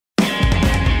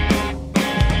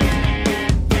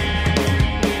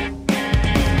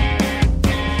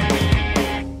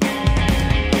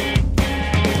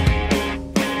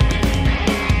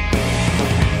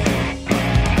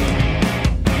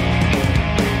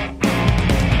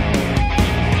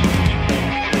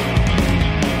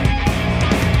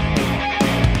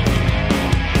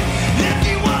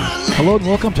Hello and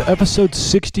welcome to episode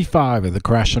 65 of the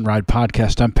Crash and Ride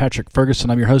podcast. I'm Patrick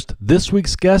Ferguson. I'm your host. This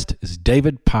week's guest is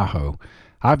David Pajo.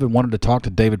 I've been wanting to talk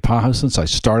to David Pajo since I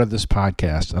started this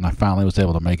podcast, and I finally was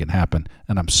able to make it happen,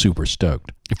 and I'm super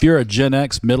stoked. If you're a Gen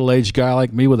X middle-aged guy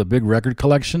like me with a big record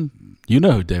collection, you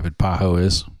know who David Pajo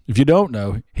is. If you don't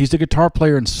know, he's the guitar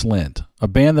player in Slint, a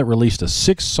band that released a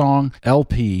 6-song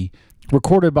LP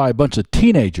recorded by a bunch of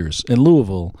teenagers in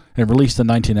Louisville and released in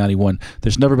 1991.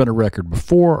 There's never been a record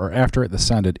before or after it that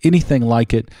sounded anything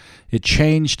like it. It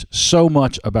changed so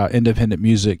much about independent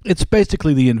music. It's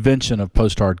basically the invention of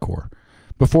post-hardcore.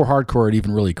 Before hardcore had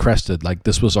even really crested, like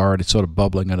this was already sort of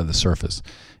bubbling under the surface.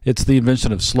 It's the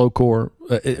invention of slowcore.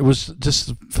 It was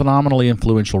just a phenomenally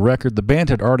influential record. The band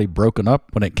had already broken up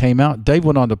when it came out. Dave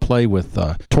went on to play with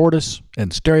Tortoise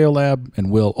and Stereolab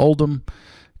and Will Oldham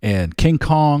and King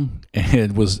Kong,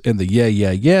 and was in the Yeah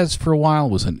Yeah Yeahs for a while,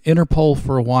 was in Interpol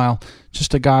for a while.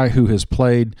 Just a guy who has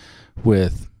played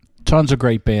with tons of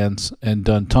great bands and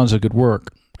done tons of good work.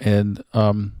 And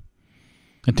in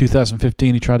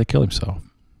 2015, he tried to kill himself.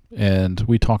 And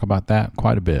we talk about that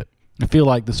quite a bit. I feel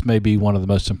like this may be one of the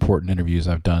most important interviews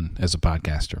I've done as a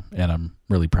podcaster, and I'm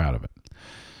really proud of it.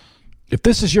 If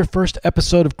this is your first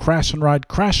episode of Crash and Ride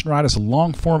is a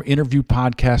long-form interview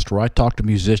podcast where I talk to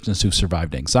musicians who've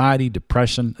survived anxiety,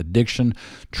 depression, addiction,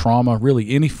 trauma,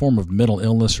 really any form of mental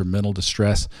illness or mental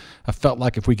distress. I felt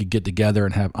like if we could get together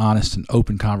and have honest and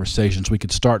open conversations, we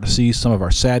could start to see some of our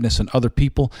sadness in other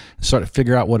people and start to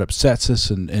figure out what upsets us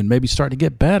and maybe start to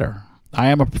get better. I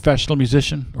am a professional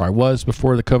musician, or I was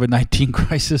before the COVID-19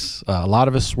 crisis. A lot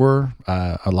of us were.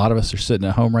 A lot of us are sitting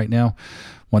at home right now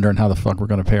wondering how the fuck we're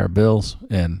going to pay our bills,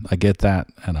 and I get that,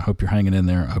 and I hope you're hanging in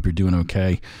there. I hope you're doing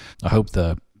okay. I hope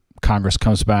the Congress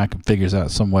comes back and figures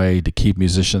out some way to keep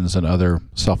musicians and other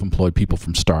self-employed people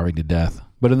from starving to death.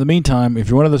 But in the meantime, if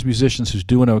you're one of those musicians who's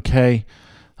doing okay,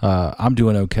 I'm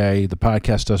doing okay. The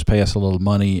podcast does pay us a little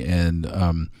money,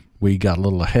 and we got a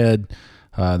little ahead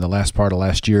in the last part of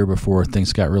last year before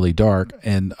things got really dark,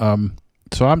 and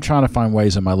so I'm trying to find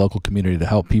ways in my local community to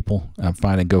help people. I'm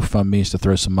finding GoFundMe's to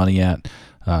throw some money at.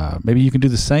 Maybe you can do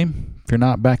the same if you're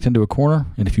not backed into a corner.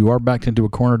 And if you are backed into a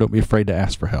corner, don't be afraid to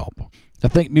ask for help. I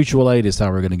think mutual aid is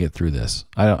how we're going to get through this.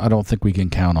 I don't think we can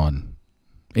count on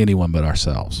anyone but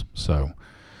ourselves. So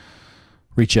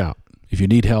reach out. If you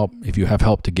need help, if you have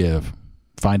help to give,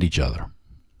 find each other.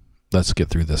 Let's get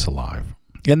through this alive.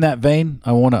 In that vein,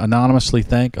 I want to anonymously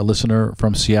thank a listener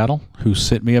from Seattle who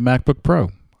sent me a MacBook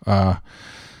Pro.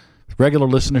 Regular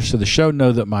listeners to the show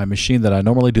know that my machine that I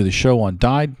normally do the show on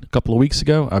died a couple of weeks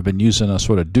ago. I've been using a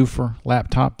sort of doofer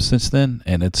laptop since then,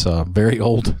 and it's very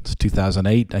old. It's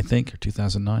 2008, I think, or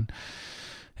 2009.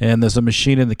 And there's a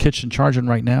machine in the kitchen charging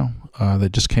right now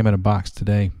that just came in a box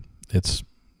today. It's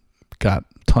got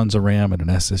tons of RAM and an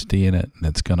SSD in it, and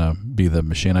it's going to be the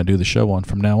machine I do the show on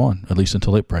from now on, at least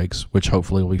until it breaks, which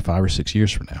hopefully will be 5 or 6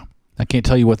 years from now. I can't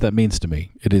tell you what that means to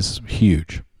me. It is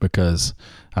huge because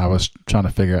I was trying to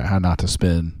figure out how not to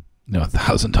spend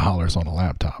 $1,000 on a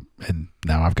laptop, and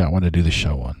now I've got one to do the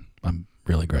show on. I'm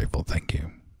really grateful. Thank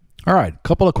you. All right, a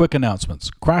couple of quick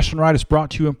announcements. Crash and Ride is brought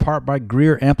to you in part by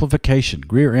Greer Amplification.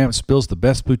 Greer Amps builds the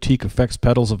best boutique effects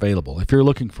pedals available. If you're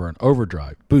looking for an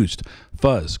overdrive, boost,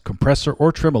 fuzz, compressor,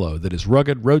 or tremolo that is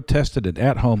rugged, road-tested, and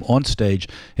at home on stage,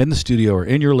 in the studio, or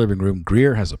in your living room,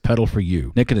 Greer has a pedal for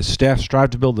you. Nick and his staff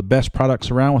strive to build the best products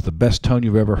around with the best tone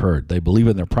you've ever heard. They believe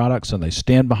in their products, and they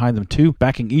stand behind them too,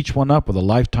 backing each one up with a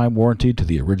lifetime warranty to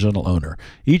the original owner.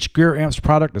 Each Greer Amps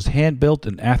product is hand-built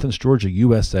in Athens, Georgia,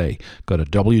 USA. Go to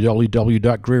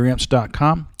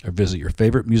www.greeramps.com or visit your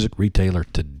favorite music retailer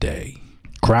today.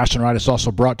 Crash and Ride is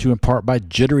also brought to you in part by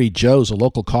Jittery Joe's, a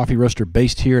local coffee roaster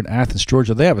based here in Athens,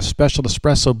 Georgia. They have a special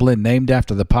espresso blend named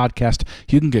after the podcast.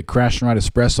 You can get Crash and Ride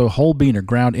espresso, whole bean or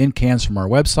ground, in cans from our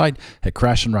website at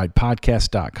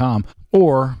crashandridepodcast.com.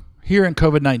 Or here in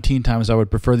COVID-19 times, I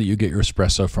would prefer that you get your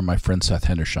espresso from my friend Seth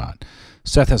Hendershot.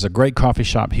 Seth has a great coffee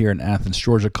shop here in Athens,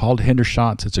 Georgia called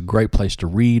Hendershots. It's a great place to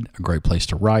read, a great place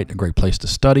to write, a great place to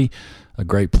study, a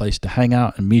great place to hang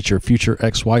out and meet your future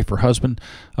ex-wife or husband.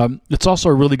 It's also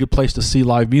a really good place to see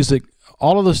live music.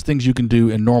 All of those things you can do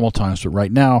in normal times, but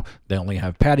right now they only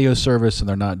have patio service and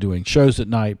they're not doing shows at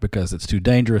night because it's too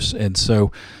dangerous. And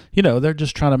so, they're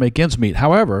just trying to make ends meet.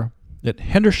 However, at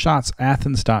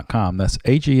HenderShotsAthens.com, that's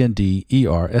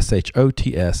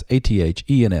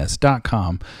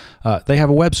HenderShotsAthens.com, they have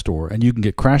a web store, and you can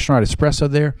get Crash and Ride Espresso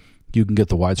there. You can get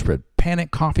the Widespread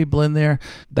Panic coffee blend there.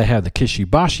 They have the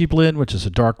Kishibashi blend, which is a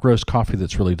dark roast coffee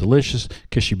that's really delicious.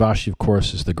 Kishibashi, of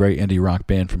course, is the great indie rock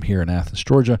band from here in Athens,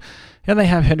 Georgia. And they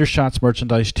have Hendershots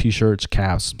merchandise, t-shirts,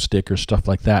 caps, stickers, stuff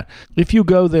like that. If you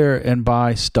go there and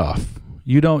buy stuff,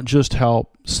 you don't just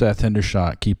help Seth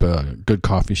Hendershot keep a good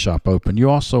coffee shop open. You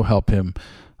also help him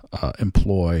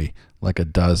employ like a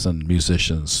dozen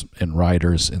musicians and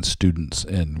writers and students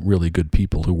and really good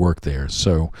people who work there.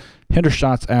 So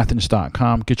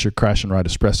Hendershot'sAthens.com. Get your Crash and Ride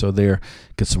espresso there.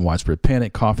 Get some Widespread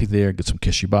Panic coffee there. Get some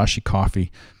Kishibashi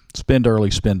coffee. Spend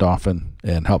early, spend often,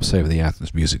 and help save the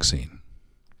Athens music scene.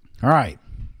 All right,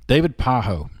 David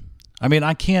Pajo. I mean,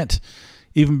 I can't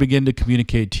even begin to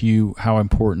communicate to you how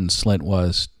important Slint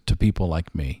was to people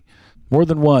like me. More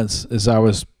than once, as I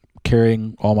was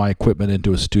carrying all my equipment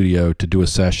into a studio to do a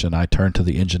session, I turned to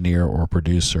the engineer or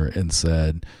producer and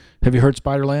said, "Have you heard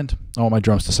Spiderland? I want my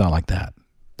drums to sound like that."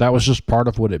 That was just part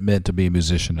of what it meant to be a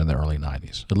musician in the early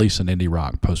 90s, at least an indie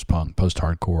rock, post-punk,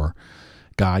 post-hardcore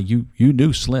guy. You knew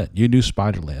Slint, you knew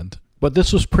Spiderland. But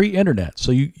this was pre-internet,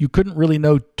 so you couldn't really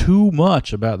know too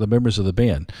much about the members of the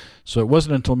band. So it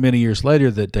wasn't until many years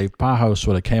later that Dave Pajo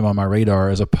sort of came on my radar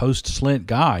as a post-Slint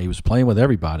guy. He was playing with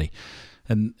everybody.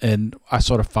 And I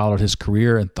sort of followed his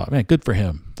career and thought, man, good for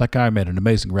him. That guy made an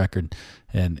amazing record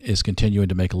and is continuing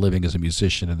to make a living as a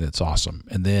musician, and it's awesome.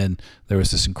 And then there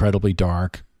was this incredibly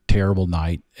dark, terrible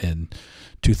night in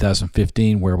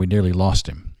 2015 where we nearly lost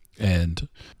him. And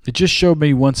it just showed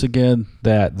me once again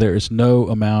that there is no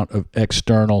amount of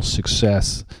external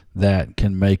success that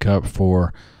can make up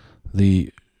for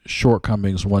the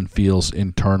shortcomings one feels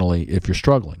internally if you're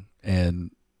struggling. And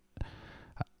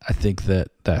I think that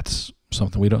that's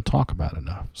something we don't talk about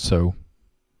enough. So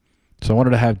I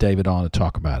wanted to have David on to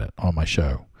talk about it on my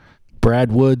show.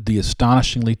 Brad Wood, the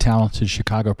astonishingly talented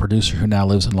Chicago producer who now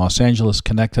lives in Los Angeles,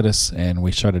 connected us, and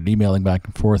we started emailing back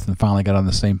and forth and finally got on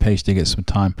the same page to get some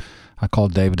time. I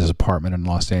called David his apartment in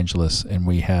Los Angeles, and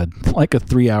we had like a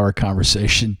 3-hour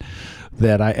conversation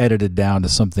that I edited down to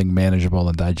something manageable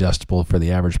and digestible for the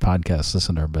average podcast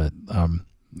listener. But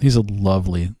he's a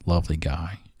lovely, lovely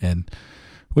guy. And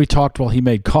we talked while he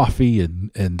made coffee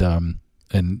and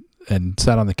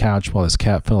sat on the couch while his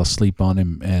cat fell asleep on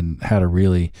him and had a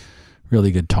really,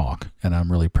 really good talk, and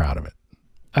I'm really proud of it.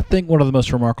 I think one of the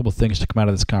most remarkable things to come out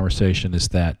of this conversation is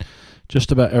that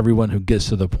just about everyone who gets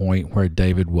to the point where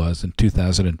David was in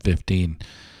 2015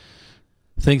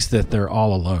 thinks that they're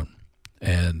all alone.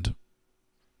 And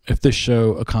if this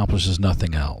show accomplishes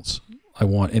nothing else, I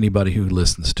want anybody who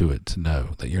listens to it to know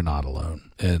that you're not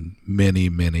alone. And many,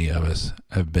 many of us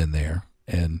have been there.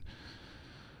 And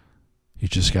you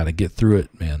just got to get through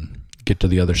it, man. Get to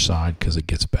the other side because it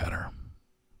gets better.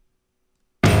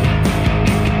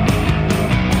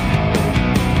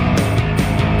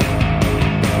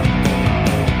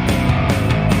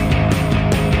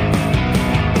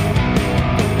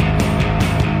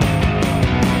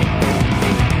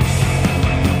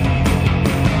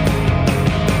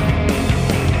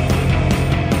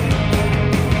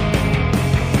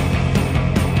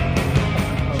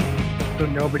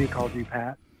 Nobody called you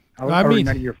Pat? I mean,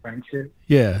 none of your friends did?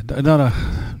 Yeah, no,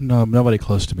 nobody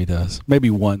close to me does. Maybe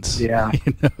once. Yeah.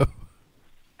 You know?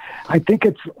 I think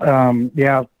it's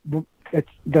it's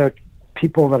the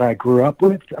people that I grew up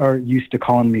with are used to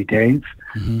calling me Dave,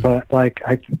 but like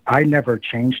I never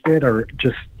changed it, or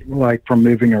just like from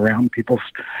moving around, people's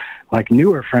like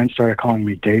newer friends started calling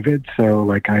me David, so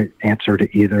like I answer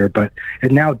to either. But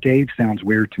and now Dave sounds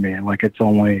weird to me, and like it's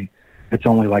only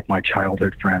like my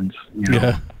childhood friends, you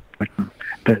know, like,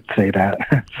 that say that.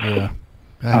 Yeah.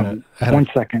 One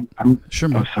second. Sure.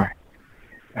 Man. Oh, sorry.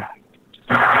 Yeah.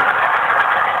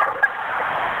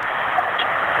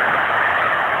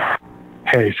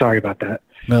 Hey, sorry about that.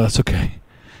 No, that's okay.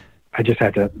 I just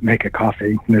had to make a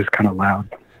coffee, and it was kind of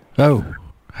loud. Oh,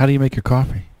 how do you make your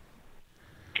coffee?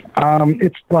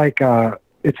 It's like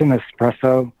it's an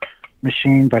espresso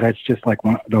machine, but it's just like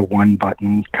the one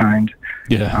button kind.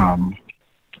 Yeah.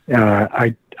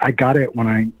 I got it when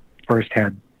I first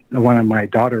had when my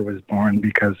daughter was born,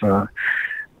 because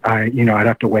I'd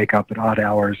have to wake up at odd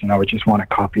hours and I would just want a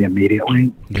coffee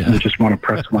immediately. Yeah. You just want to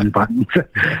press one button.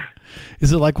 Yeah.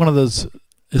 Is it like one of those?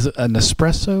 Is it an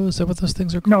espresso? Is that what those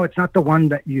things are called? No, it's not the one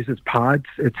that uses pods.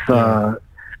 It's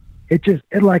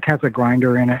it like has a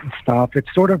grinder in it and stuff.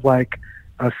 It's sort of like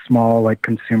a small like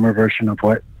consumer version of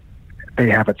what they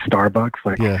have at Starbucks,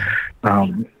 like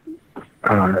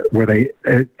where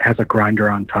it has a grinder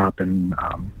on top, and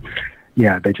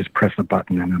they just press a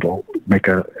button and it'll make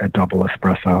a double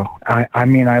espresso. I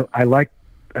mean I like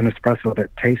an espresso that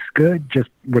tastes good, just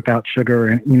without sugar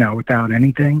and without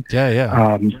anything.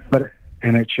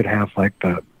 And it should have like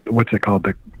the what's it called,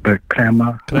 the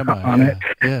crema on it.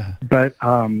 Yeah. But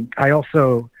I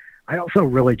also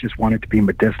really just want it to be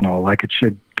medicinal. Like it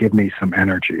should give me some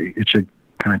energy. It should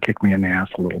kind of kicked me in the ass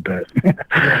a little bit.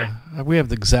 Yeah, we have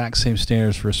the exact same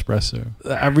standards for espresso.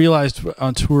 I realized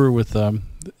on tour with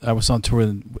I was on tour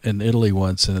in Italy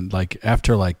once, and like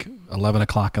after like 11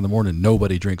 o'clock in the morning,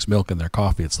 nobody drinks milk in their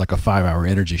coffee. It's like a 5-hour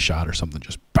energy shot or something,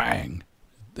 just bang.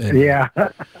 And yeah.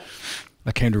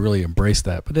 I came to really embrace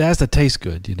that, but it has to taste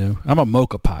good, you know. I'm a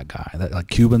mocha pot guy, that like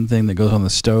Cuban thing that goes on the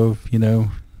stove, you know.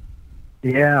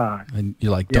 Yeah. And you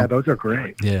like yeah, those are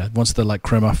great. Yeah, once the like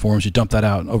crema forms, you dump that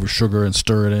out over sugar and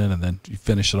stir it in, and then you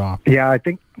finish it off. Yeah, I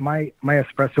think my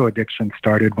espresso addiction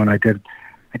started when I did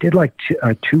like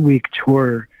a 2-week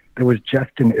tour that was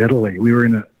just in Italy. We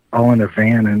were all in a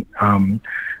van, and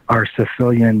our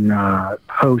Sicilian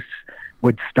hosts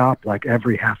would stop like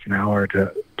every half an hour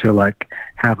to like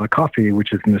have a coffee,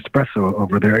 which is an espresso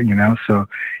over there, you know. So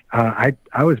I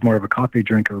was more of a coffee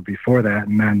drinker before that,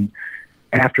 and then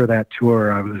after that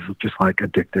tour, I was just like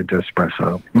addicted to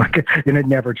espresso. Like, and it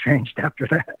never changed after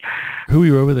that. Who were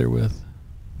you over there with?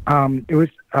 It was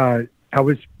I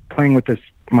was playing with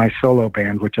my solo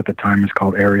band, which at the time was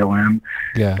called Stereolab.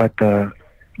 Yeah. But the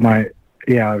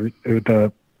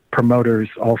promoters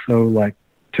also like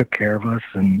took care of us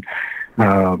and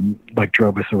like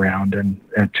drove us around and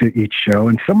to each show.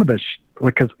 And some of the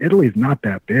because Italy's not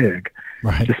that big.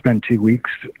 Right. To spend 2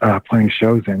 weeks playing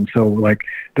shows in. So like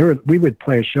we would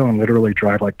play a show and literally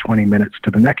drive like 20 minutes to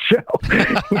the next show.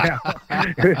 Yeah.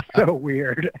 It was so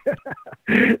weird.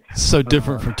 So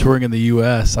different from touring in the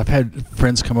U.S. I've had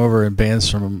friends come over in bands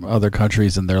from other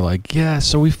countries, and they're like, yeah,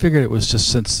 so we figured it was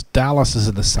just since Dallas is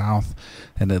in the South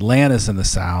and Atlanta's in the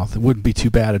South, it wouldn't be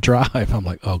too bad a drive. I'm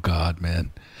like, oh, God,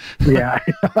 man. Yeah.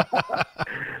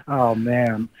 Oh,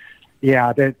 man.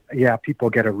 Yeah, people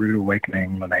get a rude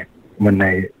awakening when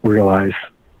they realize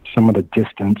some of the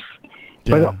distance.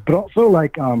 Yeah. But also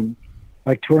like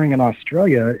touring in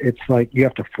Australia, it's like you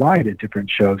have to fly to different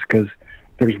shows because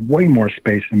there's way more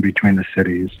space in between the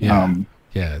cities. Yeah,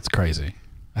 yeah, it's crazy.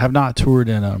 I have not toured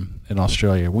in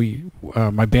Australia.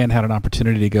 My band had an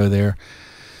opportunity to go there,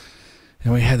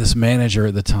 and we had this manager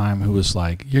at the time who was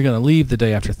like, "You're going to leave the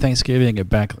day after Thanksgiving, get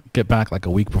back like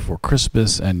a week before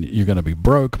Christmas, and you're going to be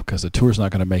broke because the tour's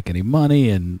not going to make any money."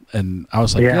 And I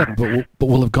was like, "Yeah, but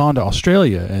we'll have gone to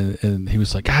Australia." And he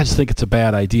was like, "I just think it's a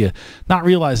bad idea," not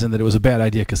realizing that it was a bad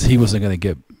idea because he wasn't going to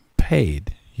get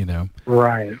paid. You know?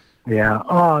 Right. Yeah.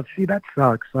 Oh, see, that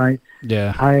sucks. My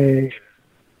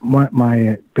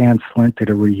band Slint did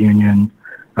a reunion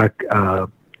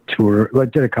tour. I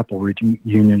did a couple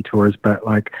reunion tours, but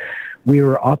like we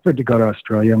were offered to go to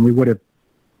Australia and we would have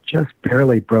just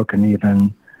barely broken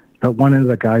even. But one of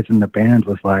the guys in the band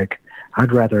was like,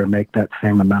 I'd rather make that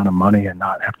same amount of money and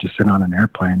not have to sit on an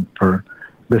airplane for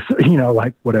this, you know,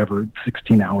 like whatever,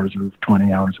 16 hours or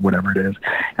 20 hours, whatever it is.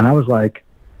 And I was like,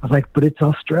 but it's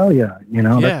Australia, you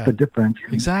know, that's the difference.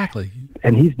 Exactly.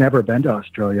 And he's never been to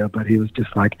Australia, but he was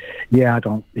just like,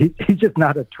 he's just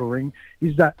not a touring.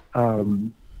 He's not,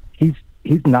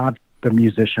 he's not the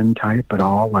musician type at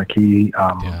all. Like he's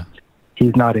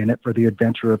not in it for the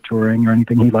adventure of touring or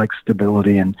anything. He likes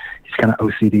stability, and he's kind of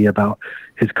OCD about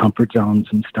his comfort zones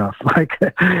and stuff. Like,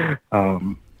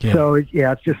 so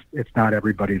it's not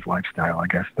everybody's lifestyle, I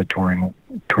guess, the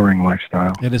touring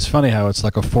lifestyle. And it's funny how it's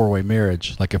like a 4-way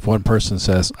marriage. Like if one person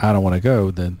says, I don't want to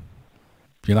go, then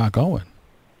you're not going.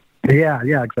 Yeah,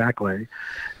 exactly.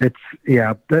 It's,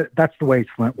 that's the way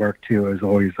Slint worked too, is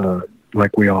always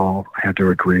like we all had to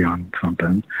agree on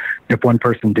something. If one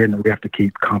person didn't, we have to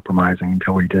keep compromising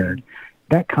until we did.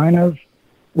 That kind of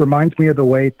reminds me of the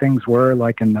way things were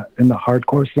like in the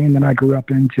hardcore scene that I grew up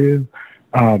into.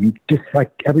 Just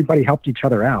like everybody helped each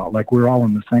other out. Like we're all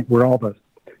all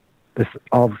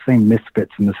the same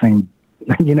misfits in the same,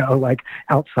 you know, like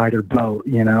outsider boat,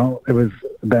 you know. It was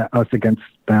the us against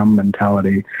them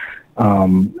mentality.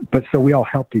 But so we all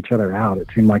helped each other out. It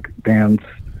seemed like bands,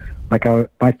 like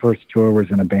my first tour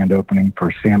was in a band opening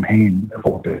for Sam Hain.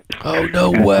 Oh,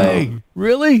 no way.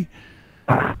 Really?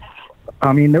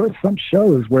 I mean, there were some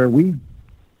shows where we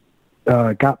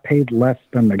got paid less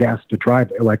than the gas to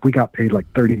drive. Like we got paid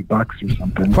like $30 or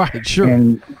something. Right, sure.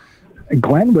 And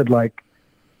Glenn would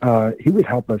he would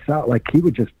help us out. Like he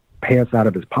would just pay us out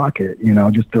of his pocket, you know,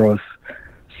 just throw us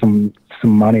some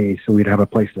money so we'd have a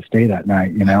place to stay that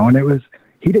night, you know. And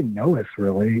he didn't know us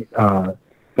really,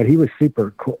 but he was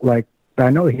super cool. Like I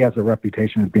know he has a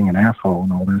reputation as being an asshole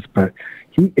and all this, but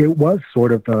it was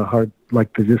sort of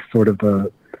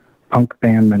the punk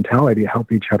band mentality to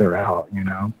help each other out, you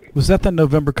know. Was that the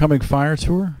November Coming Fire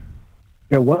tour?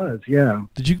 It was, yeah.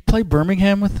 Did you play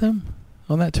Birmingham with them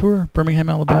on that tour? Birmingham,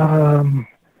 Alabama?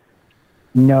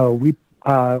 No, we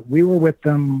were with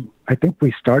them. I think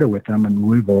we started with them in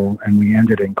Louisville and we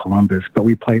ended in Columbus, but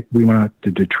we went out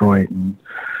to Detroit and,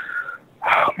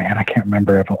 oh man, I can't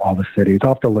remember all the cities. I'll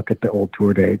have to look at the old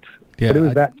tour dates. Yeah, but it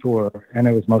was that tour, and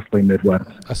it was mostly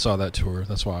Midwest. I saw that tour.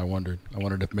 That's why I wondered. I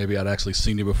wondered if maybe I'd actually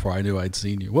seen you before I knew I'd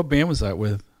seen you. What band was that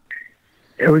with?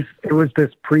 It was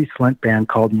this pre-Slint band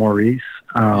called Maurice.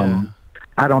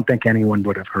 I don't think anyone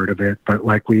would have heard of it, but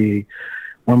like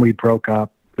when we broke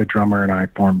up, the drummer and I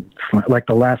formed Slint. Like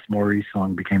the last Maurice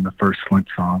song became the first Slint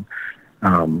song,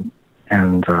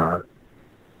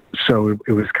 so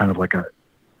it was kind of like a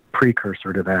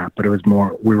precursor to that, but it was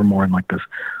more, we were more in like this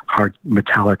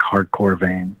metallic hardcore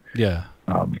vein. Yeah.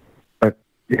 But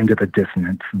into the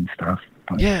dissonance and stuff.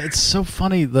 But. Yeah, it's so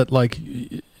funny that like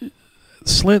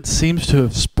Slint seems to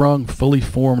have sprung fully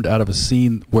formed out of a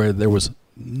scene where there was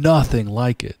nothing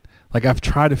like it. Like I've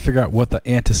tried to figure out what the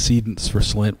antecedents for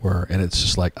Slint were, and it's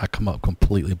just like I come up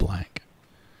completely blank.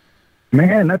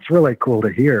 Man, that's really cool to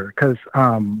hear, because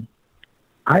I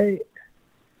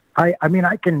mean,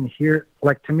 I can hear,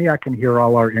 like, to me, I can hear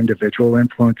all our individual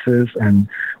influences and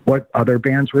what other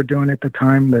bands were doing at the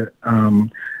time. But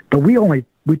we're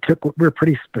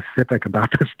pretty specific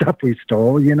about the stuff we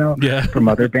stole, from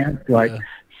other bands. Like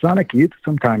Sonic Youth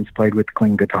sometimes played with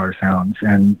clean guitar sounds,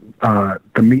 and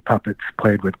the Meat Puppets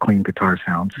played with clean guitar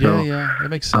sounds. So, yeah, that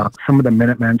makes sense. Some of the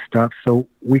Minutemen stuff. So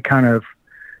we kind of,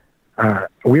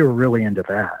 we were really into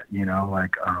that,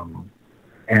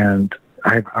 and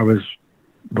I was,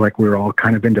 like, we were all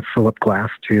kind of into Philip Glass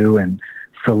too, and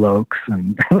Phil Oakes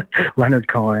and Leonard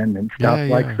Cohen and stuff.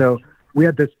 So we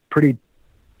had this pretty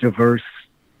diverse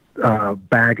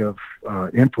bag of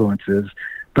influences,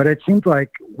 but it seems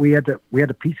like we had to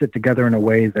piece it together in a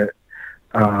way that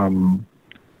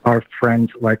our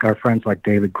friends like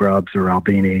David Grubbs or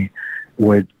Albini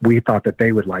we thought that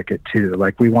they would like it too.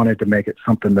 Like we wanted to make it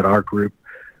something that our group,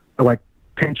 like,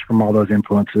 pinch from all those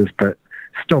influences, but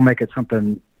still make it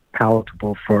something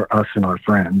palatable for us and our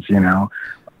friends, if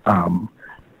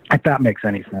that makes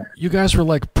any sense. You guys were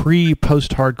like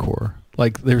post-hardcore.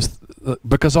 Like there's,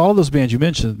 because all of those bands you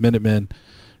mentioned, Minutemen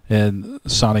and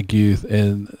Sonic Youth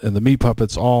and the Meat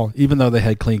Puppets, all, even though they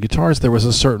had clean guitars, there was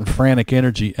a certain frantic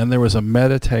energy, and there was a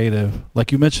meditative,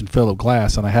 like you mentioned Philip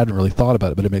Glass, and I hadn't really thought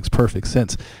about it, but it makes perfect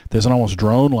sense. There's an almost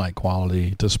drone-like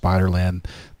quality to Spiderland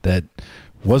that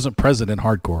wasn't present in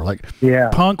hardcore. Like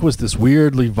punk was this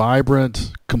weirdly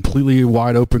vibrant, completely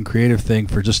wide open creative thing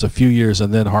for just a few years,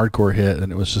 and then hardcore hit,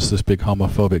 and it was just this big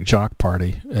homophobic jock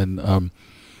party. And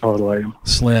totally,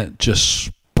 Slint just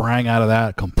sprang out of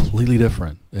that completely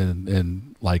different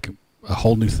and like a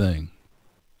whole new thing.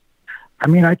 I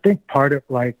mean, I think part of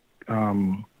like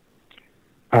the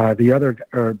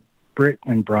other Britt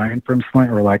and Brian from Slint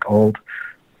were like old.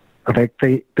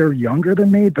 They're younger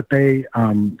than me, but they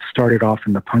started off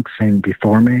in the punk scene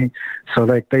before me. So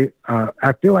I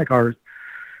feel like our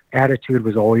attitude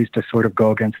was always to sort of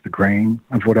go against the grain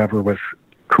of whatever was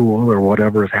cool or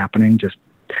whatever was happening.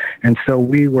 And so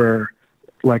we were,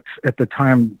 like, at the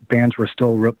time, bands were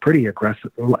still pretty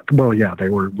aggressive. Well, yeah, they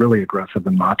were really aggressive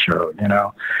and macho,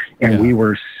 and we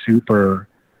were super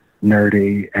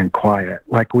nerdy and quiet.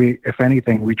 Like if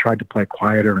anything, we tried to play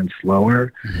quieter and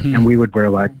slower, and we would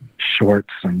wear like shorts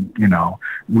and,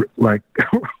 like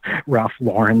Ralph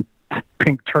Lauren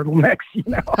pink turtlenecks,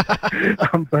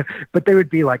 but they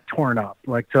would be like torn up,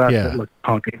 like, to us it looked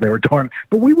punky. They were torn,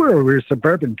 but we were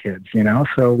suburban kids,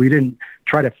 so we didn't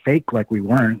try to fake like we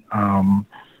weren't.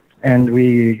 And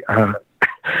we,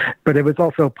 but it was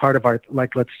also part of our,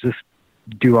 like, let's just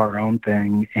do our own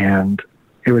thing. And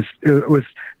it was to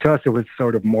us, it was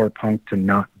sort of more punk to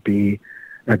not be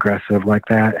aggressive like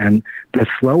that. And the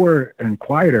slower and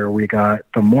quieter we got,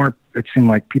 the more it seemed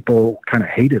like people kind of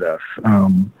hated us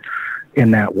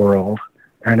in that world.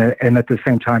 And at the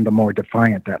same time, the more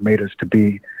defiant that made us to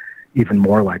be even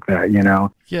more like that,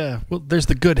 Yeah, well, there's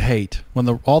the good hate. When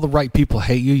all the right people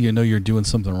hate you, you're doing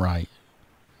something right.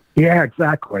 Yeah,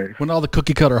 exactly. When all the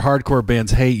cookie cutter hardcore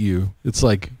bands hate you, it's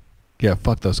like, yeah,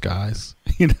 fuck those guys,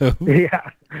 Yeah.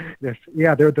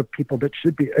 Yeah, they're the people that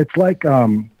should be. It's like,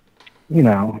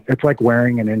 it's like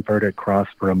wearing an inverted cross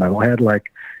for a metalhead.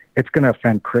 Like, it's going to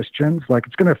offend Christians. Like,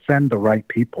 it's going to offend the right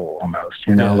people almost,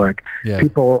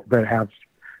 people that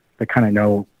kind of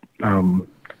know,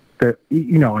 that,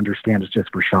 understand it's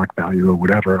just for shock value or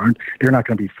whatever. They're not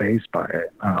going to be fazed by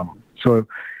it. So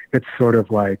it's sort of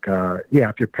like,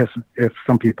 if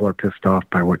some people are pissed off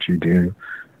by what you do,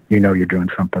 you're doing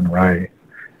something right.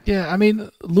 Yeah, I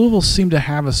mean, Louisville seemed to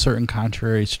have a certain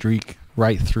contrary streak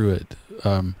right through it.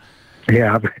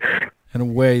 Yeah. In a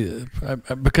way,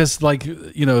 because, like,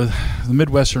 the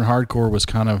Midwestern hardcore was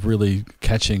kind of really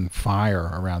catching fire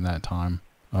around that time.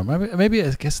 Maybe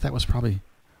I guess that was probably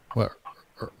what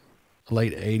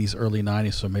late 80s, early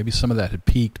 90s. So maybe some of that had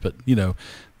peaked, but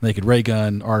Naked Ray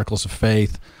Gun, Articles of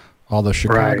Faith, all those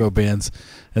Chicago bands.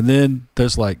 And then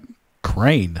there's like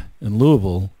Crane in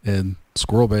Louisville and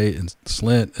Squirrel Bait and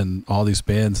Slint and all these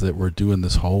bands that were doing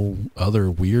this whole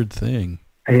other weird thing.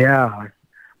 Yeah.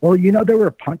 Well, there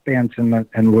were punk bands in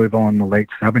Louisville in the late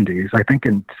 70s. I think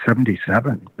in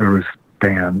 77 there was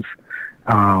bands.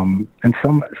 And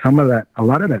some of that, a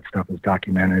lot of that stuff was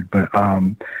documented, but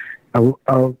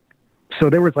so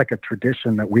there was like a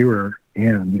tradition that we were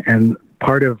in, and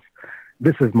part of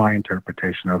this is my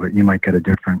interpretation of it. You might get a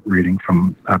different reading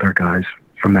from other guys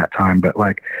from that time, but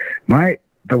like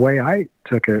the way I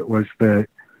took it was that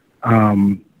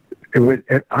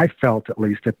I felt, at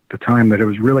least at the time, that it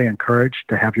was really encouraged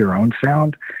to have your own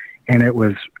sound, and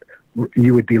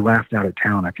you would be laughed out of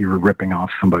town if you were ripping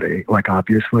off somebody. Like,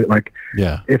 obviously, like,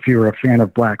 if you were a fan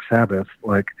of Black Sabbath,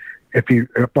 like if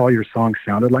all your songs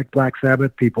sounded like Black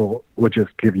Sabbath, people would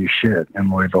just give you shit in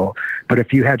Louisville. But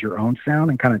if you had your own sound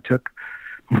and kind of took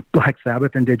Black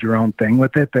Sabbath and did your own thing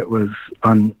with it that was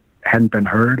hadn't been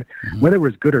heard, whether it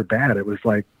was good or bad, it was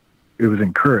like, it was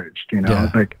encouraged,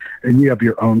 like, and you have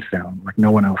your own sound, like no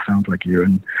one else sounds like you.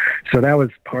 And so that was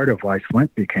part of why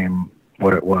Slint became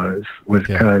what it was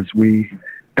because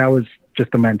that was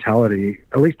just the mentality,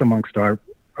 at least amongst our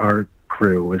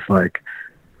crew, was like,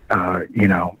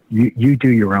 you do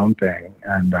your own thing.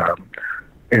 And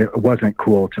it wasn't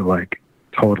cool to like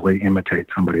totally imitate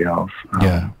somebody else.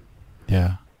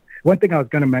 Yeah. One thing I was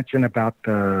going to mention about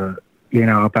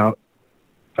about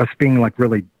us being like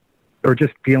really, or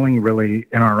just feeling really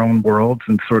in our own worlds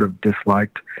and sort of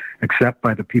disliked, except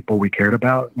by the people we cared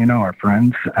about, our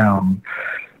friends,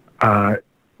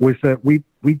 was that we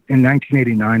in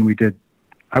 1989, we did,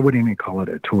 I wouldn't even call it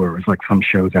a tour. It was like some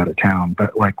shows out of town,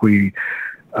 but like we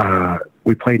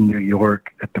played in New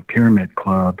York at the Pyramid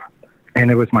Club, and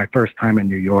it was my first time in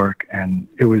New York, and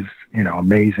it was,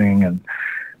 amazing. And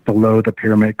below the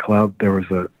Pyramid Club, there was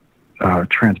a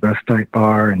transvestite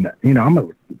bar, and I'm a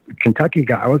Kentucky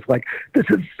guy. I was like, this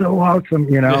is so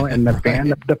awesome, and the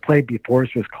band that played before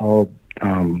us was called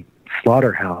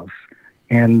Slaughterhouse,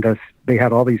 and they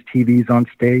had all these TVs on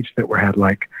stage that had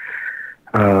like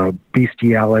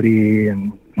bestiality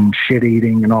and shit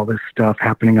eating and all this stuff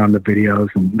happening on the videos,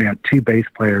 and we had two bass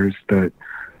players that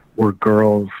were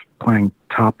girls playing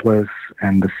topless,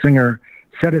 and the singer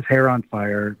set his hair on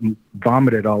fire and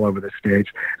vomited all over the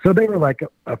stage. So they were like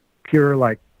a pure,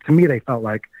 like, to me, they felt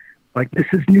like this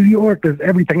is New York. There's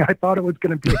everything I thought it was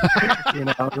going to be,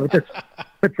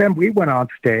 But then we went on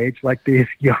stage like these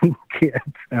young kids,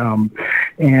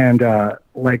 and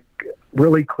like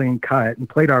really clean cut, and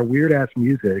played our weird ass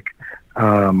music.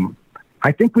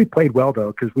 I think we played well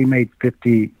though, because we made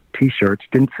 50 T-shirts.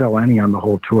 Didn't sell any on the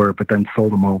whole tour, but then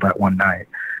sold them all that one night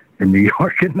in New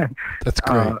York. And then that's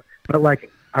great. But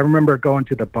like, I remember going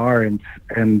to the bar, and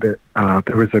there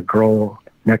was a girl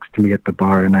next to me at the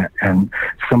bar, and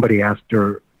somebody asked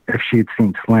her if she had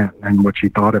seen Slint and what she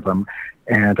thought of them,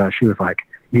 and she was like,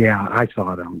 "Yeah, I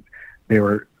saw them. They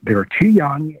were too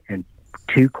young and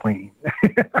too clean."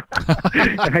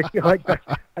 And I feel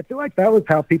like that was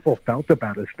how people felt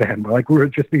about us then. Like, we were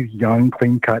just these young,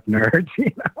 clean cut nerds,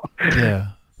 Yeah.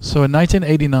 So in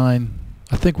 1989,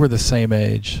 I think we're the same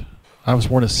age. I was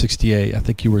born in 68. I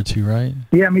think you were too, right?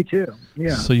 Yeah, me too.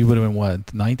 Yeah. So you would have been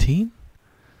what, 19?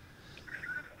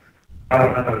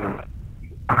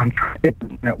 I'm trying to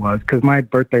think when it was, because my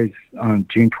birthday's on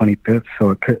June 25th,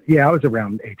 so I was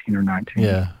around 18 or 19.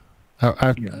 Yeah.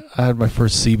 I had my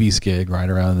first CB's gig right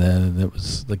around then, and it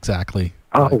was exactly.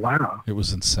 Oh, wow. It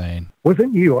was insane.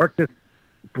 Wasn't New York just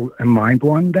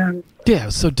mind-blowing then? Yeah, it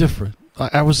was so different.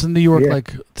 I was in New York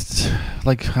like,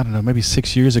 I don't know, maybe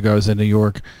 6 years ago I was in New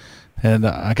York, and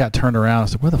I got turned around. I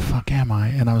was like, where the fuck am I?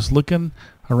 And I was looking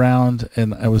around,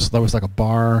 and there was like a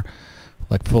bar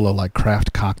like full of like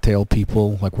craft cocktail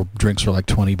people, like where drinks were like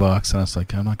 $20, and I was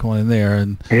like, I'm not going in there.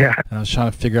 And I was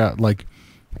trying to figure out, like,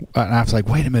 and I was like,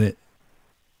 wait a minute,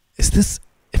 this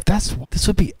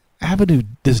would be Avenue,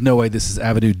 there's no way this is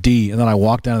Avenue D. And then I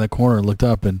walked down in the corner and looked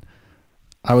up, and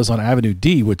I was on Avenue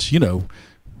D, which,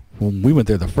 when we went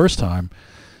there the first time,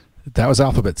 that was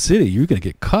Alphabet City. You were going to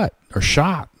get cut or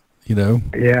shot,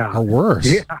 or worse.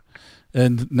 Yeah.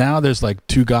 And now there's like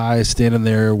two guys standing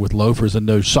there with loafers and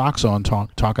no socks on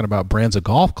talking about brands of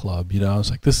golf club. I was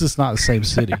like, this is not the same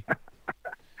city.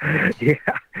 Yeah,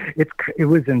 it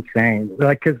was insane.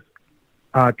 Like, because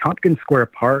Tompkins Square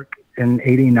Park in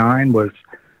 '89 was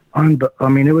I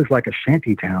mean, it was like a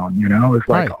shanty town, you know. It was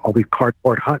like Right. all these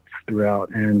cardboard huts throughout,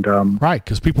 and Right,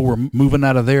 because people were moving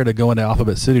out of there to go into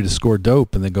Alphabet City to score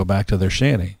dope and then go back to their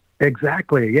shanty.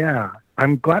 exactly, yeah.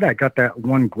 I'm glad I got that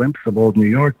one glimpse of old New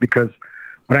York, because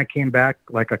when I came back,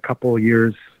 like a couple of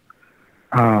years,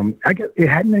 I guess it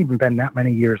hadn't even been that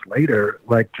many years later.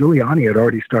 Like Giuliani had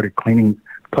already started cleaning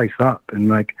the place up, and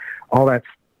like all that.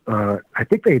 I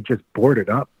think they had just boarded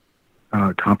up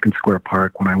Tompkins Square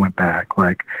Park when I went back.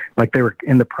 Like they were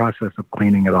in the process of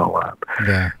cleaning it all up.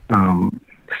 Yeah.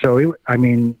 So I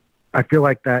mean, I feel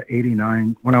like that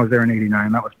 '89, when I was there in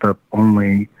 '89, that was the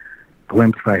only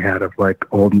glimpse I had of like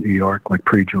old New York, like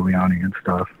pre-Giuliani and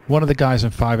stuff. One of the guys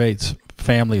in 5/8's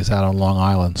family is out on Long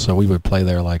Island, so we would play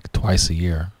there like twice a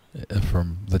year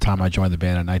from the time I joined the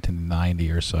band in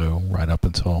 1990 or so, right up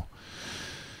until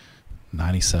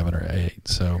 97 or 8.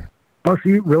 So. Oh, so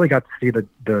you really got to see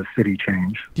the city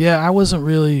change. Yeah, I wasn't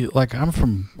really like I'm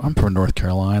from North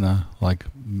Carolina, like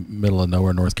middle of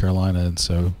nowhere, North Carolina, and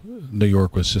so New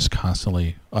York was just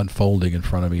constantly unfolding in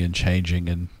front of me and changing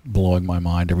and blowing my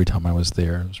mind every time I was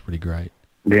there. It was pretty great.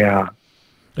 Yeah.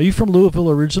 Are you from Louisville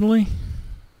originally?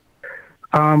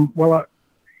 Well,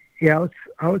 yeah,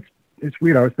 it's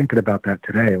weird. I was thinking about that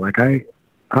today. Like I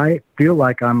feel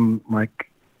like I'm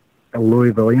like a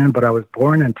Louisvillian, but I was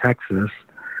born in Texas,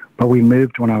 but we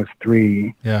moved when I was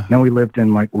 3. Yeah. Then we lived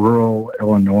in like rural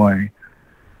Illinois,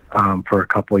 for a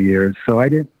couple of years. So I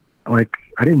didn't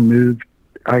move.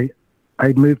 I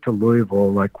moved to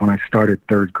Louisville like when I started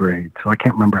 3rd grade. So I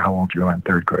can't remember how old you were in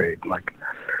 3rd grade. Like,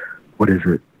 what is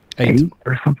it? 8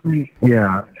 or something?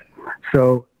 Yeah.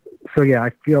 So yeah, I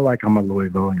feel like I'm a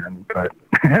Louisvillian, but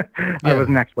I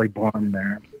wasn't actually born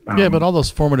there. Yeah, but all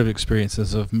those formative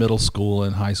experiences of middle school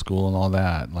and high school and all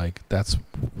that, like that's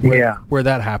where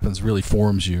that happens really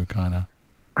forms you, kind of.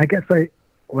 I guess my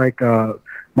older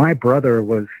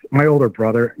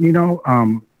brother, you know,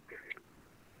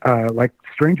 like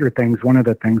Stranger Things, one of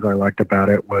the things I liked about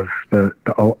it was the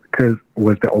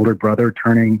older brother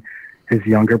turning his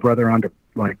younger brother onto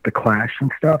like the Clash and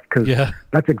stuff, because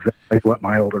that's exactly what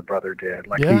my older brother did.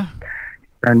 Like he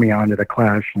turned me on to the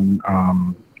Clash and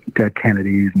Dead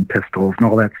Kennedys and Pistols and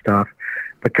all that stuff,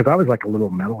 because I was like a little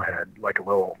metalhead, like a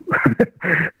little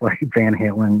like Van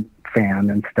Halen fan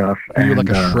and stuff. And you're like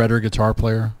a shredder guitar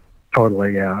player?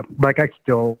 Totally, yeah. Like I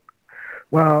still,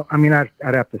 well, I mean, I'd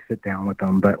have to sit down with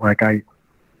them, but like I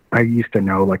used to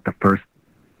know like the first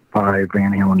 5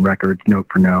 Van Halen records note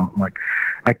for note. Like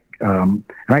and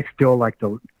I still like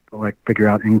to like figure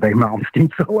out Yngwie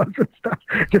Malmsteen solos and stuff,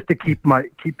 just to keep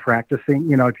practicing,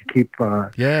 you know, to keep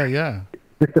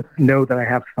just to know that I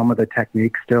have some of the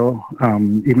technique still,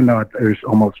 even though there's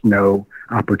almost no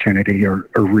opportunity or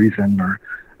reason, or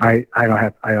I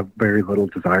have very little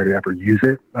desire to ever use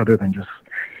it other than just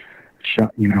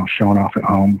showing off at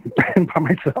home by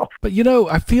myself. But you know,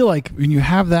 I feel like when you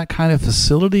have that kind of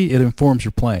facility, it informs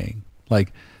your playing.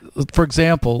 Like, for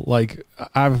example, like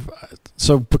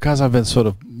because I've been sort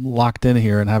of locked in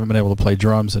here and haven't been able to play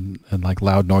drums and like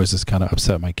loud noises kind of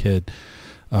upset my kid,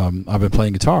 I've been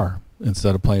playing guitar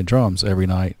instead of playing drums every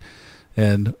night.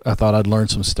 And I thought I'd learn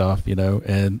some stuff, you know,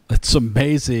 and it's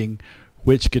amazing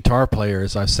which guitar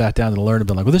players I've sat down to learn and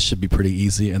been like, well, this should be pretty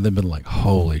easy. And then been like,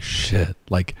 holy shit.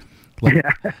 Like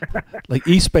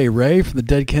East Bay Ray from the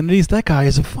Dead Kennedys, that guy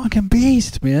is a fucking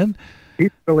beast, man. He's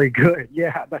really good.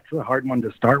 Yeah, that's a hard one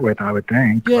to start with, I would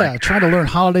think. Yeah, trying to learn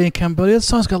Holiday in Cambodia. That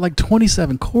song's got like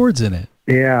 27 chords in it.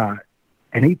 Yeah,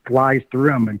 and he flies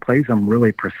through them and plays them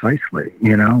really precisely,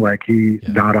 you know, like he's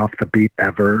not off the beat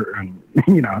ever, and,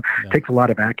 you know, it takes a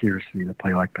lot of accuracy to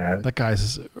play like that. That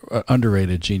guy's an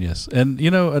underrated genius. And,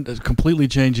 you know, completely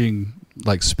changing,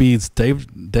 like, speeds. Dave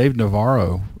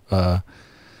Navarro, I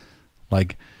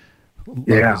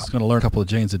was going to learn a couple of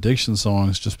Jane's Addiction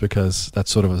songs just because that's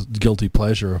sort of a guilty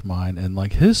pleasure of mine. And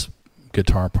like his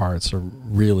guitar parts are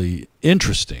really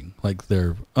interesting. Like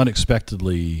they're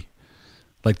unexpectedly,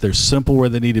 like they're simple where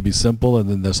they need to be simple. And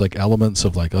then there's like elements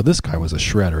of like, oh, this guy was a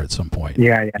shredder at some point.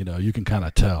 Yeah. You know, you can kind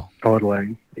of tell.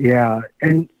 Totally. Yeah.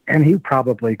 And he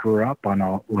probably grew up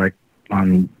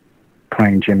on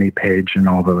playing Jimmy Page and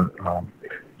all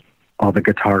the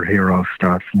Guitar Hero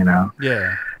stuff, you know?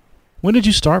 Yeah. When did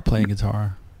you start playing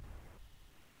guitar?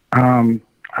 I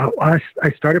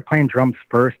started playing drums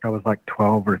first. I was like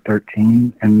 12 or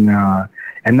 13, and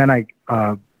then I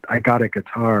got a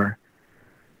guitar,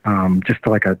 just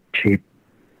like a cheap,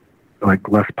 like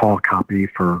Les Paul copy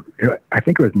for, I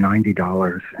think it was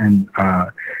 $90, and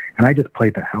I just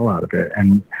played the hell out of it.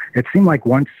 And it seemed like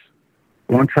once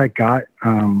I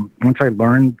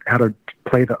learned how to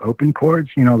play the open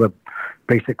chords, you know, the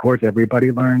basic chords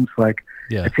everybody learns, like.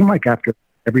 Yeah. It seemed like after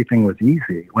everything was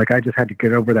easy. Like I just had to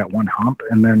get over that one hump,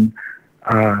 and then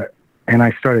and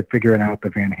I started figuring out the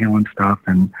Van Halen stuff.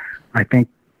 And I think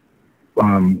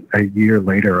a year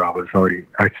later,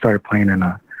 I started playing in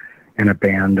a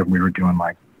band, and we were doing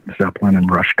like Zeppelin and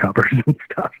Rush covers and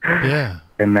stuff. Yeah.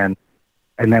 And then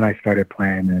I started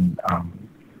playing in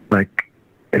like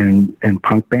in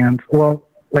punk bands. Well,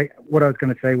 like what I was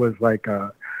going to say was like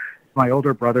my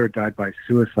older brother died by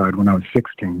suicide when I was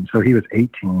 16, so he was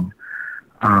 18.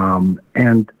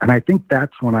 And I think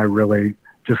that's when I really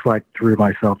just like threw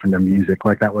myself into music.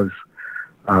 Like that was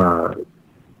I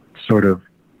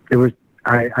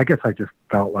guess I just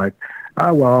felt like,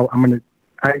 oh, well,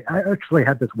 I actually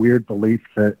had this weird belief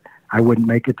that I wouldn't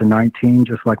make it to 19,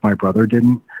 just like my brother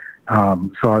didn't.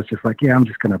 So I was just like, yeah, I'm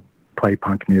just going to play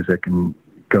punk music and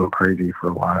go crazy for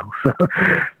a while. So,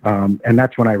 and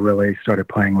that's when I really started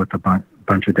playing with a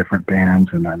bunch of different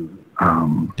bands. And then,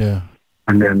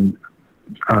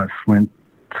 Slint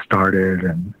started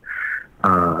and,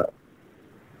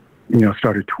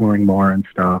 started touring more and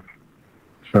stuff.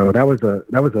 So that was a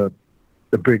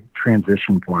big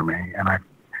transition for me.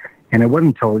 And it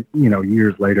wasn't until,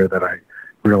 years later that I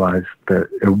realized that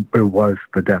it was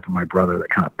the death of my brother that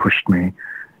kind of pushed me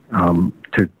to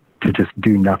just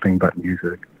do nothing but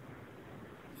music.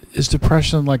 Is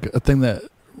depression like a thing that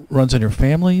runs in your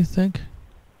family, you think?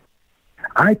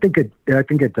 I think it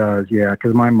does, yeah,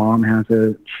 because my mom has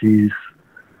it. She's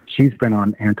been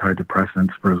on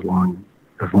antidepressants for as long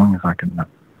as I can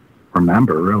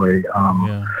remember, really.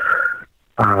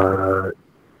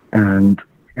 And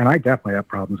I definitely have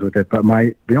problems with it, but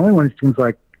the only one who seems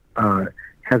like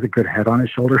has a good head on his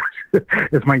shoulders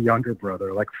is my younger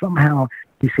brother. Like somehow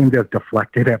he seemed to have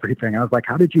deflected everything. I was like,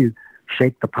 how did you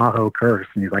shake the Pajo curse?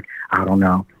 And he's like, I don't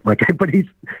know. Like, but he's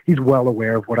well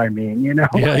aware of what I mean, Yeah.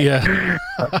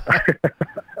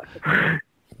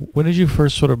 When did you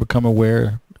first sort of become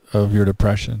aware of your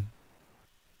depression?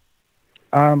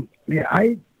 I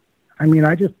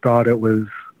just thought it was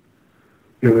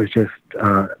just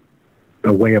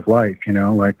a way of life,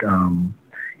 like,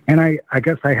 and I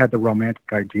guess I had the romantic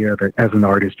idea that as an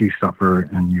artist you suffer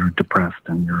and you're depressed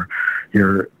and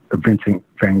you're Vincent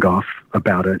van Gogh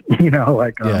about it,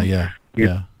 like,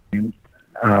 yeah.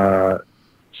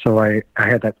 So I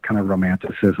had that kind of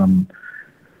romanticism.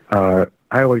 I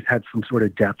always had some sort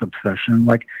of death obsession,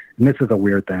 like, and this is a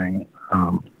weird thing,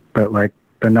 but like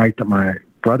the night that my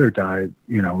brother died,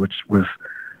 which was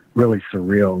really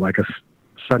surreal, like a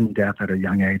sudden death at a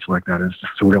young age like that is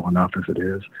just surreal enough as it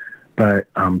is. But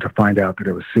to find out that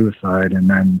it was suicide, and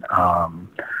then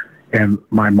and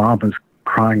my mom was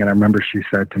crying, and I remember she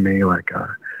said to me, like,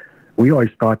 we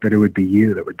always thought that it would be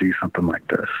you that would do something like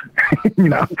this,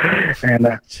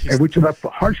 and which is a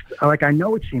harsh, like, I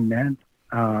know what she meant,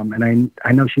 and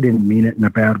I know she didn't mean it in a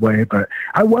bad way, but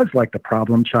I was like the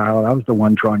problem child. I was the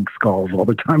one drawing skulls all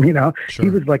the time, Sure.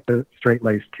 He was like the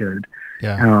straight-laced kid.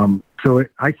 Yeah. So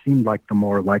I seemed like the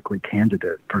more likely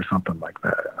candidate for something like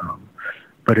that.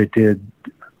 But it did,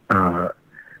 but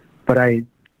I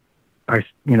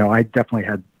definitely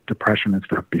had depression and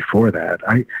stuff before that.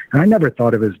 I never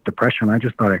thought of it as depression. I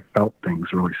just thought I felt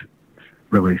things really,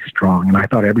 really strong. And I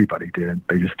thought everybody did.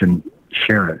 They just didn't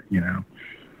share it, Yeah,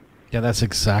 that's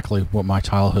exactly what my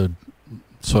childhood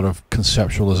sort of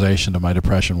conceptualization of my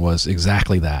depression was.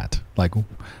 Exactly that. Like,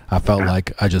 I felt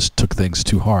like I just took things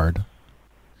too hard.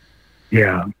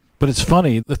 Yeah. But it's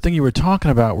funny, the thing you were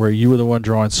talking about where you were the one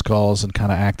drawing skulls and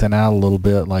kind of acting out a little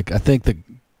bit, like, I think that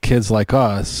kids like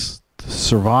us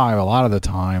survive a lot of the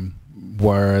time,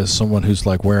 whereas someone who's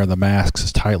like wearing the masks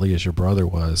as tightly as your brother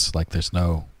was, like, there's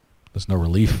no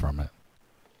relief from it.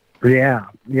 Yeah.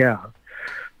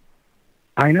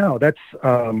 I know. That's,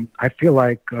 I feel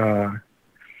like, there's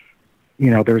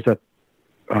a,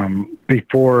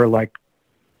 before, like,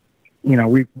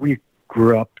 we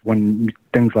grew up when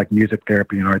things like music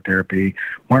therapy and art therapy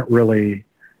weren't really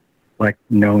like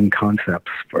known concepts,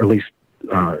 or at least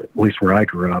where I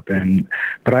grew up.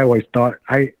 But I always thought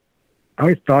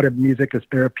of music as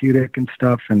therapeutic and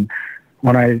stuff. And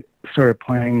when I started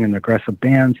playing in aggressive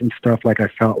bands and stuff, like, I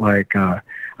felt like I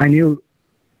didn't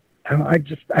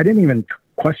even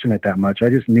question it that much. I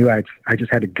just knew I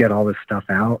just had to get all this stuff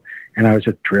out, and I was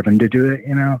just driven to do it,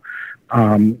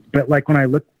 But like when I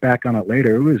look back on it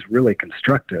later, it was really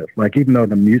constructive. Like, even though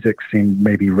the music seemed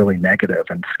maybe really negative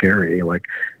and scary, like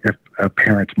if a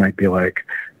parent might be like,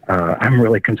 I'm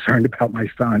really concerned about my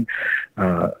son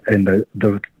and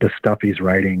the stuff he's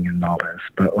writing and all this.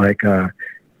 But like,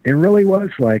 it really was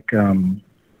like,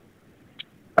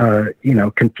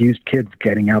 confused kids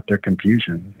getting out their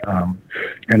confusion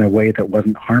in a way that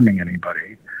wasn't harming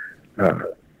anybody.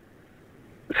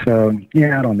 So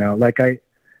yeah, I don't know. Like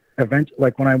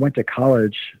like when I went to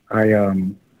college, I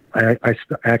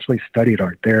actually studied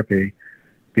art therapy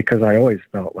because I always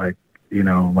felt like, you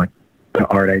know, like the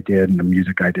art I did and the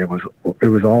music I did was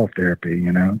all therapy,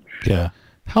 you know? Yeah.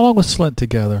 How long was Slint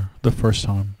together the first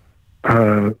time?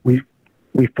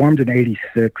 We formed in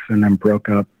 '86 and then broke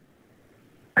up.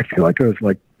 I feel like it was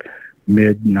like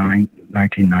mid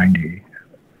 1990,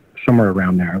 somewhere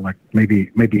around there, like maybe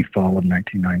fall of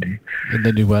 1990. And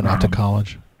then you went out to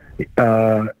college?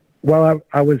 Well,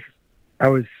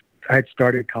 I had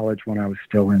started college when I was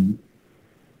still in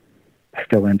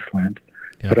Slint,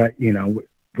 yeah. But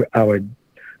I would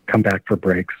come back for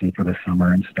breaks and for the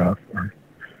summer and stuff, or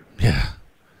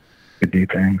to do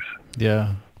things.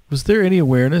 Yeah. Was there any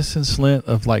awareness in Slint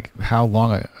of like how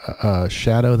long a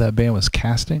shadow that band was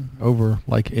casting over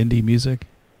like indie music?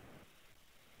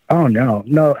 Oh no.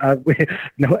 No,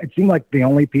 it seemed like the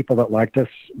only people that liked us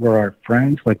were our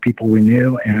friends, like people we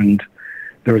knew. And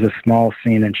there was a small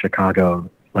scene in Chicago,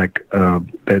 like,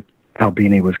 that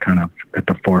Albini was kind of at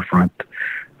the forefront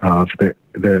of that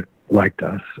liked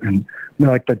us. And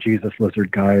like the Jesus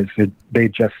Lizard guys, they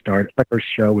just started, like our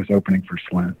show was opening for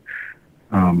Slint.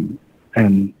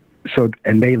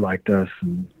 And they liked us,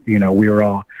 and, you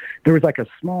know, there was like a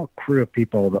small crew of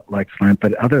people that liked Slint,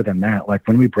 but other than that, like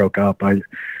when we broke up, our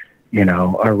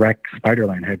rec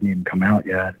Spiderland hadn't even come out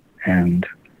yet, and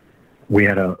we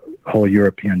had a whole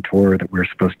European tour that we were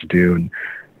supposed to do, and,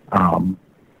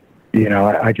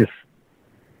 I just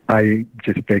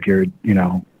figured,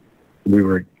 we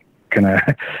were gonna,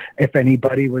 if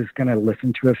anybody was gonna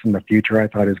listen to us in the future, I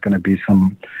thought it was gonna be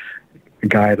some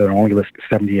guy that only listened to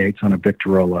 78s on a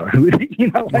Victrola,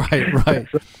 right.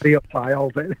 The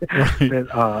file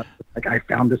that like I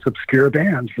found this obscure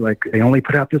band, like they only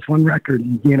put out this one record,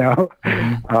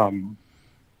 Mm-hmm.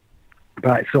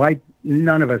 But so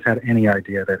none of us had any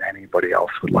idea that anybody else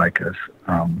would like us,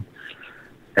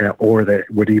 or that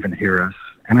would even hear us.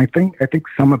 And I think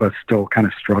some of us still kind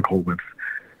of struggle with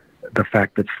the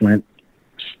fact that Slint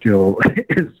still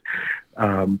is,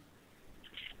 I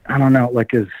don't know,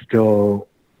 like is still,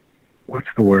 what's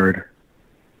the word?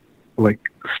 Like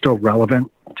still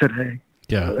relevant today.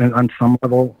 Yeah. On some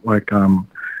level, I feel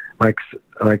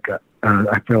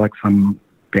like some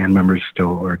band members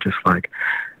still are just like,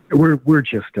 we're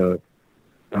just a,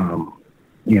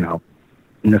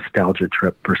 nostalgia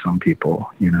trip for some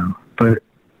people, but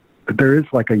there is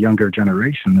like a younger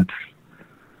generation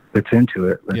that's into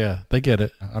it. Yeah, they get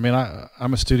it. I mean,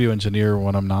 I'm a studio engineer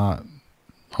when I'm not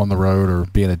on the road or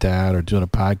being a dad or doing a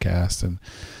podcast, and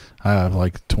I have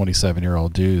like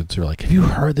 27-year-old dudes who are like, "Have you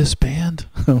heard this band?"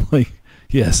 I'm like,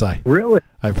 "Yes, I've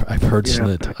heard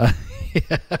Slint."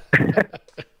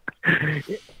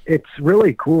 It's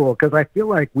really cool because I feel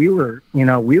like we were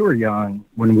young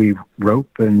when we wrote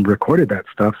and recorded that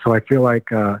stuff, so I feel like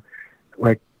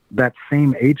that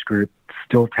same age group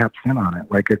still taps in on it.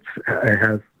 Like it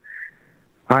has.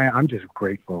 I'm just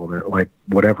grateful that like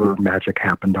whatever magic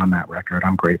happened on that record,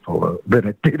 I'm grateful that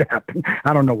it did happen.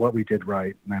 I don't know what we did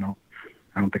right, and I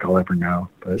don't think I'll ever know.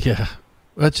 But yeah,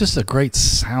 it's just a great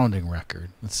sounding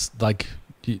record. It's like,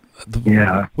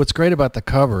 what's great about the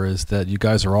cover is that you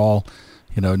guys are all,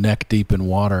 neck deep in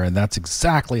water, and that's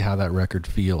exactly how that record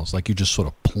feels. Like you just sort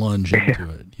of plunge into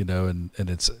it, and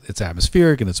it's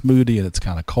atmospheric and it's moody and it's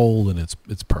kind of cold and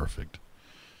it's perfect.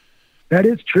 That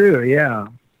is true. Yeah.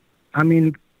 I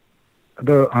mean,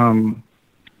 the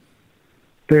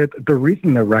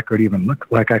reason the record even looked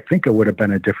like, I think it would have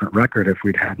been a different record if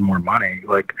we'd had more money.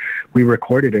 Like we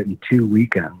recorded it in 2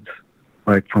 weekends,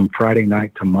 like from Friday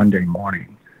night to Monday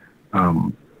morning.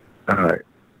 And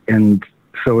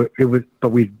so it was, but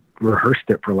we rehearsed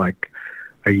it for like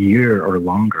a year or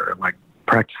longer, like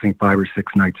practicing 5 or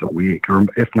 6 nights a week, or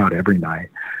if not every night.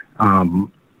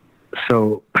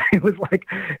 So it was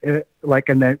and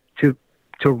then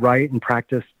to write and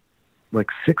practice like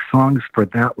 6 songs for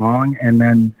that long and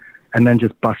then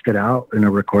just bust it out in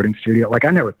a recording studio. Like I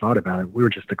never thought about it. We were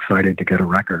just excited to get a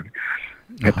record,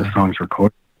 get the songs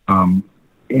recorded.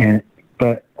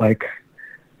 But like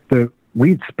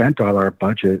we'd spent all our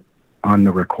budget on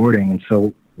the recording. And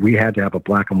so we had to have a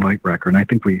black and white record. And I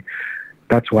think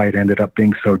that's why it ended up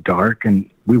being so dark, and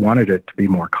we wanted it to be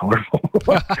more colorful.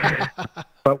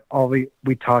 But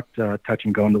we talked Touch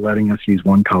and Go into letting us use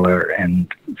one color, and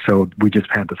so we just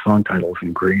had the song titles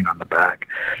in green on the back.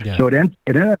 Yeah. So it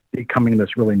ended up becoming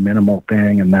this really minimal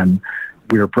thing, and then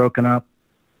we were broken up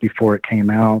before it came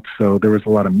out, so there was a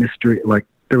lot of mystery. Like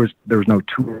there was no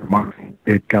tour marketing.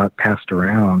 It got passed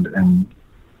around, and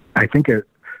I think it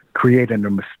created a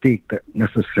mystique that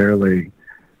necessarily,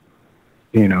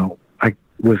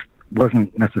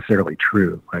 wasn't necessarily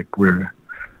true. Like we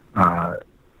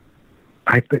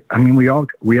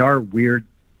are weird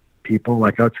people.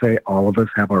 Like I would say all of us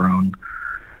have our own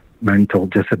mental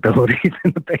disabilities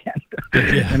in the band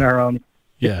in our own.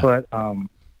 Yeah. But,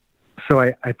 so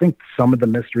I think some of the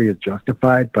mystery is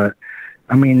justified, but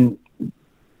I mean,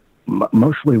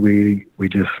 mostly we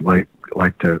just like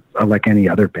to, like any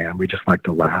other band, we just like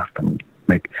to laugh and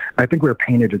I think we're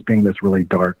painted as being these really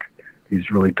dark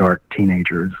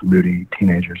teenagers, moody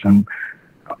teenagers. And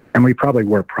we probably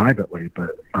were privately,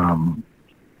 but,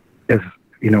 as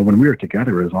you know, when we were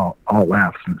together, it was all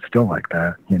laughs, and it's still like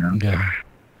that, you know? Yeah.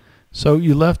 So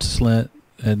you left Slint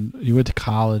and you went to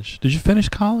college. Did you finish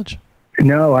college?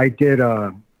 No, I did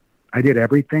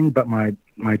everything but my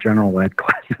general ed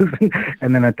classes.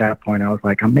 And then at that point I was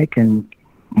like, I'm making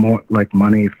more like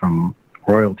money from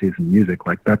royalties and music.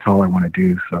 Like that's all I want to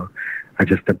do. So I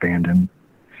just abandoned.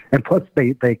 And plus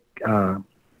the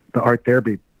art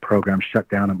therapy program shut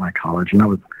down at my college, and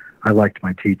I liked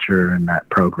my teacher and that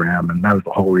program, and that was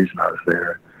the whole reason I was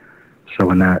there. So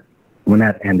when that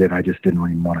ended, I just didn't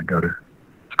even want to go to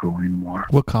school anymore.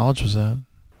 What college was that?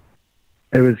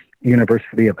 It was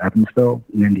University of Evansville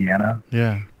in Indiana.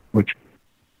 Yeah. Which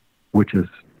is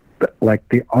like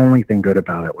the only thing good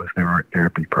about it was their art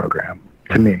therapy program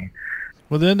to me.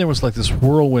 Well, then there was like this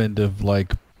whirlwind of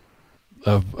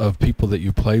of people that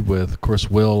you played with. Of course,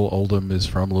 Will Oldham is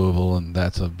from Louisville, and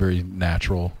that's a very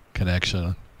natural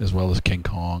connection, as well as King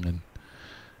Kong and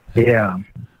yeah.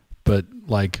 But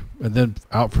like, and then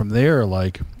out from there,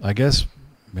 like, I guess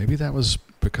maybe that was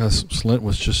because Slint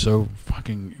was just so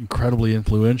fucking incredibly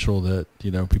influential that,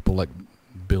 you know, people like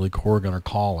Billy Corgan are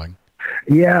calling.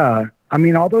 Yeah. I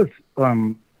mean, all the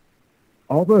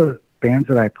bands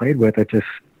that I played with, it just,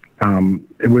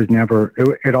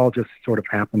 it all just sort of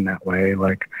happened that way.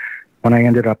 Like when I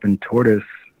ended up in Tortoise,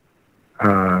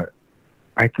 I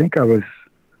think I was,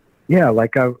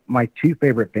 my two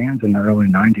favorite bands in the early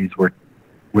 90s were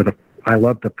I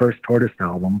loved the first Tortoise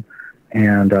album,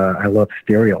 and I loved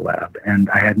Stereolab,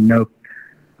 and I had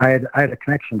a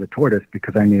connection to Tortoise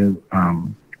because I knew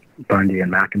Bundy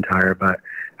and McIntyre, but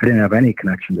I didn't have any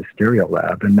connection to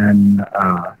Stereolab. And then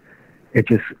it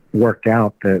just worked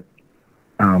out that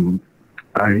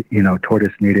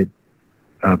Tortoise needed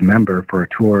a member for a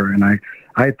tour, and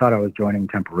I thought I was joining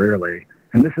temporarily.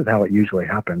 And this is how it usually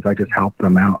happens. I just help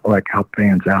them out, like help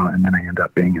bands out, and then I end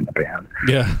up being in the band.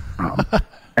 Yeah.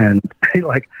 And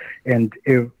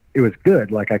it was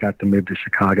good. Like I got to move to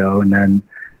Chicago, and then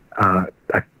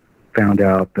I found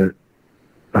out that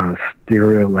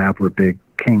Stereolab were big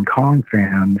King Kong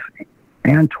fans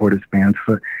and Tortoise fans.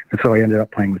 And so I ended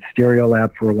up playing with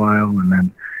Stereolab for a while, and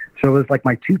then so it was like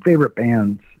my two favorite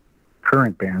bands,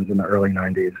 current bands in the early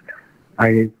 90s.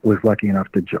 I was lucky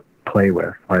enough to play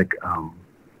with. Like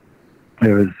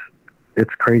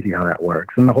it's crazy how that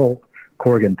works, and the whole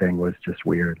Corgan thing was just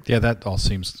weird. Yeah, that all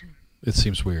seems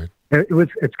weird.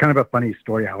 It's kind of a funny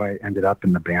story how I ended up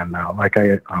in the band now. Like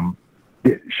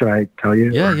should I tell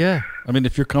you? Yeah, yeah. I mean,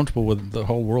 if you're comfortable with the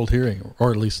whole world hearing, or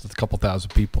at least a couple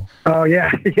thousand people. Oh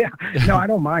yeah, yeah. No, I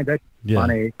don't mind. That's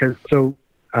funny because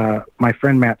my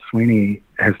friend Matt Sweeney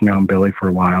has known Billy for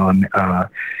a while, and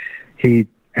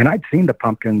I'd seen the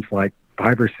Pumpkins like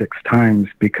 5 or 6 times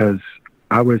because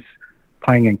I was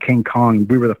playing in King Kong.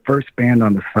 We were the first band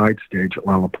on the side stage at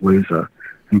Lollapalooza,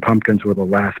 and Pumpkins were the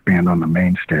last band on the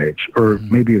main stage, or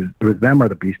maybe it was them or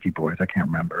the Beastie Boys. I can't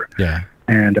remember. Yeah.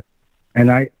 And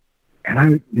I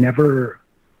never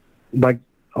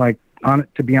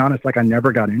to be honest, like I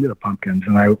never got into the Pumpkins,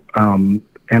 and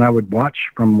I would watch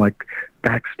from like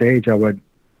backstage.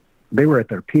 They were at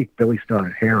their peak. Billy still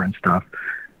had hair and stuff.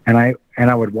 And I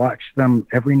would watch them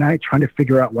every night trying to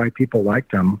figure out why people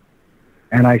liked them.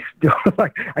 And I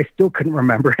still couldn't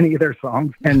remember any of their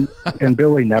songs. And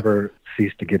Billy never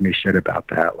ceased to give me shit about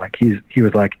that. Like he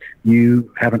was like,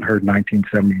 "You haven't heard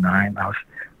 1979?" I was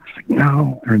like,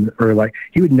 "No." Or like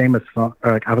he would name a song.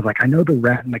 Like I was like, "I know the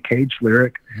Rat in the Cage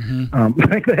lyric."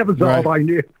 Like that was all I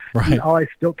knew. Right. All I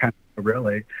still kind of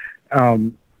really.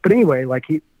 But anyway, like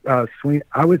I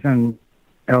was in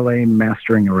LA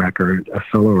mastering a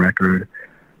solo record.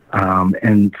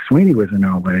 And Sweeney was in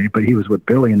LA, but he was with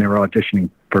Billy, and they were auditioning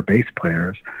for bass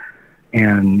players.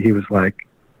 And he was like,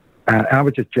 I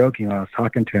was just joking when I was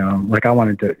talking to him. Like I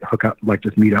wanted to hook up, like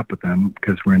just meet up with him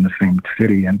because we're in the same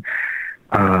city. And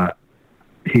I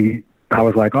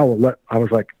was like,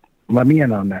 let me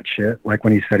in on that shit. Like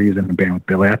when he said he was in a band with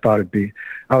Billy, I thought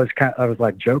I was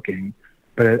like joking,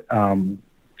 but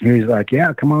he was like,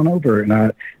 "Yeah, come on over." And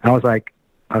I was like,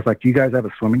 "Do you guys have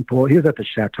a swimming pool?" He was at the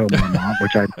Chateau Marmont,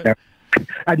 which I'd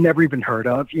I'd never even heard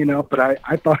of, but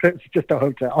I thought it was just a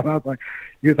hotel. And I was like,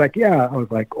 he was like, yeah. I was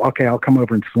like, okay, I'll come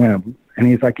over and swim. And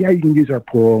he's like, yeah, you can use our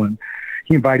pool. And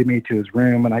he invited me to his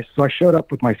room. And so I showed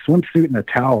up with my swimsuit and a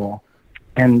towel,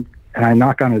 and I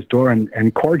knock on his door, and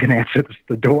Corgan answers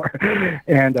the door.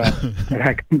 And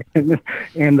I come in,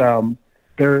 and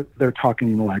they're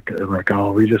talking like,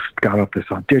 oh, we just got off this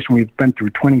audition. We've been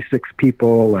through 26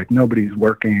 people, like nobody's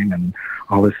working and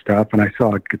all this stuff. And I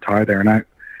saw a guitar there, and I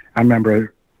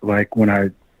remember, like, when I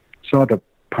saw the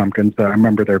Pumpkins, I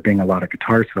remember there being a lot of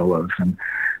guitar solos, and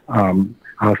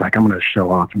I was like, I'm going to show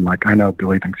off. And like, I know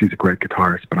Billy thinks he's a great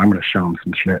guitarist, but I'm going to show him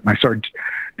some shit. And I started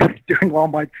doing all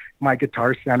my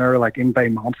Guitar Center, like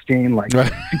Yngwie Malmsteen, like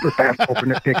super fast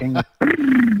alternate picking.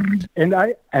 And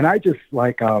I just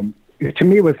like, to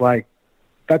me it was like,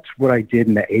 that's what I did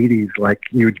in the 80s. Like,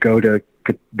 you would go to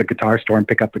the guitar store and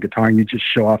pick up the guitar, and you just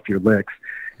show off your licks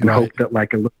and hope that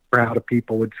like a little crowd of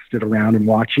people would sit around and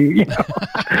watch you,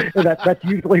 that's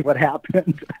usually what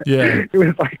happened. Yeah. It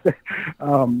was like,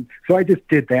 so I just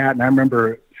did that. And I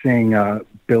remember seeing,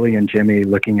 Billy and Jimmy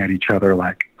looking at each other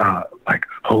like,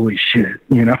 holy shit,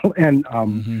 and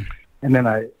and then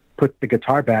I put the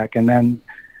guitar back, and then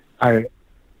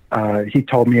he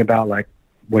told me about like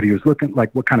what he was looking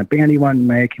like, what kind of band he wanted to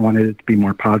make. He wanted it to be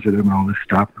more positive and all this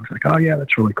stuff. I was like, oh yeah,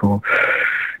 that's really cool.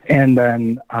 And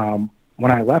then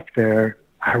when I left there,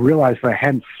 I realized I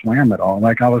hadn't swam at all.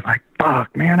 Like, I was like,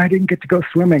 fuck, man, I didn't get to go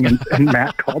swimming. And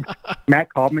Matt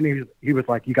called me, and he was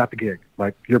like, you got the gig.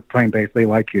 Like, you're playing bass, they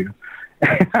like you.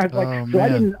 And I was like, so man. I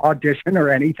didn't audition or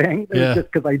anything. It was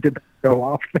just because I did the show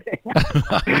off thing.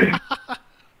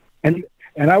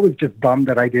 and I was just bummed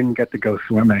that I didn't get to go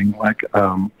swimming. Like,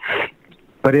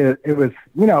 but it was,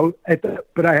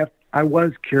 but I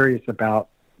was curious about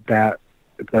that,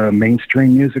 the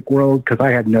mainstream music world, because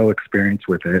I had no experience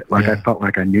with it. Like, I felt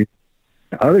like I knew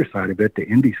the other side of it, the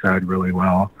indie side, really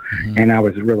well. And I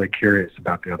was really curious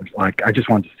about the others. Like, I just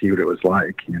wanted to see what it was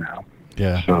like,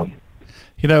 Yeah. So,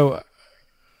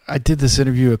 I did this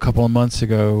interview a couple of months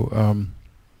ago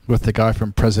with the guy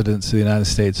from Presidents of the United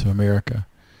States of America.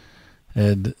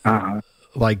 And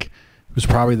like, it was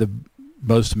probably the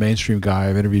most mainstream guy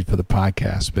I've interviewed for the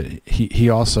podcast, but he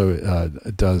also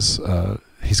does,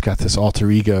 he's got this alter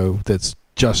ego that's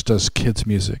just does kids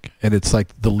music, and it's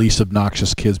like the least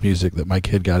obnoxious kids music that my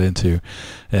kid got into,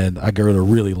 and I grew to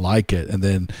really like it. And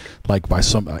then like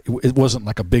it wasn't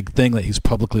like a big thing that he's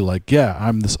publicly like, yeah,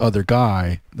 I'm this other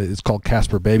guy. It's called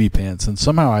Casper Baby Pants, and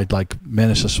somehow I'd like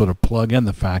managed to sort of plug in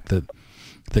the fact that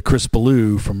Chris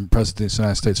Ballou from President of the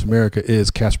United States of America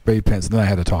is Casper Baby Pants, and then I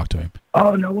had to talk to him.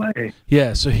 Oh, no way.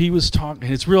 Yeah, so he was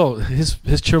talking, it's real, his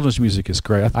children's music is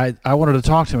great. I wanted to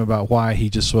talk to him about why he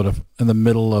just sort of, in the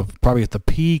middle of, probably at the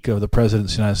peak of the President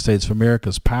of the United States of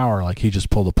America's power, like he just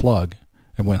pulled the plug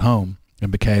and went home and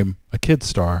became a kid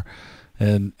star.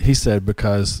 And he said,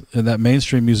 because in that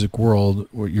mainstream music world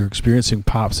where you're experiencing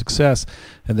pop success,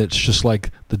 and it's just like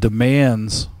the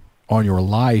demands on your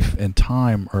life and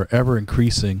time are ever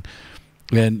increasing,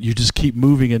 and you just keep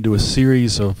moving into a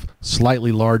series of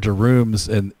slightly larger rooms,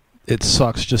 and it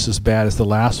sucks just as bad as the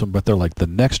last one, but they're like, the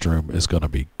next room is going to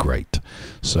be great.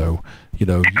 So, you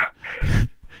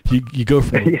go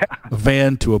from a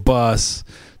van to a bus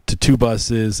to 2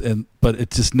 buses, but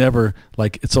it's just never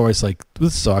like, it's always like,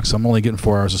 this sucks, I'm only getting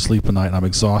 4 hours of sleep a night and I'm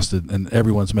exhausted and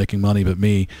everyone's making money but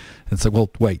me. And it's like, well,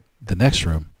 wait, the next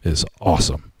room is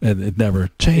awesome, and it never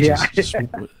changes.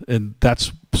 And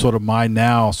that's sort of my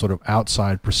now sort of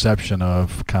outside perception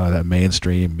of kind of that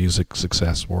mainstream music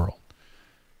success world.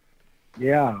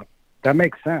 Yeah, that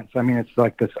makes sense. I mean, it's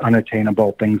like this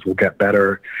unattainable, things will get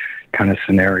better kind of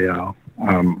scenario.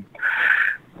 I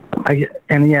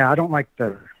don't like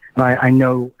I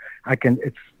know I can,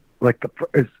 it's like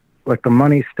the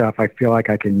money stuff. I feel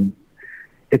like I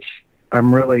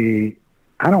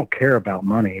don't care about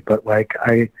money, but like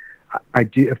I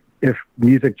do, if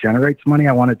music generates money,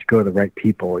 I want it to go to the right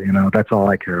people, that's all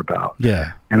I care about.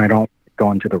 Yeah. And I don't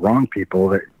go into the wrong people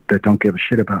that don't give a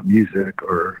shit about music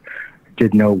or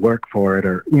did no work for it,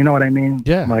 or, you know what I mean?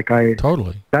 Yeah. Like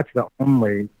totally. That's the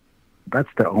only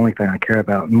thing I care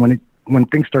about. And when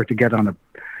things start to get on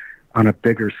a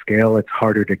bigger scale, it's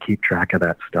harder to keep track of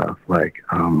that stuff. Like,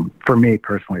 for me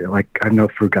personally, like, I know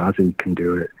Fugazi can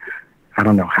do it. I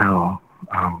don't know how.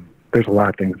 There's a lot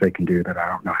of things they can do that I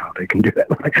don't know how they can do it.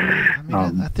 Like,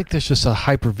 I think there's just a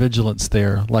hypervigilance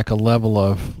there, like a level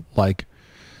of like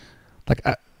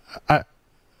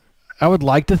I would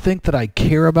like to think that I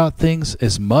care about things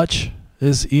as much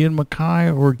as Ian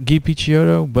MacKaye or Guy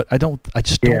Picciotto, but I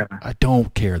just don't. I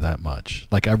don't care that much.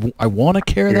 Like, I want to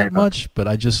care that much, but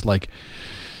I just like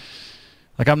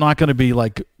I'm not going to be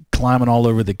like climbing all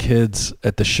over the kids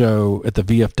at the show at the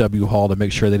VFW hall to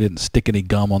make sure they didn't stick any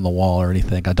gum on the wall or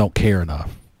anything. I don't care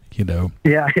enough, you know.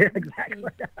 Yeah, exactly.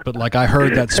 But like I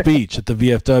heard that speech at the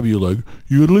VFW, like,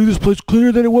 you would leave this place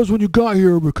cleaner than it was when you got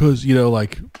here, because, you know,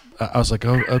 like I was like,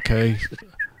 oh, okay,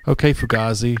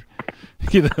 Fugazi,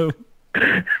 you know.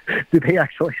 Did they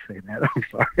actually say that? I'm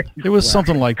sorry. It was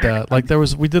something like that. Like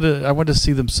I went to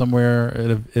see them somewhere,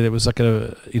 and it was like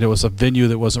it was a venue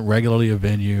that wasn't regularly a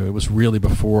venue. It was really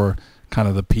before kind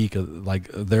of the peak of like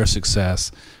their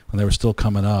success when they were still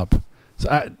coming up.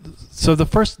 So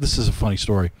this is a funny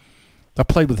story. I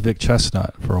played with Vic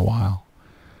Chestnut for a while.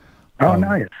 Oh,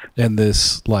 nice. And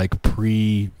this like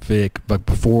pre-Vic, but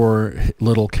before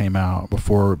Little came out,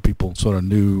 before people sort of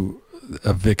knew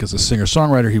Vic as a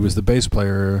singer-songwriter, he was the bass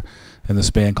player in this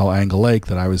band called Angle Lake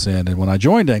that I was in. And when I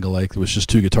joined Angle Lake, there was just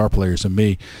 2 guitar players and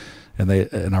me, and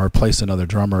I replaced another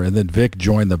drummer. And then Vic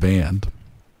joined the band,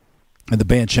 and the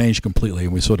band changed completely.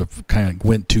 And we sort of kind of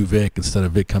went to Vic instead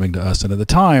of Vic coming to us. And at the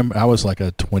time, I was like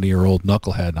a 20-year-old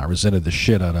knucklehead, and I resented the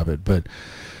shit out of it. But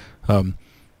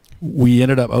we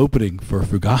ended up opening for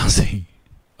Fugazi,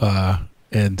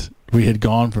 and we had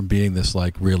gone from being this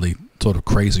like really sort of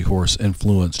Crazy Horse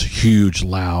influenced, huge,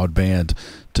 loud band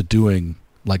to doing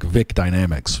like Vic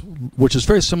dynamics, which is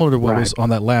very similar to what was on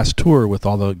that last tour with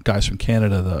all the guys from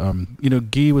Canada. You know,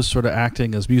 Guy was sort of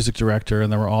acting as music director,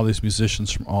 and there were all these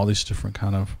musicians from all these different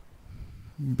kind of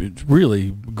really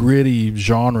gritty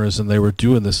genres, and they were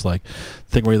doing this like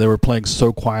thing where they were playing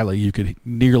so quietly you could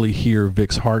nearly hear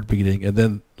Vic's heart beating, and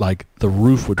then like the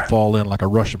roof would fall in like a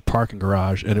Russian parking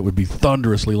garage, and it would be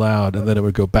thunderously loud, and then it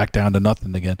would go back down to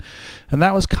nothing again. And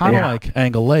that was kind of like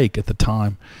Angle Lake at the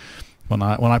time when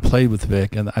I played with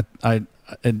Vic. And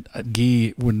and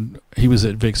Guy, when he was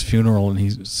at Vic's funeral and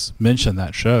he mentioned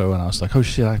that show, and I was like, oh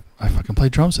shit, I fucking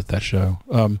played drums at that show.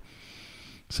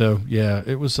 So yeah,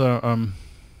 it was a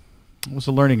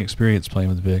learning experience playing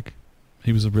with Vic.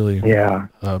 He was a really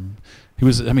he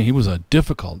was a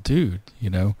difficult dude,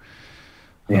 you know.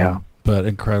 But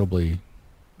incredibly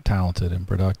talented and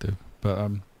productive.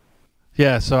 But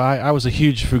yeah, so I was a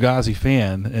huge Fugazi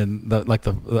fan, and but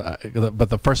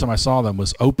the first time I saw them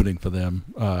was opening for them,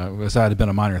 because I had been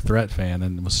a Minor Threat fan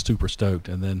and was super stoked.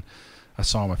 And then I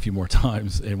saw them a few more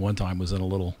times, and one time was in a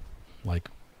little like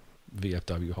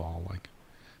VFW hall, like,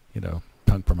 you know,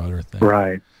 punk promoter thing.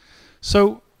 Right.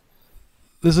 So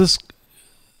there's this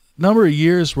number of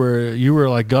years where you were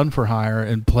like gun for hire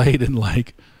and played in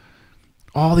like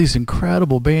all these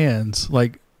incredible bands,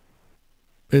 like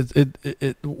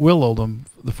Will Oldham,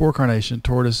 the For Carnation,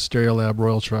 Tortoise, Stereolab,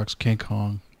 Royal Trux, King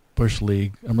Kong, Bush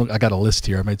League. I got a list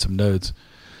here. I made some notes,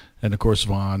 and of course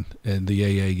Zwan and the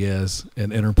Yeah Yeahs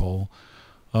and Interpol.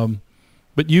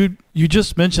 But you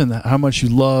just mentioned how much you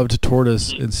loved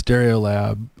Tortoise and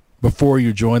Stereolab before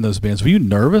you joined those bands. Were you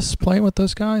nervous playing with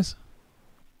those guys?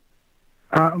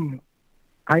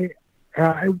 I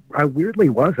weirdly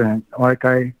wasn't. Like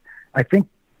I think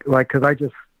like, cause I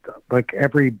just like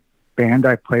every band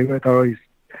I play with, I always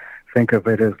think of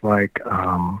it as like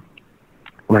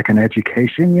an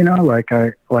education, you know,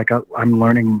 I'm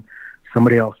learning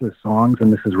somebody else's songs,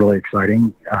 and this is really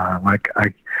exciting. Like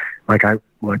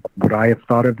would I have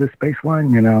thought of this bass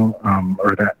line, you know,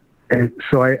 or that. And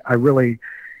so I really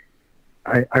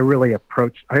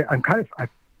approached, I'm kind of, I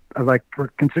like, for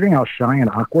considering how shy and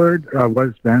awkward I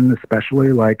was then,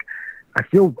 especially, like, I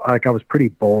feel like I was pretty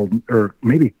bold, or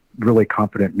maybe really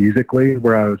confident musically,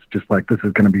 where I was just like, this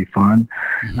is going to be fun.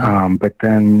 Mm-hmm. But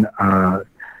then,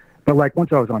 but like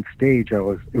once I was on stage, it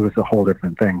was a whole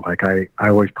different thing. Like I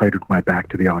always played with my back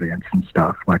to the audience and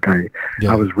stuff. Like I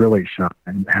was really shy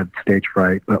and had stage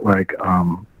fright, but like,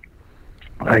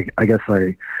 I guess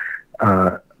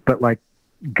but like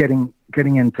getting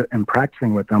into and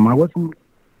practicing with them,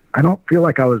 I don't feel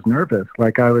like I was nervous.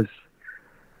 Like I was,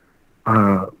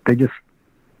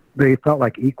 they felt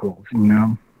like equals, you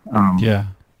know? Yeah.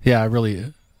 I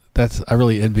really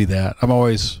envy that. I'm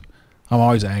always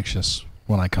anxious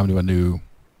when I come to when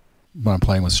I'm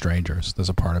playing with strangers. There's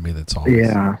a part of me that's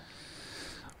always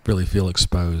really feel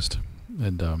exposed.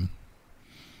 And,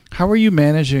 how are you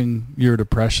managing your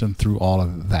depression through all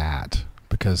of that?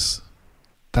 Because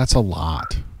that's a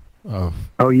lot of.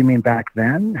 Oh, you mean back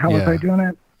then? How was I doing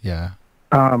it? Yeah.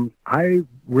 I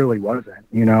really wasn't,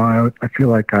 you know, I feel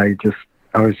like I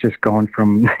was just going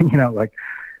from, you know, like,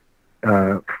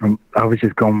 I was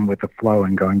just going with the flow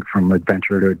and going from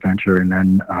adventure to adventure. And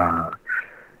then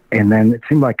it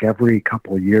seemed like every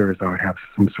couple of years I would have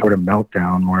some sort of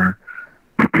meltdown where,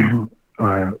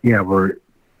 where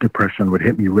depression would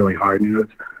hit me really hard. And it was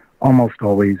almost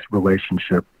always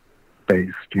relationship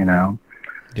based, you know?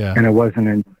 Yeah. And it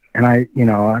wasn't, and I, you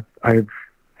know, I've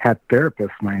had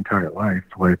therapists my entire life,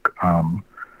 like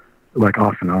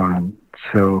off and on.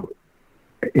 So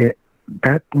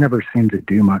that never seemed to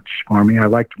do much for me. I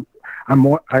liked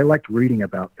reading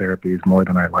about therapies more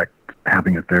than I liked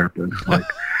having a therapist, like,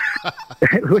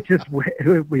 which is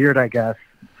weird, I guess.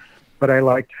 But I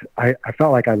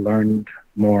felt like I learned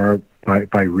more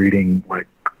by reading, like,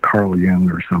 Carl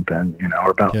Jung or something, or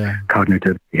about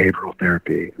cognitive behavioral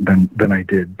therapy than I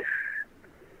did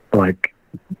like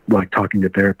talking to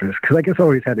therapists. Because I guess I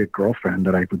always had a girlfriend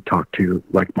that I would talk to,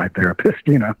 like my therapist,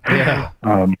 Yeah.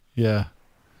 Yeah.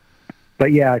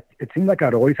 But yeah, it seemed like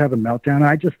I'd always have a meltdown.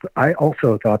 I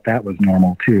also thought that was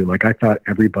normal too. Like, I thought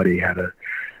everybody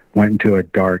went into a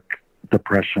dark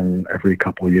depression every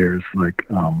couple of years. Like,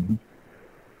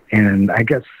 and I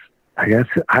guess I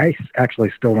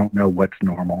actually still don't know what's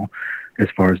normal as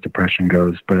far as depression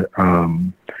goes, but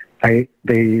it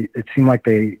seemed like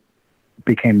they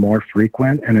became more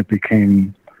frequent, and it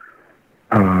became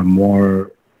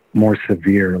more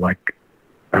severe. Like,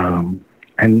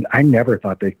 and I never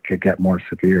thought they could get more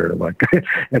severe. Like,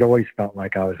 it always felt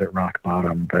like I was at rock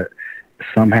bottom, but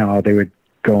somehow they would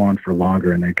go on for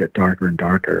longer, and they get darker and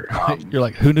darker. You're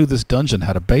like, who knew this dungeon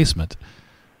had a basement?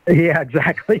 Yeah,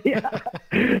 exactly. Yeah.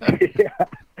 Yeah.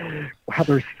 Wow,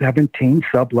 there's 17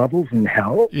 sub-levels in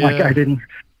hell? Yeah. Like, I didn't...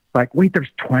 Like, wait,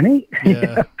 there's 20?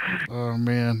 Yeah. Oh,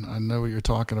 man, I know what you're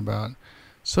talking about.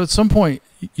 So at some point,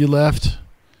 you left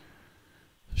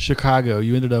Chicago.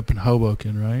 You ended up in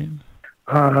Hoboken, right?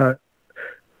 I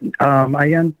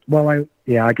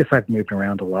guess I've moved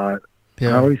around a lot. Yeah.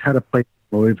 I always had a place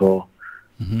in Louisville.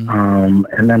 Mm-hmm.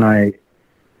 And then I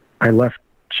left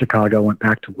Chicago, went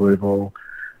back to Louisville,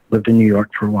 lived in New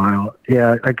York for a while.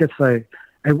 Yeah, I guess it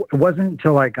wasn't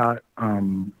until I got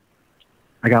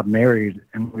married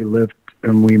and we moved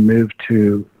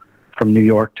from New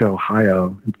York to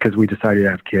Ohio because we decided to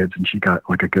have kids, and she got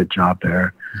like a good job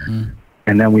there. Mm-hmm.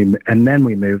 And then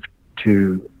we moved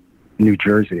to New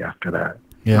Jersey after that.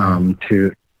 Yeah.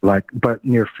 But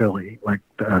near Philly, like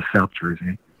South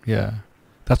Jersey. Yeah.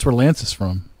 That's where Lance is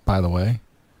from, by the way.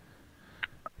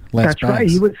 Lance That's right.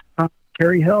 He was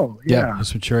Cherry Hill. Yeah.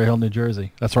 He's from Cherry Hill, New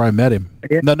Jersey. That's where I met him.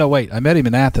 Yeah. No, wait. I met him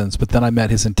in Athens, but then I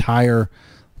met his entire,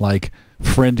 like,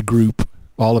 friend group,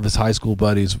 all of his high school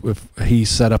buddies. He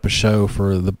set up a show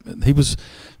for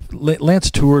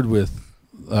Lance toured with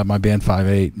my band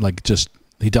 5/8, like, just,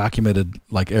 he documented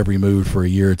like every move for a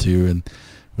year or two, and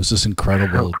was this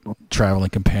incredible traveling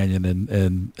companion,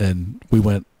 and we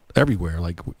went everywhere.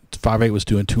 Like, 5/8 was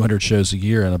doing 200 shows a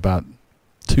year, and about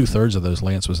 2/3 of those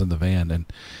Lance was in the van, and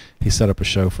he set up a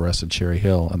show for us in Cherry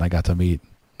Hill, and I got to meet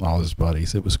all his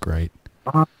buddies. It was great.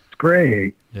 Oh, it's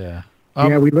great. Yeah.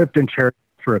 Yeah, we lived in Cherry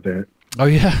Hill for a bit. Oh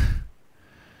yeah.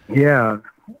 Yeah,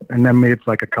 and then moved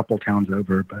like a couple towns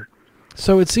over. But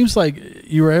so it seems like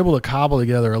you were able to cobble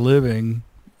together a living,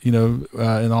 in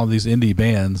all these indie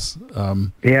bands.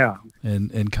 Yeah.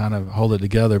 And kind of hold it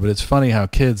together. But it's funny how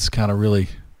kids kind of really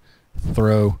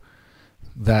throw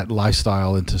that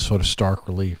lifestyle into sort of stark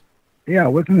relief. Yeah,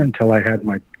 it wasn't until I had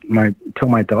until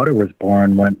my daughter was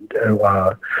born when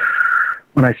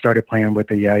I started playing with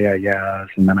the Yeah Yeah Yeahs,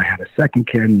 and then I had a second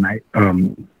kid, and I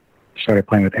started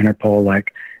playing with Interpol.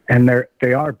 Like, and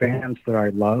they are bands that I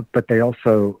love, but they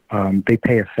also they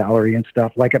pay a salary and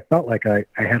stuff. Like, it felt like I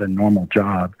had a normal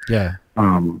job. Yeah.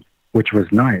 Which was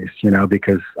nice,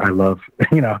 because I love,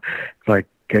 it's like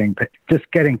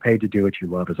getting paid to do what you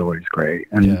love is always great.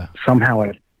 And somehow I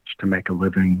managed to make a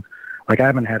living. Like, I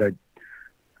haven't had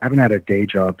a day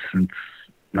job since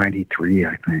 '93,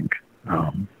 I think.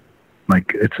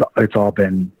 Like, it's all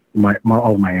been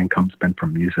all my income's been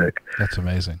from music. That's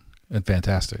amazing and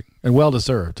fantastic and well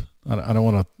deserved. I don't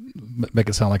want to make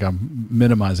it sound like I'm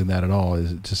minimizing that at all.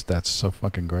 It's just, that's so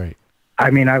fucking great. I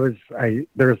mean, I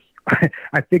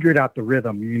figured out the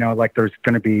rhythm, like, there's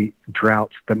going to be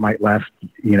droughts that might last,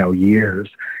 years,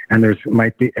 and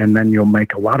and then you'll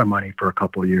make a lot of money for a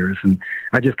couple of years. And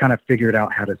I just kind of figured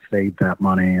out how to save that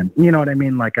money. And you know what I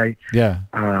mean? Like,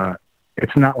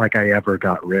 it's not like I ever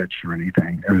got rich or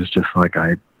anything. It was just like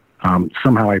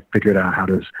somehow I figured out how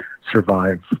to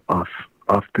survive off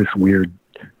this weird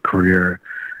career.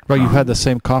 Well, you've had the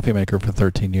same coffee maker for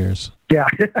 13 years. Yeah,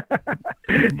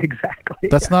 exactly.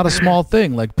 That's not a small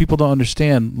thing. Like, people don't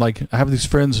understand. Like, I have these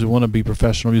friends who want to be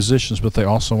professional musicians, but they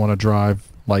also want to drive,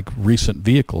 like, recent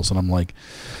vehicles. And I'm like,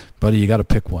 buddy, you got to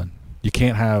pick one. You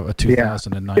can't have a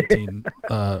 2019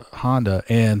 Honda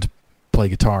and play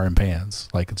guitar in pans.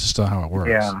 Like, it's just not how it works.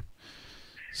 Yeah.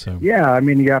 So. Yeah, I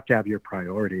mean, you have to have your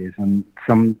priorities, and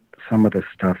some of the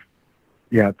stuff.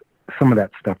 Yeah, some of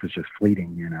that stuff is just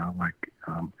fleeting, like,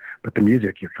 but the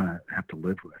music you kind of have to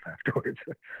live with afterwards.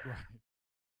 Right.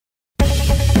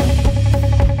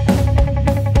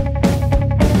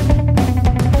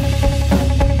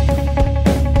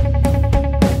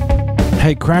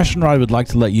 Hey, Crash and Ride would like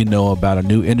to let you know about a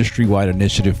new industry-wide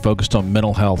initiative focused on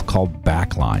mental health called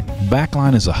Backline.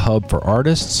 Backline is a hub for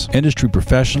artists, industry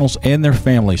professionals, and their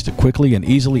families to quickly and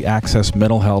easily access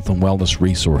mental health and wellness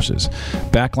resources.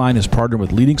 Backline has partnered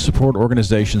with leading support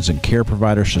organizations and care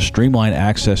providers to streamline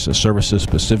access to services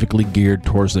specifically geared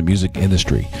towards the music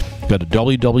industry. Go to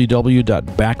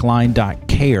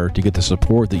www.backline.care to get the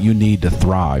support that you need to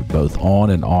thrive both on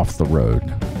and off the road.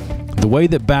 The way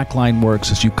that Backline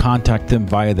works is you contact them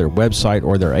via their website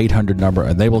or their 800 number,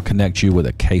 and they will connect you with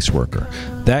a caseworker.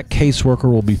 That caseworker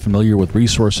will be familiar with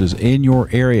resources in your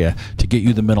area to get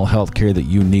you the mental health care that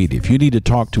you need. If you need to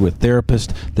talk to a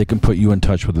therapist, they can put you in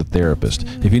touch with a therapist.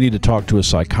 If you need to talk to a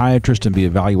psychiatrist and be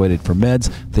evaluated for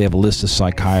meds, they have a list of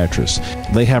psychiatrists.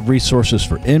 They have resources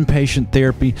for inpatient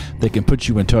therapy. They can put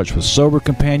you in touch with sober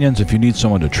companions. If you need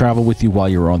someone to travel with you while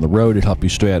you're on the road and help you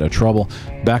stay out of trouble,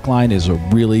 Backline is a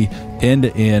really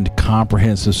end-to-end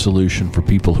comprehensive solution for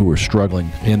people who are struggling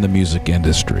in the music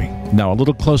industry. Now, a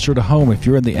little closer to home, if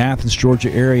you're in the Athens,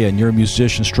 Georgia area and you're a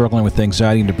musician struggling with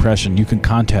anxiety and depression, you can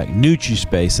contact Nucci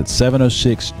Space at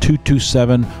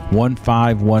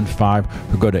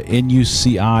 706-227-1515 or go to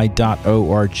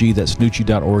nuci.org. That's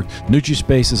nucci.org. Nucci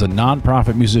Space is a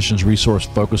nonprofit musicians resource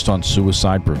focused on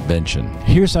suicide prevention.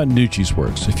 Here's how Nucci's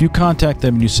works. If you contact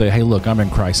them and you say, hey, look, I'm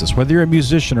in crisis, whether you're a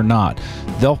musician or not,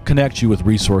 they'll connect you with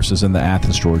resources in the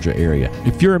Athens, Georgia area.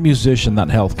 If you're a musician, that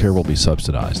health care will be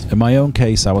subsidized. In my own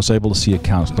case, I was able to see a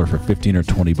counselor for $15 or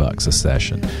 $20 a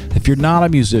session. If you're not a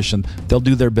musician, they'll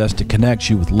do their best to connect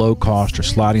you with low-cost or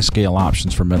sliding scale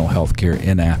options for mental health care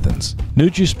in Athens.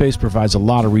 Nucci Space provides a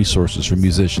lot of resources for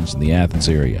musicians in the Athens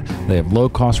area. They have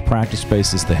low-cost practice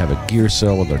spaces. They have a gear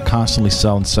sale where they're constantly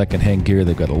selling secondhand gear.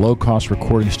 They've got a low-cost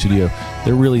recording studio.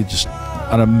 They're really just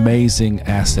an amazing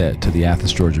asset to the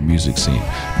Athens, Georgia music scene,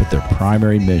 but their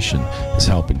primary mission is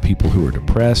helping people who are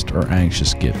depressed or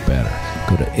anxious get better.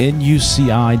 Go to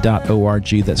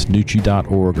nuci.org, that's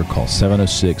nucci.org, or call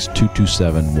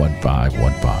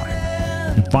 706-227-1515.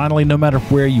 And finally, no matter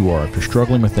where you are, if you're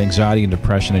struggling with anxiety and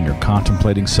depression and you're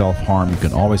contemplating self-harm, you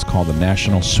can always call the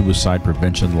National Suicide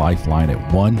Prevention Lifeline at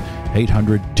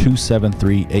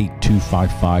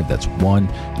 1-800-273-8255. That's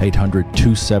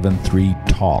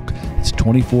 1-800-273-TALK. It's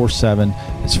 24/7.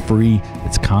 It's free.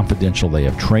 It's confidential. They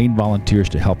have trained volunteers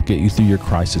to help get you through your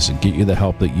crisis and get you the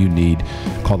help that you need.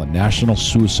 Call the National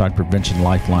Suicide Prevention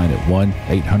Lifeline at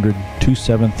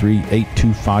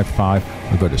 1-800-273-8255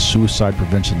 or go to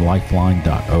suicidepreventionlifeline.org.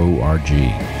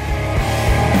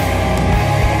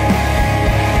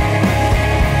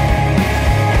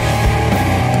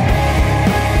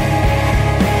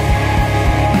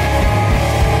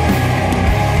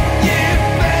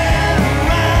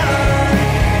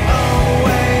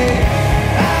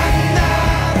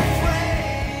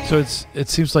 So it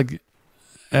seems like,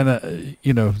 and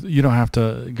you don't have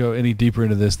to go any deeper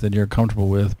into this than you're comfortable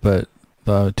with, but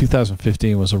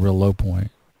 2015 was a real low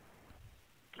point.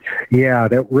 Yeah,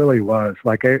 that really was.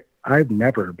 Like I've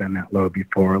never been that low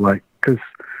before. Like, because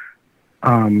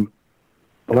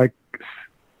like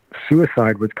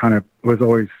suicide was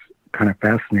always kind of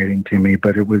fascinating to me,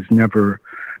 but it was never.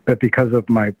 But because I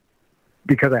had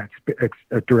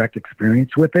a direct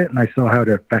experience with it, and I saw how it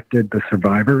affected the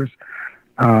survivors.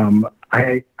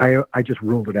 I just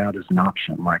ruled it out as an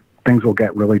option. Like, things will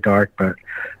get really dark, but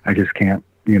I just can't,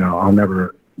 I'll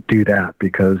never do that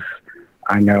because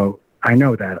I know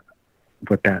that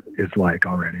what that is like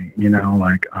already,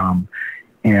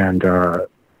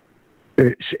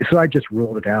 so I just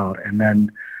ruled it out. And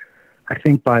then I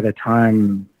think by the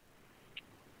time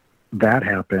that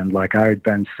happened, like, I had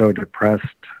been so depressed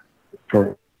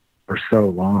for so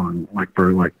long, like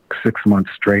for 6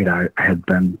 months straight, I had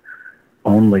been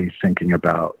only thinking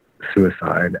about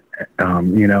suicide, my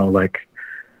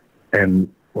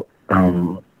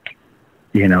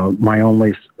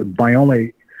only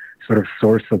sort of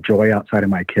source of joy outside of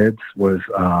my kids was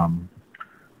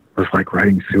like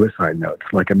writing suicide notes.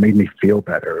 Like, it made me feel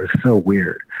better. It was so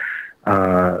weird.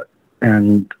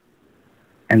 And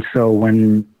so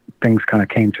when things kind of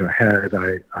came to a head,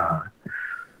 I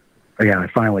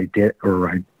finally did,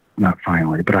 not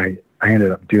finally, but I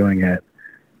ended up doing it.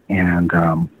 And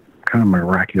kind of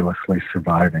miraculously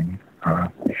surviving.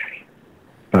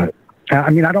 But I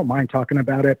mean, I don't mind talking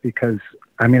about it because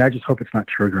I just hope it's not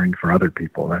triggering for other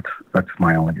people. That's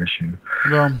my only issue.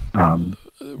 Well,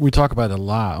 we talk about it a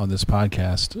lot on this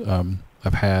podcast.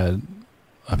 I've had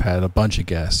I've had a bunch of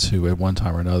guests who at one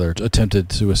time or another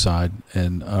attempted suicide,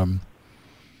 and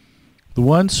the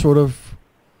one sort of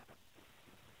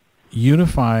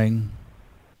unifying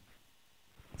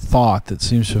thought that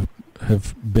seems to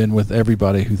have been with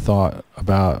everybody who thought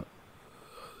about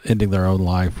ending their own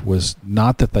life was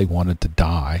not that they wanted to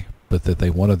die, but that they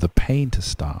wanted the pain to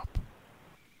stop.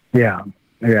 Yeah,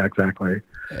 exactly.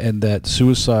 And that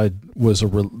suicide was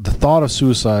the thought of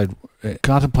suicide,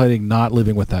 contemplating not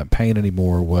living with that pain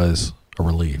anymore, was a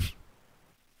relief.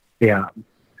 Yeah,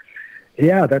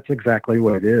 that's exactly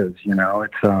what it is. You know,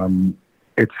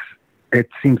 it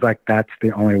seems like that's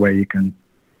the only way you can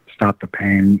stop the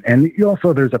pain. And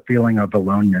there's a feeling of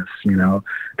aloneness, you know,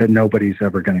 that nobody's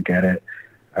ever going to get it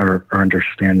or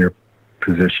understand your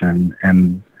position.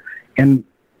 And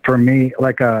for me,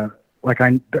 I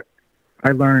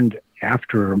learned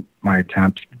after my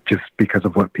attempts, just because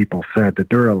of what people said, that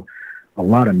there are a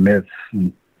lot of myths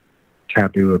and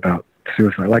taboo about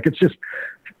suicide. Like, it's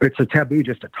a taboo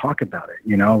just to talk about it,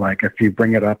 you know, like if you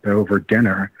bring it up over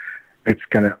dinner, it's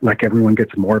gonna, like, everyone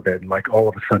gets morbid, like all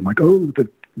of a sudden, like, oh,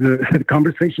 the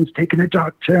conversation's taking a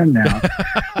dark turn now.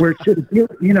 Where it should,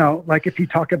 you know, like if you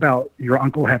talk about your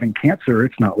uncle having cancer,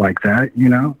 it's not like that, you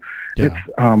know. Yeah. It's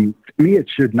to me, it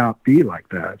should not be like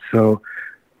that. So,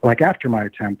 like, after my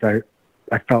attempt, I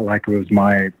felt like it was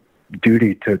my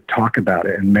duty to talk about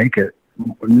it and make it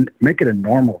a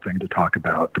normal thing to talk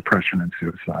about depression and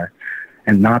suicide,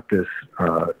 and not this,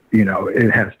 you know, it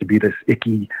has to be this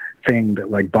icky thing that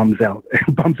like bums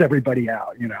everybody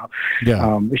out, you know.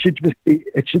 Yeah. We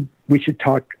should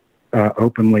talk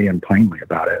openly and plainly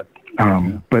about it.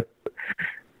 But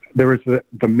there was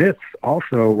the myths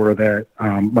also were that,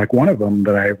 like, one of them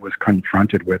that I was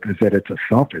confronted with is that it's a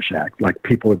selfish act. Like,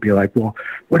 people would be like, well,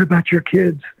 what about your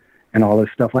kids and all this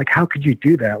stuff? Like, how could you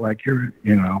do that? Like, you're,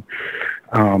 you know,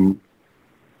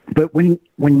 but when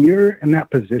you're in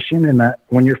that position and that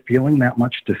when you're feeling that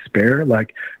much despair,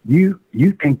 like you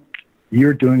think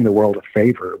you're doing the world a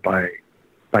favor by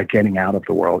getting out of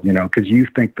the world, you know, because you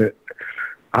think that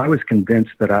I was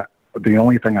convinced that the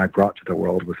only thing I brought to the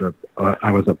world was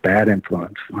I was a bad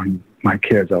influence on my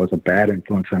kids. I was a bad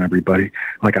influence on everybody.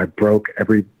 Like, I broke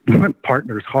every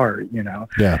partner's heart, you know.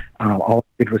 Yeah. All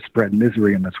I did was spread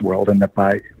misery in this world, and that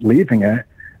by leaving it,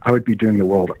 I would be doing the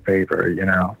world a favor, you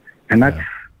know. And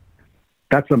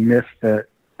that's a myth that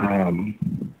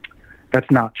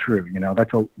that's not true, you know.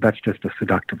 That's just a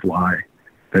seductive lie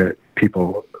that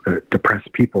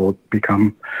depressed people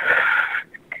become.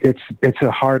 It's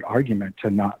a hard argument to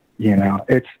not. You know,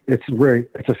 it's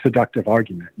a seductive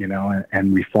argument, you know,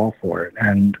 and we fall for it,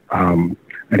 and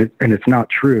it's not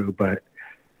true, but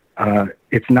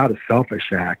it's not a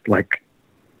selfish act. Like,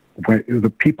 when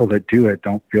the people that do it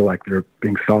don't feel like they're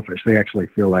being selfish; they actually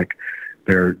feel like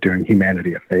they're doing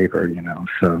humanity a favor, you know.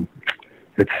 So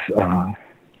it's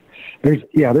there's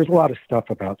a lot of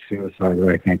stuff about suicide that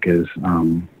I think is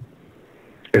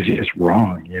just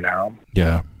wrong, you know.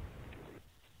 Yeah.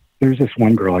 There's this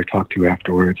one girl I talked to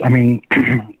afterwards. I mean,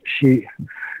 she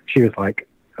was like,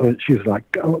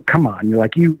 oh, come on. You're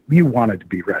like, you wanted to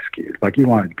be rescued. Like, you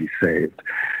wanted to be saved.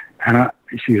 And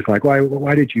she was like,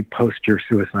 why did you post your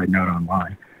suicide note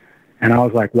online? And I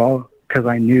was like, well, because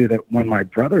I knew that when my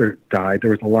brother died,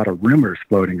 there was a lot of rumors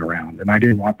floating around, and I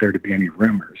didn't want there to be any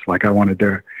rumors. Like, I wanted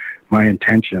my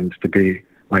intentions to be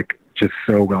like just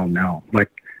so well known,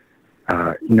 like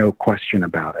no question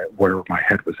about it, where my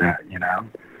head was at, you know.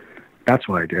 That's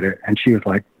why I did it. And she was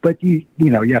like, but you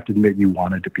know, you have to admit you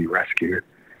wanted to be rescued.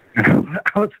 And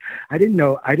I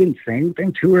didn't say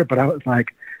anything to her, but I was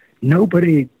like,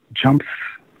 nobody jumps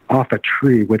off a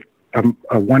tree with a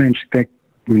 1-inch thick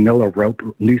manila rope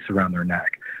noose around their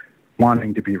neck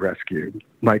wanting to be rescued.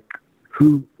 Like,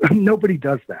 nobody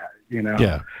does that, you know?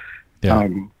 Yeah. Yeah.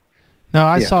 No,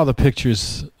 I saw the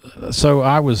pictures. So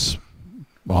I was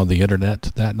on the internet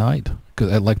that night,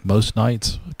 like most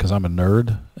nights, because I'm a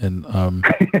nerd, and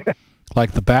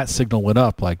like the bat signal went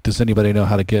up. Like, does anybody know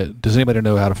how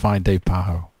to find Dave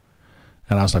Pajo?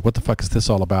 And I was like, what the fuck is this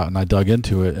all about? And I dug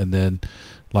into it, and then,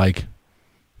 like,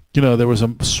 you know, there was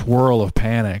a swirl of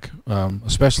panic.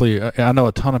 Especially, I know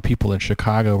a ton of people in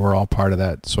Chicago were all part of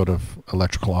that sort of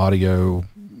electrical audio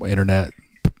internet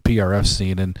PRF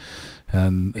scene, and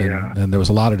there was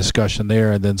a lot of discussion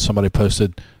there. And then somebody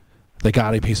posted, "They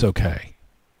got him. He's okay."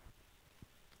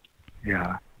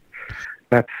 Yeah,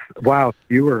 that's wow.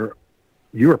 You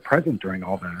were present during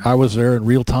all that. I was there in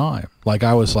real time. Like,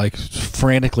 I was like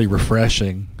frantically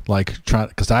refreshing, like trying,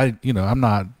 because I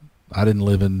didn't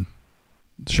live in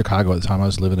Chicago at the time. I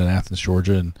was living in Athens,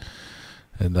 Georgia,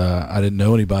 And I didn't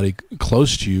know anybody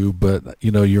close to you, but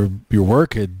your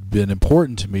work had been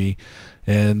important to me.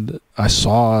 And I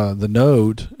saw the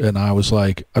note, and I was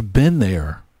like, I've been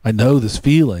there. I know this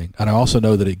feeling, and I also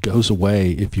know that it goes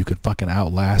away if you could fucking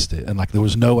outlast it. And like, there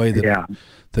was no way that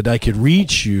that I could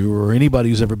reach you or anybody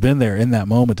who's ever been there in that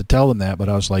moment to tell them that. But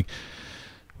I was like,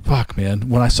 fuck, man.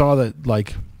 When I saw that,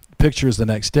 like, pictures the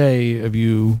next day of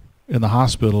you in the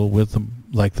hospital with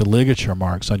the ligature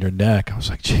marks on your neck, I was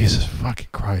like, Jesus fucking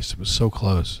Christ, it was so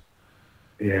close.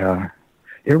 Yeah,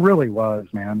 it really was,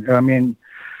 man. I mean,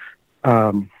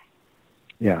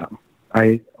 yeah,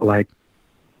 I like,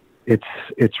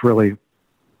 it's really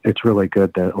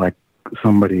good that, like,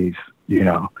 somebody's,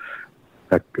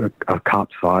 a cop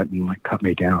saw it and, like, cut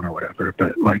me down or whatever.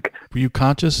 But, like, were you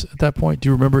conscious at that point? Do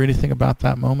you remember anything about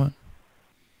that moment?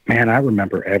 Man, I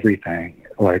remember everything.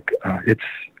 Like,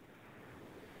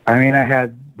 I mean, I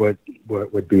had what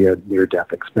would be a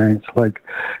near-death experience. Like,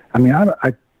 I mean,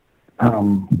 I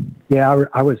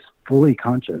was fully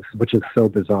conscious, which is so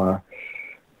bizarre.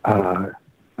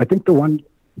 I think the one,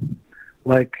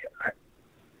 like,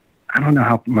 I don't know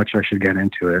how much I should get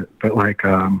into it, but, like,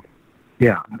 I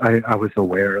was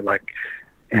aware, like,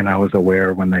 and I was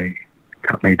aware when they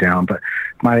cut me down. But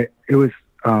it was,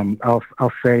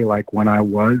 I'll say, like, when I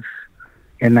was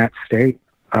in that state,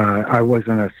 I was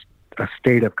in a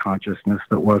state of consciousness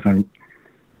that wasn't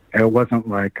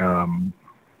like,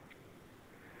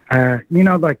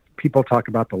 like, people talk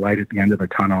about the light at the end of the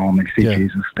tunnel and they see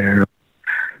Jesus there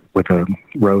with a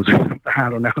rose. I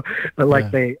don't know, but, like,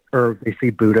 they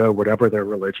see Buddha, whatever their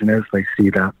religion is, they see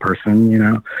that person,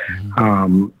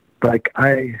 Mm-hmm. Like,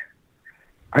 I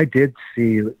did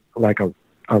see, like, a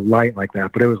light like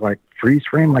that, but it was like freeze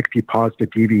frame, like if you paused a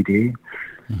DVD.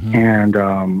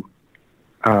 Mm-hmm.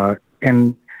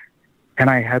 And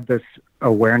I had this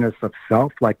awareness of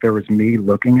self, like there was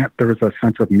a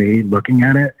sense of me looking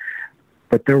at it,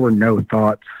 but there were no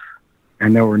thoughts,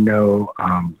 and there was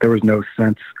no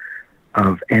sense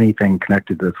of anything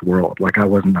connected to this world. Like, I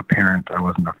wasn't a parent, I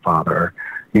wasn't a father,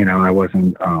 I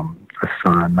wasn't a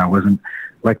son, I wasn't,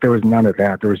 like, there was none of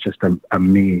that. There was just a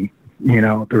me,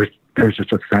 there was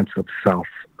just a sense of self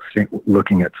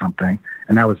looking at something,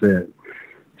 and that was it.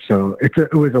 So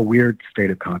it was a weird state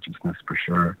of consciousness for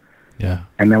sure. Yeah.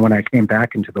 And then when I came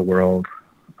back into the world,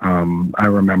 I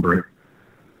remember,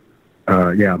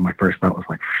 my first thought was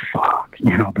like, fuck,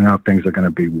 now things are going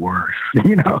to be worse,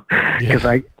 because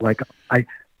I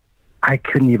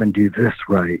couldn't even do this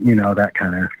right, that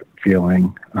kind of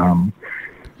feeling.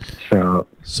 So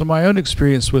my own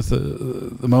experience with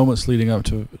the moments leading up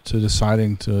to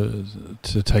deciding to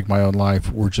take my own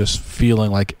life were just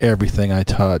feeling like everything I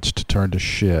touched turned to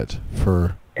shit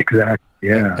for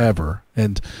ever.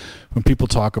 And when people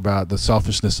talk about the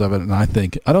selfishness of it, and I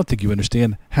don't think you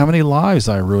understand how many lives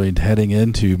I ruined heading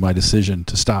into my decision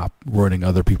to stop ruining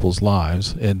other people's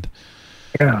lives. And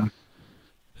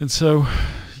so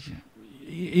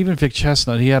even Vic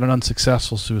Chestnut, he had an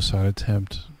unsuccessful suicide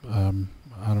attempt.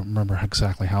 I don't remember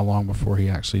exactly how long before he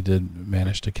actually did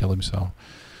manage to kill himself.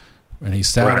 And he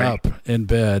sat up in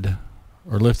bed,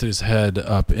 or lifted his head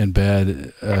up in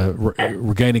bed,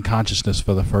 regaining consciousness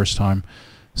for the first time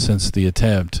since the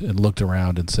attempt, and looked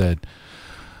around and said,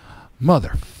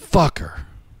 motherfucker.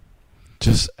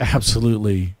 Just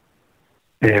absolutely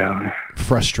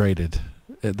frustrated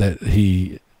that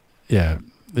it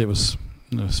was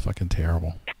fucking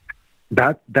terrible.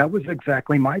 That was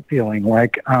exactly my feeling.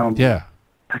 Like,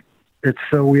 it's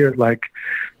so weird. Like,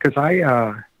 cause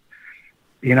I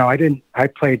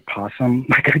played possum.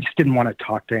 Like, I just didn't want to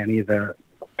talk to any of the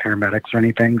paramedics or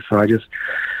anything. So I just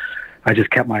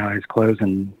kept my eyes closed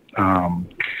and,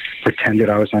 pretended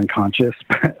I was unconscious.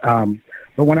 But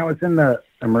when I was in the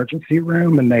emergency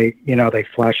room and they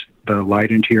flashed the light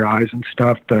into your eyes and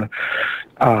stuff,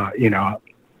 I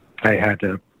had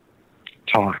to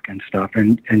talk and stuff.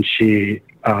 And she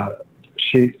asked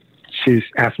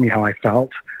me how I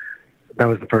felt. That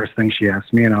was the first thing she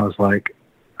asked me. And I was like,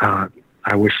 I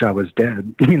wish I was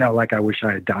dead, like I wish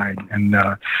I had died. And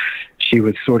she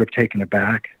was sort of taken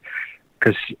aback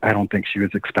because I don't think she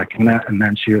was expecting that. And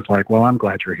then she was like, well, I'm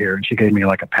glad you're here. And she gave me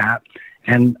like a pat.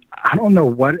 And I don't know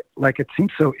what, like, it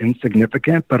seemed so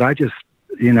insignificant, but I just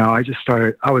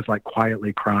started, I was like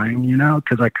quietly crying,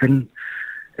 because I couldn't,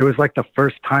 it was like the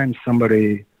first time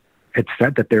somebody had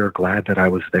said that they were glad that I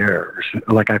was there.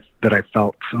 Like that I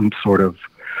felt some sort of,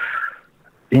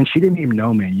 and she didn't even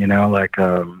know me, like,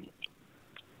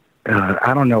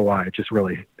 I don't know why. It just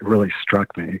really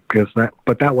struck me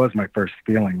but that was my first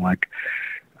feeling, like,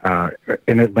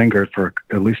 and it lingered for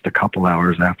at least a couple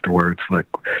hours afterwards, like,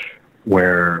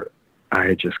 where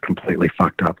I just completely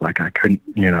fucked up. Like I couldn't,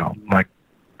 like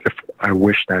if I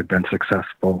wished I'd been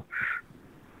successful,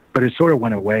 but it sort of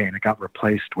went away and it got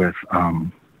replaced with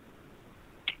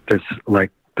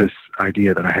this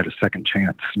idea that I had a second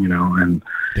chance, and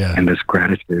this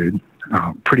gratitude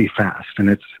pretty fast, and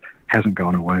it hasn't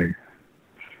gone away.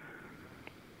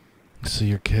 So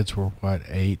your kids were what,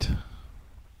 8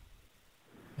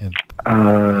 and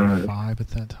 5 at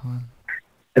that time?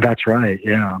 That's right.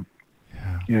 Yeah.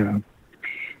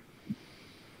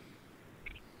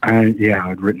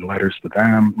 I'd written letters to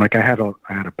them. Like I had a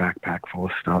backpack full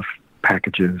of stuff,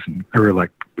 packages, and there were like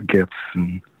gifts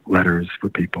and letters for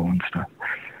people and stuff.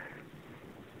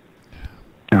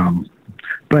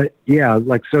 But yeah,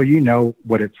 like, so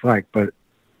what it's like, but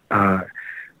I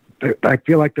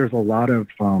feel like there's a lot of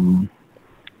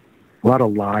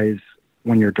lies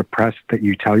when you're depressed that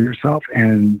you tell yourself,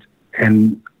 and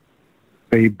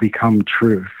they become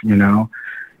truth, and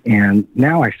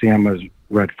now I see them as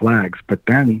red flags, but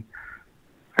then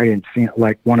I didn't see it.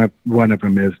 Like one of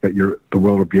them is that the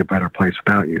world would be a better place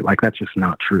without you. Like that's just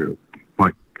not true.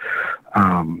 Like,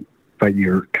 but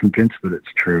you're convinced that it's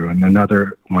true. And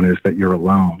another one is that you're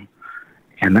alone,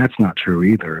 and that's not true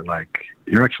either. Like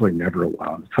you're actually never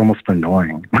alone. It's almost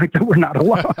annoying, like that we're not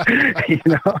alone.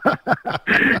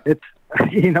 It's,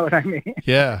 you know what I mean?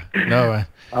 Yeah. No.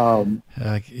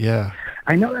 Yeah.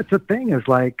 I know that's the thing. Is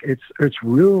like it's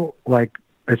real. Like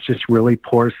it's just really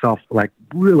poor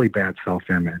really bad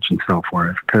self-image and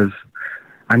self-worth. Because,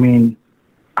 I mean,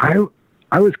 I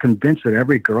was convinced that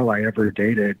every girl I ever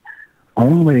dated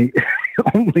only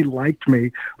liked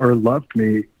me or loved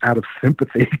me out of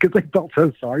sympathy because they felt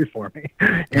so sorry for me.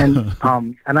 And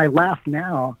and I laugh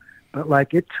now, but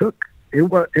like it took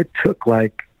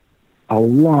like a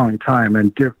long time,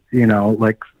 and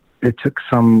like it took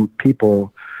some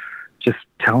people just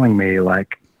telling me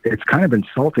like, it's kind of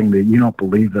insulting that you don't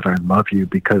believe that I love you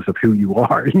because of who you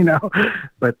are,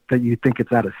 but that you think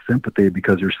it's out of sympathy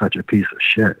because you're such a piece of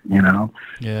shit,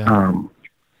 Yeah.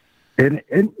 And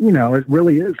it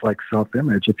really is like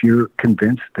self-image. If you're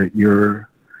convinced that you're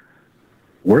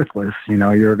worthless,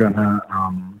 you're gonna,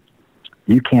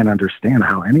 you can't understand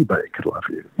how anybody could love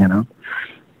you,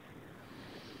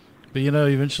 But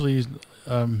eventually,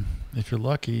 if you're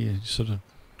lucky, you sort of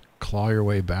claw your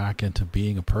way back into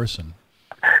being a person.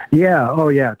 Yeah. Oh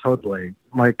yeah, totally.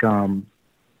 Like, I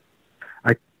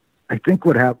think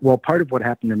part of what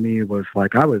happened to me was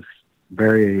like, I was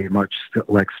very much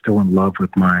still in love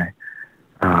with my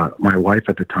wife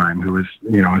at the time, who was,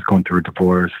 I was going through a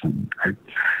divorce, and I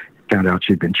found out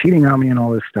she'd been cheating on me and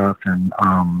all this stuff. And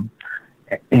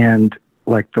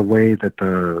like the way that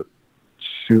the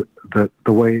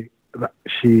way that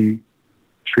she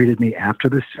treated me after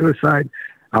the suicide,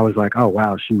 I was like, oh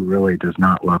wow, she really does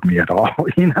not love me at all,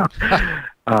 like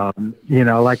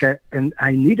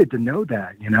I needed to know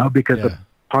that, because the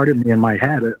part of me in my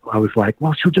head, I was like,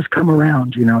 well, she'll just come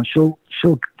around, she'll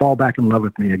fall back in love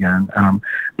with me again.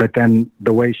 But then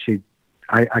the way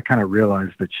I kind of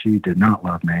realized that she did not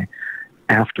love me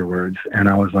afterwards. And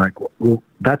I was like, well,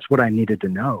 that's what I needed to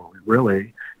know,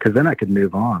 really, because then I could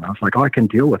move on. I was like, oh, I can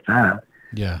deal with that.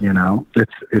 Yeah.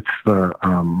 It's the,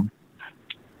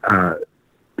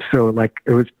 so like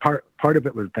it was part of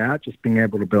it was that, just being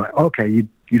able to be like, okay, you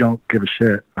don't give a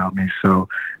shit about me, so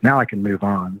now I can move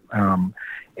on.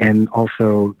 And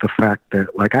also the fact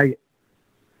that like I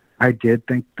did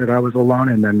think that I was alone,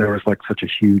 and then there was like such a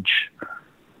huge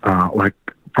like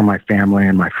from my family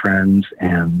and my friends,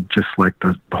 and just like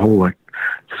the whole like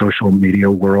social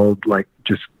media world like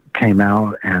just came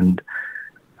out, and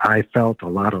I felt a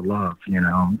lot of love,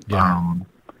 and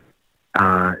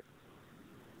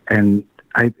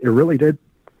it really did.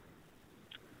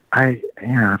 I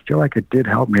feel like it did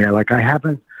help me.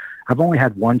 I've only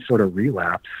had one sort of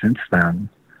relapse since then.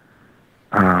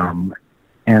 And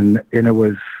it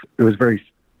was very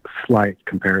slight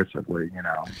comparatively,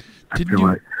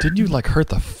 Didn't you like hurt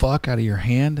the fuck out of your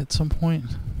hand at some point?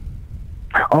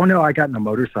 Oh no, I got in a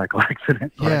motorcycle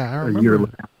accident. Yeah, I remember. A year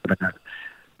after that.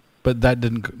 But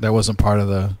that wasn't part of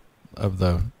the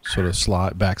sort of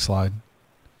backslide.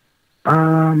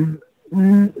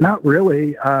 Not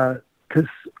really, because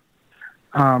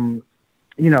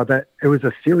that it was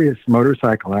a serious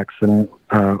motorcycle accident,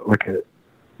 like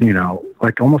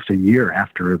almost a year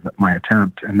after my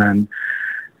attempt, and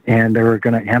they were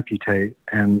going to amputate,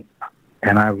 and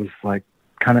I was like,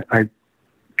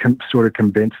 sort of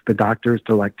convinced the doctors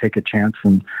to like take a chance,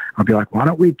 and I'll be like, why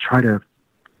don't we try to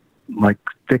like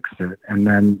fix it and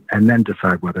then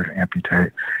decide whether to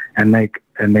amputate, and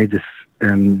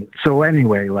so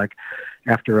anyway, like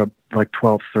after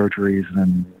 12 surgeries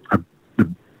and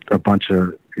a bunch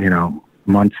of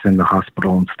months in the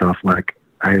hospital and stuff, like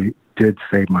I did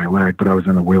save my leg, but I was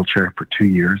in a wheelchair for 2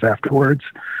 years afterwards,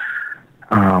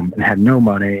 and had no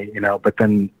money, but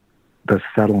then the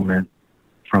settlement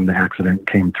from the accident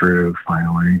came through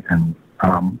finally. And,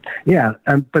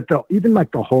 but even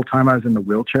like the whole time I was in the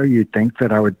wheelchair, you'd think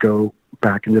that I would go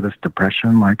back into this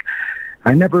depression. Like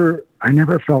I never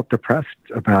felt depressed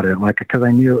about it. Like, cause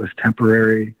I knew it was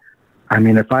temporary. I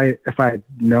mean, if I had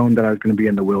known that I was going to be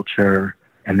in the wheelchair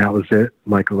and that was it,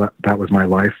 like that was my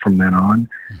life from then on,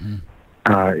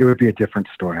 it would be a different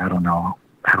story. I don't know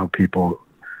how people,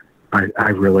 I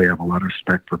really have a lot of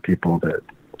respect for people that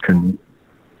can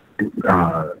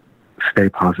stay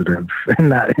positive in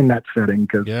that setting.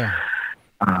 Cause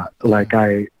I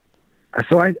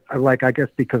guess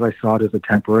because I saw it as a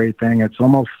temporary thing, it's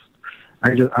almost,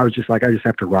 I was just like, I just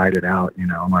have to ride it out,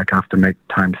 like I have to make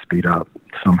time speed up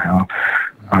somehow.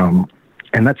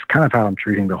 And that's kind of how I'm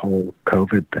treating the whole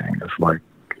COVID thing. Is like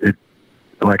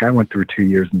I went through 2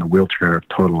 years in the wheelchair of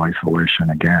total isolation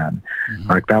again.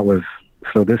 Like that was,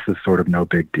 so this is sort of no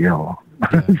big deal.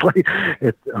 It's like,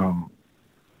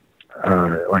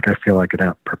 like I feel like it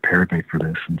prepared me for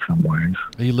this in some ways.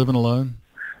 Are you living alone?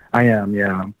 I am,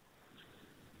 yeah.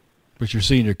 But you're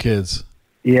seeing your kids?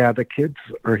 Yeah, the kids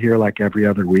are here like every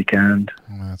other weekend.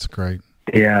 Oh, that's great.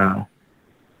 Yeah.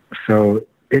 So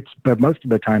but most of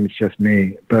the time it's just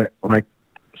me. But like,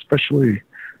 especially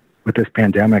with this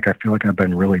pandemic, I feel like I've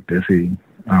been really busy,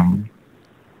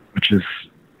 which is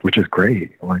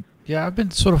great. Like, yeah, I've been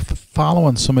sort of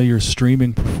following some of your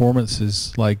streaming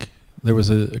performances. Like there was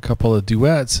a couple of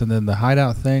duets and then the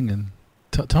Hideout thing. And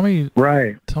tell me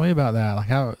about that. Like,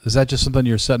 how is that just something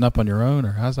you're setting up on your own,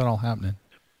 or how's that all happening?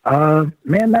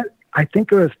 Man, I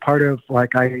think it was part of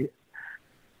like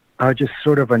just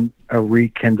sort of a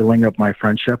rekindling of my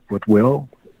friendship with Will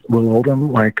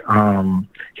Oldham. Like,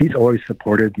 he's always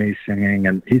supported me singing,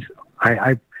 and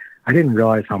I didn't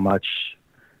realize how much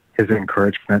his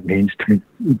encouragement means to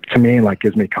me, like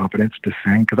gives me confidence to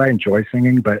sing, because I enjoy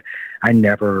singing, but I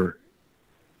never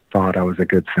thought I was a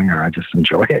good singer. I just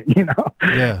enjoy it,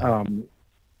 Yeah.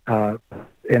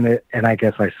 And I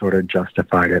guess I sort of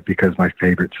justified it because my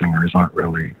favorite singers aren't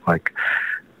really like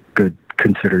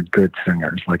considered good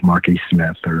singers, like Marky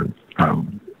Smith or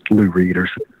Lou Reed or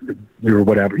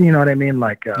whatever. You know what I mean?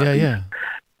 Like, yeah.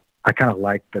 I kind of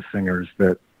like the singers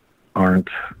that aren't,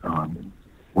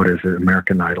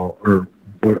 American Idol, or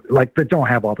like that don't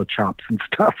have all the chops and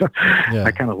stuff. Yeah.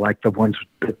 I kind of like the ones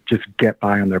that just get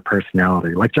by on their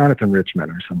personality, like Jonathan Richman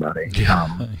or somebody.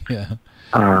 Yeah.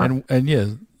 And yeah,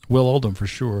 Will Oldham for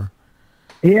sure.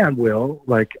 Yeah, and Will,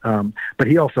 like, but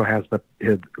he also has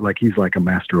he's like a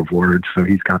master of words, so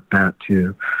he's got that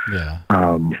too. Yeah.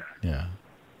 Yeah.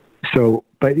 So,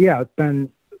 but yeah, it's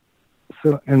been,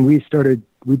 and we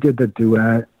did the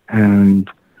duet, and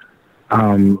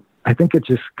I think it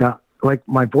just got, like,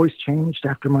 my voice changed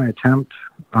after my attempt.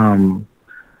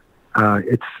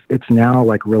 It's now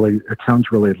like really, it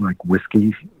sounds really like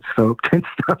whiskey soaked and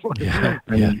stuff,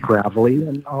 and gravelly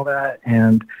and all that.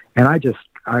 And I just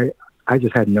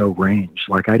had no range.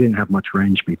 Like, I didn't have much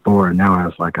range before, and now I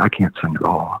was like, I can't sing at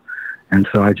all. And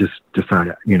so I just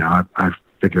decided, I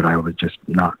figured I would just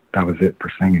not, that was it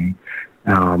for singing.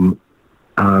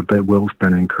 But Will's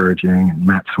been encouraging, and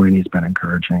Matt Sweeney's been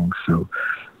encouraging. So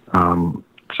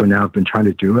now I've been trying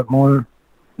to do it more,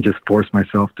 just force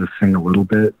myself to sing a little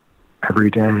bit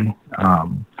every day.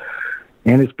 And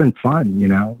it's been fun,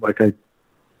 like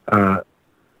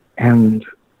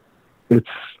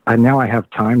and now I have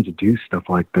time to do stuff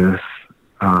like this.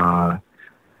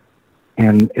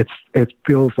 And it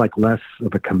feels like less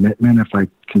of a commitment if I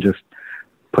can just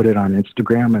put it on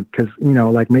Instagram, and because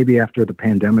like maybe after the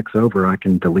pandemic's over, I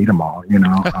can delete them all. It's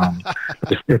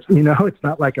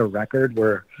not like a record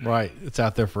where it's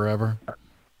out there forever.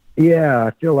 Yeah,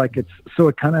 I feel like it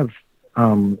kind of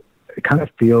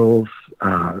feels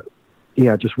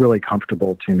just really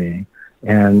comfortable to me,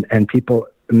 and people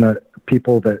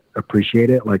that appreciate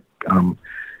it, like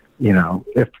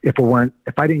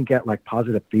if I didn't get like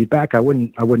positive feedback, I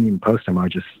wouldn't even post them. I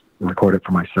would just record it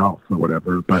for myself or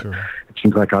whatever. But It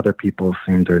seems like other people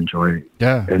seem to enjoy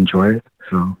it.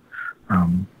 So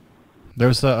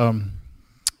there's you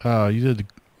did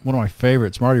one of my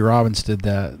favorites. Marty Robbins did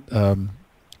that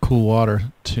Cool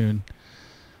Water tune.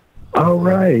 Oh,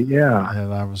 right. Yeah.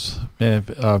 And I was,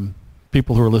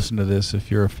 people who are listening to this,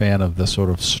 if you're a fan of the sort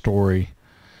of story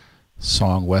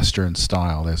song Western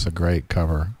style, there's a great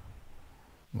cover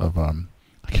of I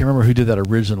can't remember who did that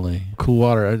originally. Cool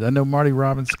Water. I know Marty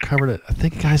Robbins covered it. I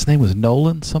think the guy's name was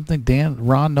Nolan something. Dan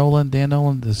Nolan.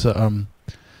 This song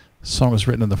was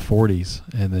written in the 40s,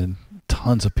 and then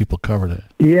tons of people covered it.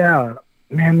 Yeah,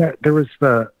 man, there was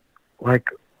the like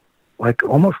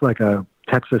almost like a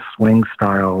Texas swing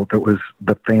style that was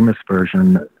the famous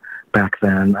version back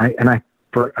then. I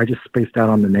just spaced out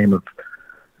on the name of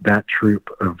that troupe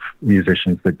of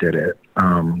musicians that did it.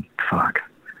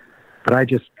 But I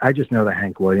just know the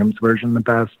Hank Williams version the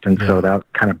best, and so that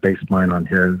kind of based mine on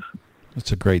his.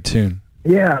 That's a great tune.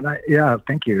 Yeah,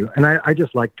 thank you. And I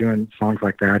just like doing songs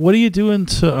like that. What are you doing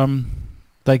to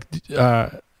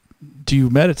do you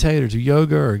meditate or do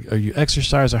yoga or you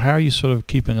exercise, or how are you sort of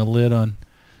keeping a lid on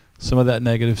some of that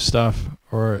negative stuff,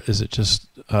 or is it just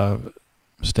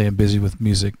staying busy with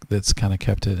music that's kind of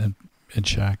kept it in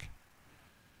check?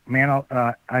 Man,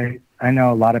 I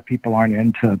know a lot of people aren't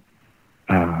into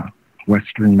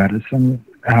Western medicine,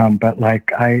 but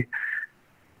like after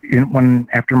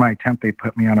my attempt, they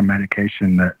put me on a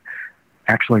medication that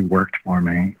actually worked for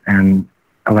me, and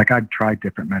like I'd tried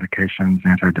different medications,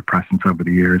 antidepressants over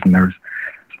the years, and there's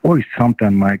always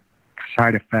something like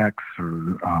side effects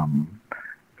or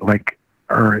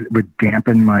it would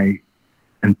dampen my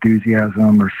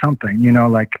enthusiasm or something,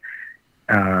 like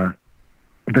I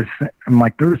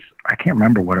can't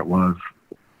remember what it was.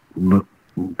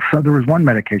 So there was one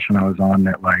medication I was on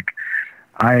that like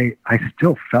I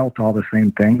still felt all the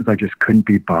same things. I just couldn't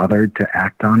be bothered to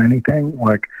act on anything.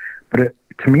 To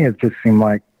me, it just seemed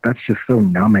like that's just so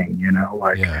numbing,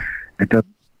 it does.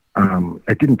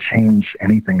 It didn't change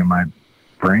anything in my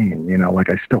brain,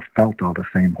 I still felt all the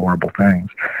same horrible things.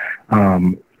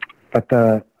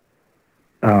 But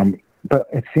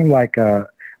it seemed like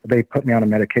they put me on a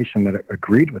medication that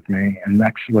agreed with me and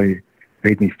actually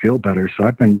made me feel better.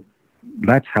 So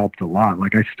that's helped a lot.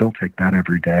 Like I still take that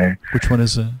every day. Which one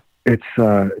is it? It's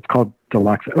called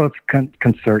Deluxe. Oh, it's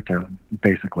Concerta,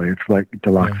 basically. It's like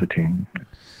Deluxetine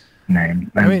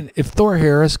name. I mean, if Thor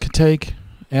Harris could take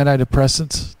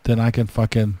antidepressants, then I can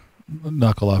fucking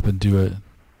knuckle up and do it.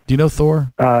 Do you know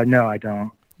Thor? No, I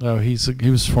don't. Oh, he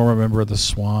was a former member of the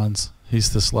Swans.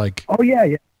 He's this like... Oh,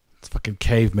 yeah. Fucking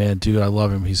caveman dude. I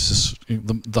love him. He's just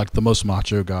the most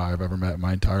macho guy I've ever met in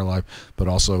my entire life, but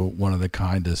also one of the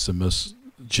kindest and most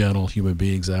gentle human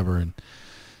beings ever. And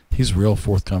he's real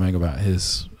forthcoming about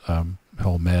his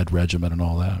whole med regimen and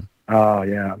all that. Oh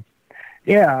yeah,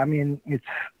 yeah. I mean, if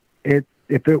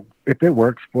it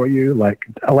works for you, like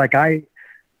I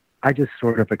just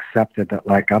sort of accepted that.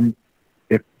 Like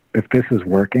if this is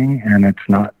working and it's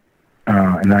not.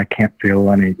 And I can't tell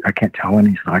any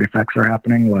side effects are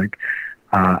happening. Like,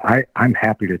 I'm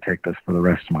happy to take this for the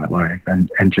rest of my life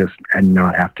and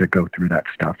not have to go through that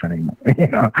stuff anymore.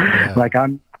 Like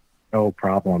I'm no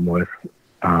problem with,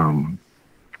 having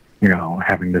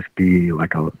this be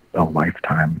like a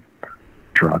lifetime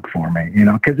drug for me,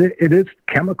 cause it is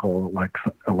chemical. Like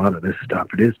a lot of this stuff,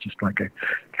 it is just like a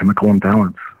chemical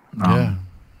imbalance.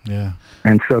 Yeah.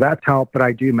 And so that's helped, but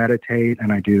I do meditate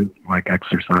and I do like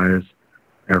exercise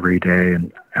every day.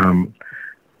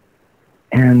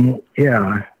 And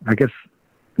yeah, I guess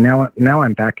now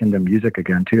I'm back into music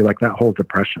again too. Like that whole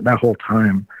depression, that whole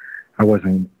time I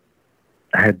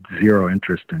had zero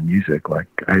interest in music. Like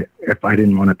if I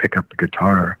didn't want to pick up the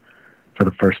guitar for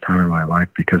the first time in my life,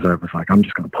 because I was like, I'm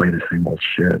just going to play the same old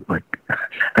shit. Like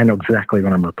I know exactly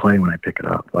what I'm going to play when I pick it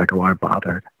up. Like, why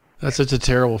bother? That's such a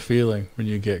terrible feeling when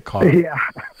you get caught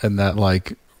in that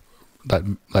like that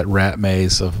rat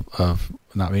maze of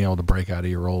not being able to break out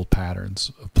of your old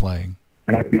patterns of playing.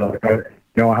 And I feel like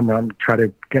I'm going to try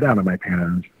to get out of my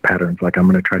patterns. Like I'm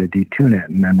going to try to detune it,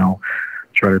 and then I'll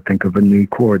try to think of a new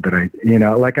chord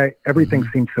that everything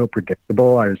seemed so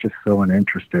predictable. I was just so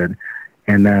uninterested.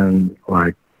 And then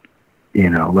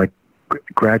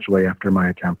gradually after my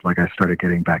attempt, like I started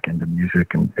getting back into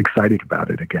music and excited about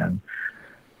it again.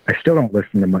 I still don't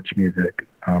listen to much music,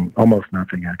 almost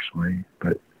nothing actually,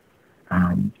 but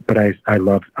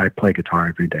I play guitar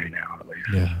every day now at least.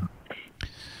 Yeah.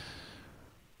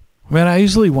 Man, I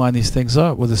usually wind these things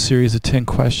up with a series of 10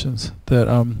 questions that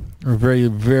are very,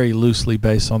 very loosely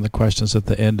based on the questions at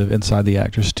the end of Inside the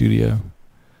Actor's Studio.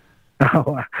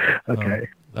 Oh, okay.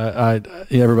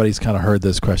 Everybody's kind of heard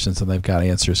those questions and they've got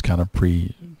answers kind of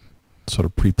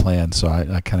pre-planned. So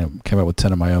I kind of came up with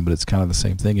 10 of my own, but it's kind of the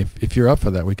same thing. If you're up for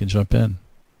that, we can jump in.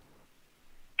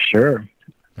 Sure.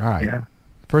 All right. Yeah.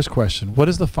 First question. What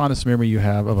is the fondest memory you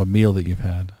have of a meal that you've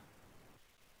had?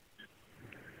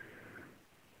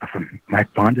 My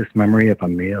fondest memory of a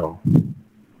meal.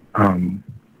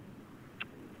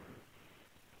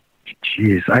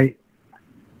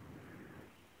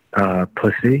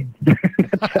 Pussy.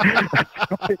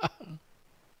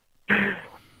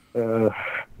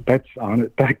 That's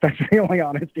honest. That's the only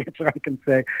honest answer I can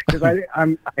say, because I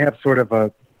have sort of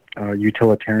a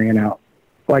utilitarian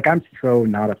like, I'm so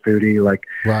not a foodie. Like,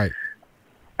 Right.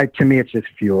 To me, it's just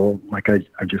fuel. Like, I'm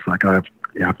just like, I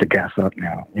have to gas up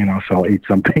now, you know, so I'll eat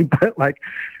something. But, like,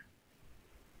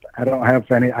 I don't have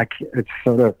any, it's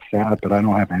sort of sad, but I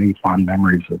don't have any fond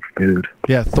memories of food.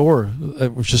 Yeah, Thor,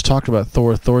 we just talked about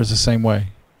Thor. Thor is the same way.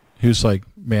 He was like,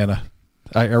 man,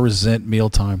 I resent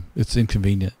mealtime. It's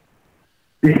inconvenient.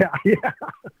 Yeah.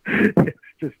 It's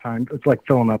just time. It's like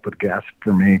filling up with gas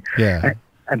for me. Yeah.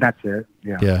 And that's it.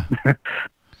 Yeah.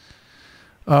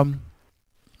 Yeah.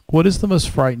 What is the most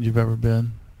frightened you've ever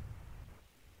been?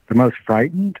 The most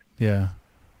frightened? Yeah.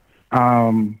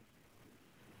 Gosh.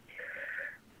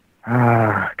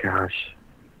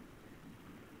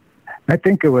 I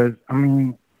think it was,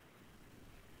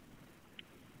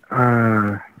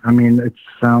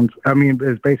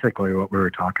 it's basically what we were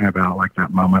talking about, like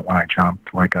that moment when I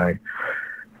jumped, like I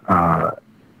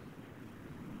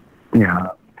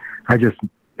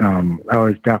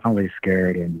was definitely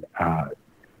scared and,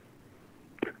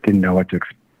 didn't know what to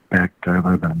expect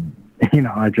other than, you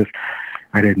know, I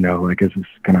didn't know, like, is this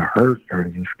going to hurt or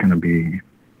is this going to be,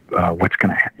 what's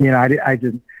going to happen? You know, I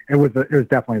didn't, it was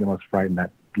definitely the most frightened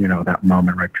that, you know, that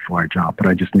moment right before I jumped, but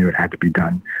I just knew it had to be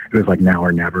done. It was like now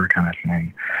or never kind of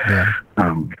thing. Yeah.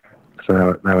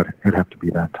 So it'd have to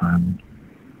be that time.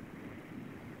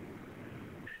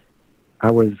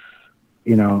 I was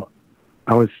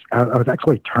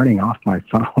actually turning off my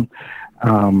phone.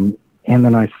 And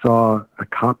then I saw a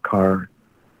cop car,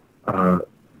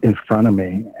 in front of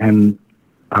me, and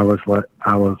I was like,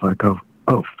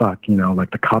 oh fuck, you know,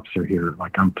 like the cops are here.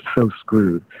 Like I'm so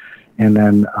screwed. And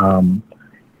then all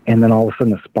of a sudden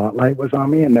the spotlight was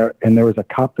on me, and there was a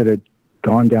cop that had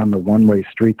gone down the one-way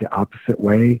street the opposite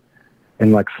way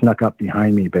and like snuck up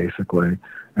behind me basically.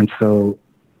 And so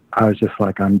I was just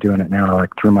like, I'm doing it now. I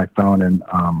like threw my phone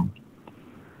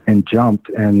and jumped,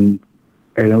 and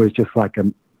it was just like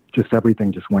just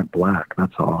everything just went black.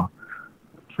 That's all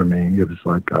for me. It was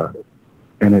like,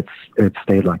 and it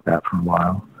stayed like that for a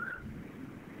while.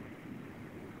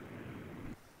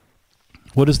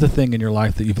 What is the thing in your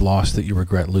life that you've lost that you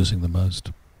regret losing the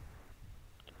most?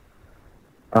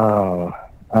 Man,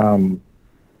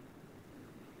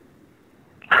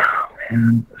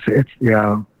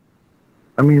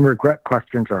 regret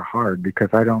questions are hard because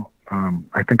I don't,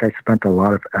 I think I spent a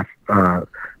lot of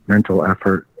mental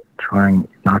effort trying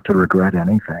not to regret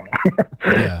anything.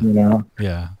 Yeah. You know?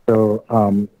 Yeah. So,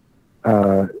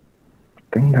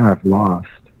 thing that I've lost,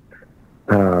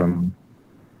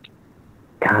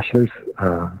 there's,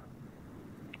 I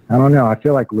don't know. I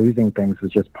feel like losing things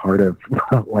is just part of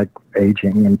like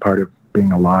aging and part of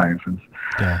being alive.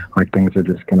 Yeah. Like things are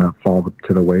just going to fall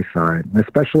to the wayside, and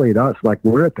especially at us. Like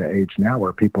we're at the age now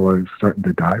where people are starting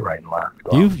to die right and left.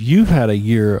 You've had a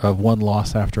year of one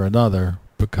loss after another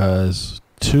because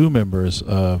two members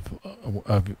of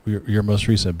your most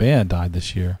recent band died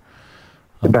this year.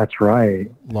 That's right.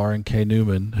 Lauren K.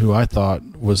 Newman, who I thought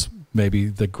was maybe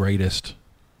the greatest,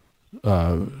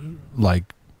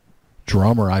 like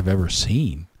drummer I've ever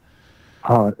seen.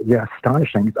 Oh, yeah,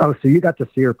 astonishing. Oh, so you got to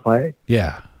see her play?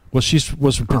 Yeah. Well, she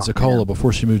was from Pensacola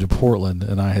before she moved to Portland,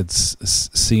 and I had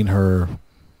seen her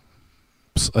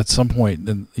at some point,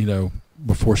 and you know,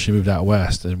 before she moved out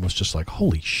west, and was just like,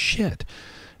 "Holy shit!"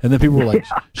 And then people were like,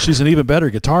 "She's an even better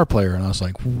guitar player," and I was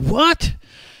like, "What?"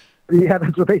 Yeah,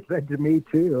 that's what they said to me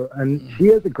too. And she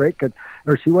was a great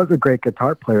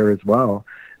guitar player as well.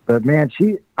 But man,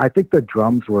 I think the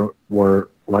drums were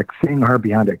like seeing her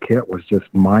behind a kit was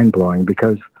just mind blowing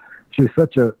because she was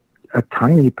such a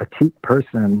tiny petite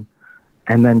person,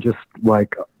 and then just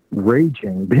like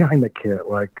raging behind the kit,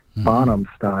 like Bonham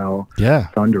style,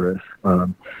 thunderous.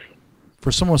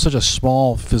 For someone with such a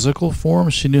small physical form,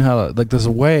 she knew how to, like, there's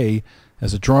a way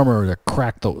as a drummer to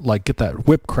crack get that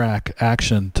whip crack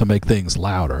action to make things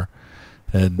louder.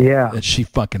 And she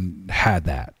fucking had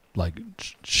that. Like,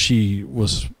 she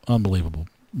was unbelievable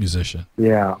musician.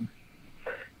 Yeah.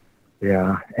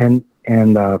 Yeah. And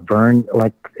Vern,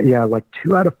 like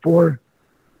 2 out of 4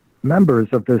 members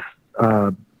of this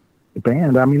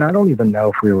band. I mean, I don't even know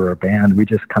if we were a band. We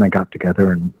just kind of got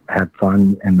together and had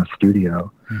fun in the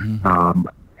studio.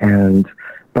 Mm-hmm.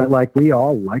 But like we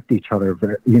all liked each other.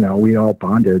 You know, we all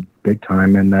bonded big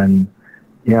time. And then,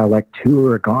 like 2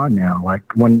 are gone now. Like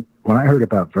when I heard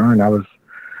about Vern, I was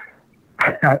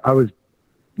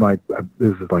like,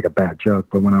 this is like a bad joke,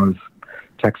 but when I was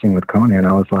texting with Conan,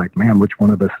 I was like, man, which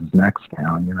one of us is next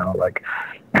now? You know, like,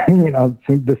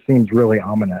 this seems really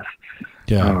ominous.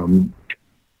 Yeah.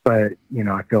 But, you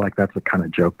know, I feel like that's the kind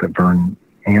of joke that Vern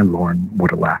and Lauren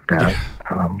would have laughed at.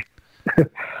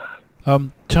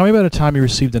 Tell me about a time you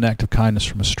received an act of kindness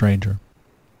from a stranger.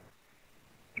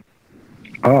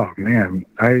 Oh man,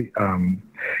 I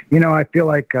feel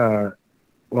like,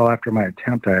 after my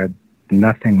attempt, I had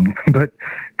nothing but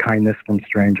kindness from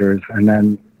strangers, and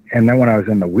then when I was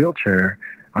in the wheelchair,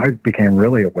 I became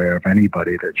really aware of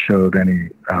anybody that showed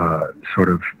any sort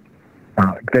of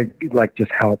that like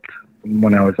just helped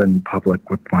when I was in public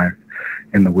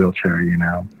in the wheelchair.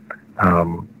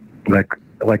 Like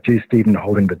just even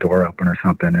holding the door open or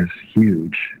something is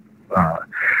huge.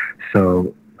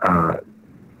 So.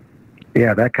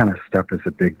 Yeah, that kind of stuff is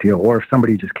a big deal. Or if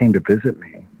somebody just came to visit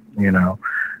me, but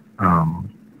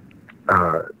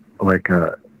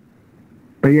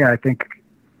yeah, I think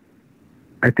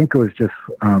it was just,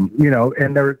 and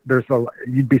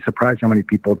you'd be surprised how many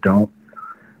people don't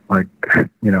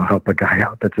help a guy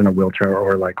out that's in a wheelchair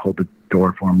or like hold the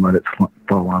door for him, let it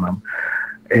fall on him.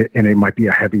 And it might be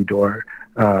a heavy door,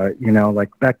 like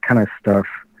that kind of stuff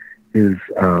is,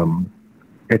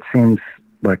 it seems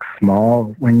like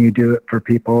small when you do it for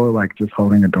people, like just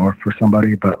holding a door for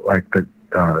somebody, but like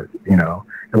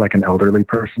like an elderly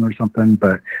person or something,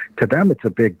 but to them it's a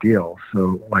big deal.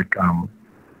 So like, I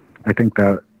think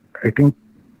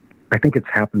it's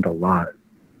happened a lot,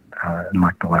 in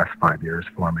like the last 5 years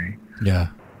for me. Yeah.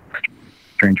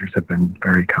 Strangers have been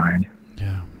very kind.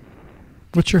 Yeah.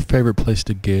 What's your favorite place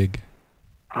to gig?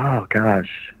 Oh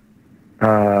gosh.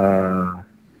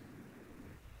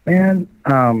 Man,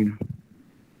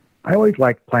 I always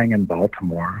liked playing in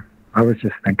Baltimore. I was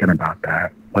just thinking about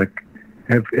that. Like,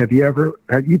 have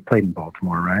you played in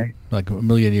Baltimore, right? Like a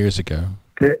million years ago.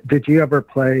 Did you ever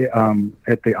play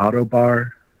at the Auto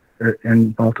Bar in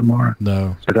Baltimore?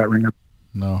 No. Does that ring a?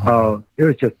 No. Oh, it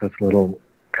was just this little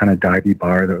kind of divey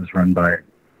bar that was run by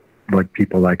like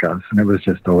people like us, and it was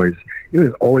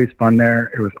always fun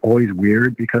there. It was always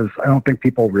weird because I don't think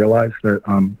people realize that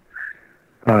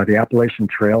the Appalachian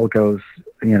Trail goes,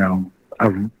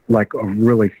 like a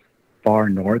really far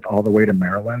north all the way to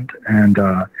Maryland. And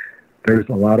there's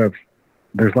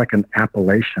like an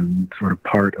Appalachian sort of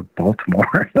part of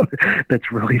Baltimore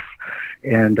that's really,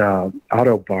 and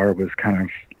Auto Bar was kind of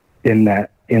in that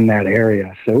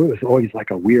area. So it was always like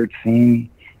a weird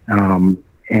scene.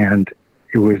 And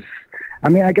it was,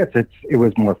 I guess it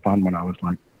was more fun when I was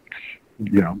like,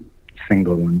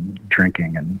 single and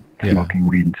drinking and smoking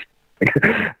weed.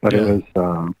 But it was,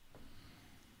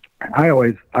 I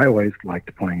always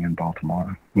liked playing in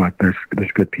Baltimore. Like there's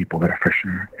good people there for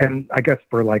sure. And I guess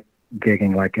for like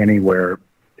gigging like anywhere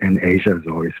in Asia is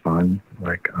always fun.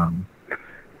 Like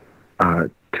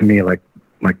to me like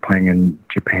playing in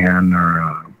Japan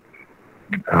or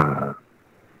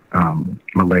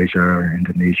Malaysia or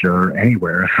Indonesia or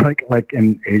anywhere like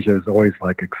in Asia is always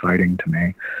like exciting to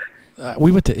me.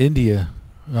 We went to India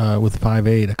with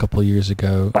 5/8 a couple of years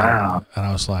ago. Wow. And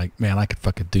I was like, man, I could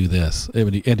fucking do this.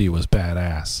 India was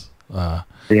badass.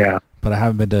 Yeah. But I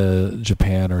haven't been to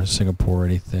Japan or Singapore or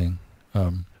anything.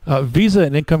 Visa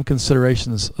and income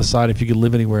considerations aside, if you could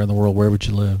live anywhere in the world, where would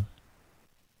you live?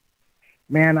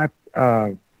 Man, I've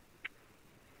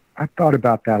thought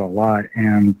about that a lot,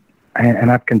 and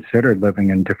I've considered living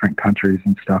in different countries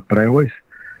and stuff, but I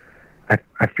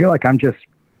feel like I'm just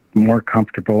more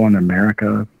comfortable in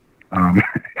America.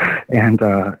 And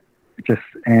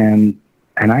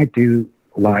I do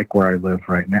like where I live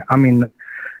right now.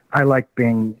 I like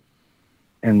being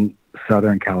in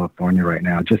Southern California right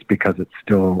now, just because it's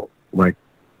still like,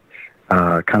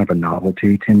 kind of a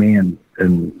novelty to me and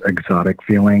an exotic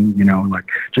feeling, like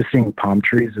just seeing palm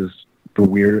trees is the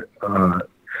weird,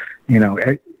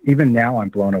 even now I'm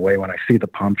blown away when I see the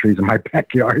palm trees in my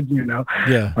backyard,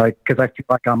 Yeah. Like, cause I feel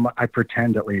like I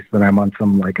pretend at least that I'm on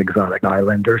some like exotic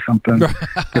island or something.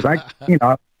 Cause I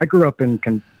grew up in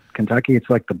Kentucky. It's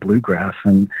like the bluegrass,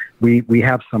 and we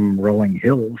have some rolling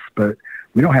hills, but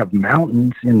we don't have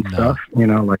mountains and stuff,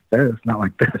 like this, not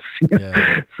like this.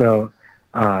 Yeah. So,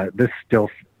 this still,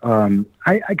 I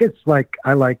guess like,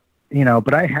 I like,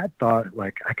 but I had thought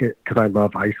like I could, cause I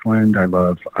love Iceland. I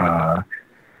love,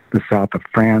 the south of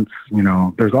France,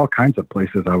 there's all kinds of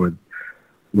places I would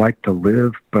like to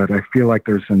live, but I feel like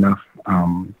there's enough,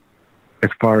 as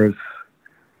far as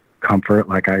comfort,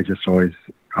 like I'm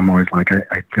always like,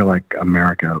 I feel like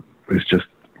America is just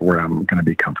where I'm going to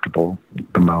be comfortable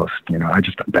the most. I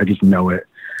just know it.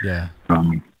 Yeah. So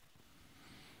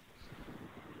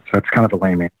that's kind of a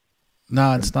lame answer.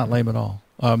 No, it's not lame at all.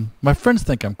 My friends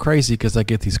think I'm crazy because I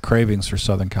get these cravings for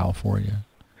Southern California.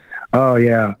 Oh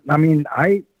yeah.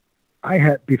 I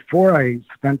had, before I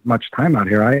spent much time out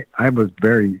here, I was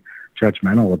very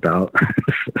judgmental about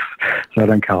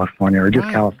Southern California or just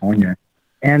California.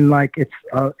 And like, it's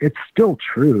still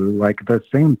true. Like the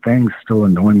same things still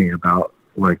annoy me about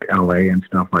like LA and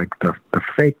stuff, like the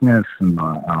fakeness and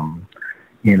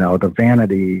you know, the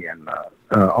vanity and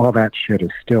all that shit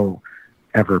is still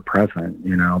ever present,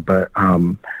 you know, but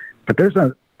there's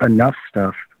enough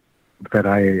stuff that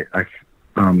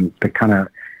that kind of,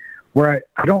 where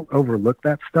I don't overlook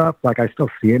that stuff. Like, I still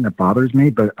see it and it bothers me,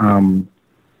 but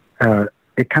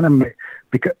it kind of,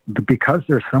 because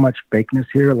there's so much fakeness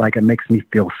here, like, it makes me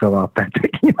feel so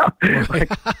authentic, you know, like,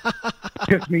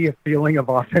 gives me a feeling of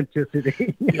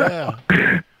authenticity. Yeah.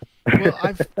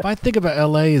 Well, I think about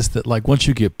LA is that, like, once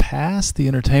you get past the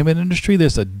entertainment industry,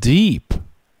 there's a deep,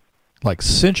 like,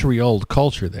 century-old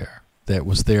culture there that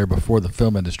was there before the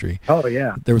film industry. Oh,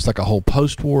 yeah. There was like a whole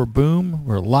post-war boom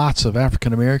where lots of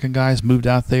African-American guys moved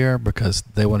out there because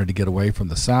they wanted to get away from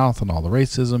the South and all the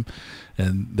racism.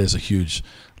 And there's a huge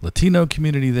Latino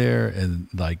community there. And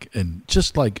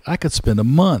just like, I could spend a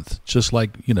month just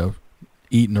like, you know,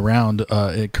 eating around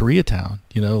at Koreatown,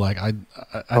 you know, like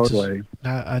Totally.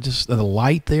 I just, the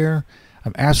light there,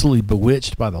 I'm absolutely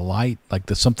bewitched by the light. Like,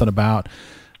 there's something about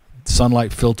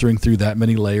sunlight filtering through that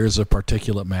many layers of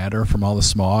particulate matter from all the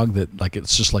smog that, like,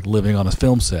 it's just like living on a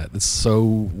film set. It's so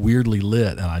weirdly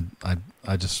lit, and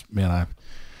I just, man, I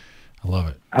love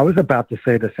it. I was about to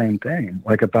say the same thing,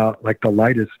 like, about, like, the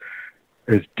light is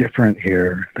different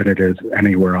here than it is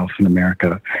anywhere else in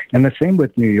America. And the same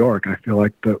with New York. I feel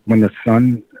like when the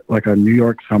sun, like a New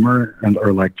York summer,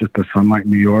 or like just the sunlight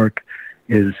in New York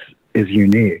is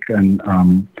unique.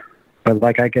 And but,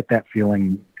 like, I get that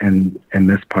feeling in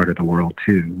this part of the world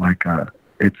too. Like,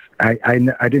 it's, I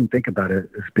didn't think about it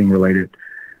as being related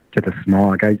to the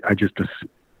smog. I just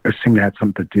assumed it had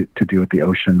something to do with the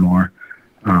ocean more.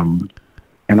 And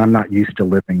I'm not used to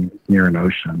living near an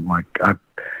ocean. Like,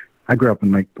 I grew up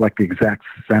in like the exact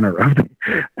center of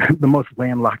the most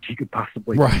landlocked you could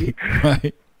possibly be.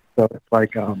 Right. So it's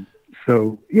like,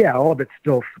 so yeah, all of it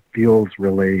still feels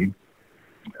really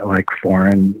like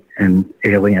foreign and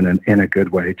alien in a good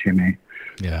way to me.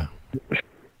 Yeah.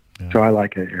 So I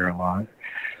like it here a lot.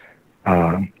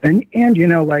 And you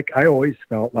know, like, I always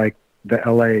felt like the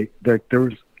LA, there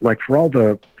was, like, for all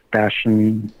the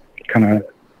fashion kind of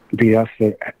BS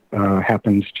that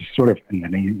happens just sort of in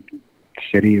any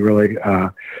city, really,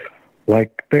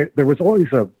 like, there was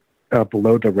always a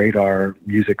below the radar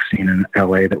music scene in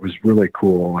LA that was really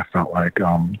cool. I felt like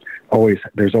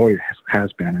there's always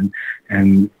has been,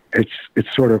 and it's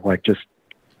sort of like just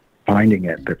finding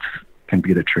it can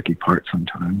be the tricky part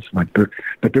sometimes. Like, but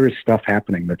there is stuff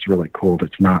happening that's really cool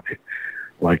that's not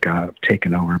like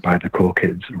taken over by the cool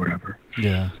kids or whatever.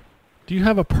 Yeah. Do you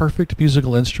have a perfect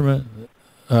musical instrument?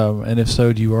 And if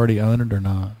so, do you already own it or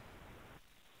not?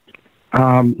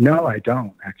 No, I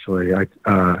don't actually.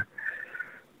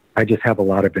 I just have a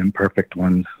lot of imperfect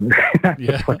ones.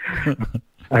 Yeah.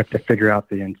 I have to figure out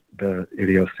the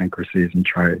idiosyncrasies and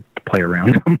try to play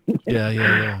around them.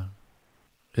 Yeah.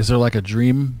 Is there like a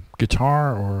dream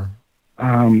guitar or?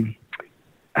 I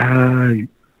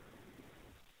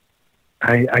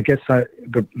guess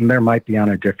there might be on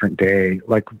a different day.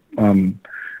 Like,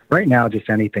 right now, just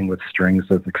anything with strings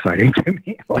is exciting to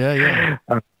me. Like,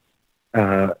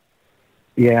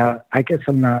 yeah, I guess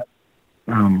I'm not.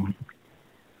 I'm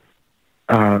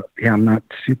not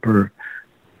super.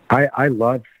 I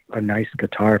love a nice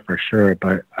guitar for sure,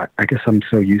 but I guess I'm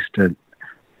so used to,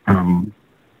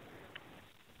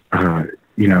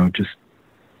 you know,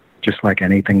 just like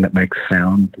anything that makes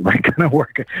sound, like, kind of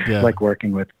like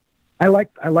working with. I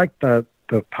like the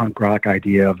punk rock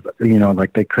idea of, you know,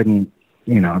 like, they couldn't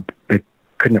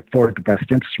afford the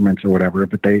best instruments or whatever,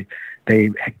 but they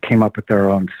came up with their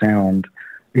own sound.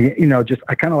 You know, just,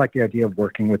 I kind of like the idea of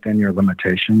working within your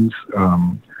limitations.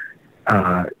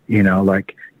 You know,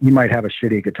 like, you might have a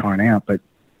shitty guitar and amp, but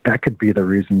that could be the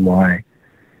reason why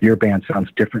your band sounds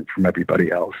different from everybody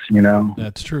else, you know?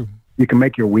 That's true. You can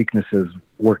make your weaknesses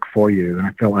work for you. And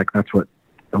I feel like that's what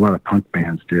a lot of punk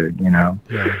bands did, you know?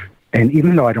 Yeah. And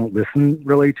even though I don't listen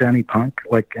really to any punk,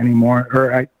 like,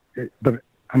 anymore, but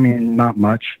I mean, not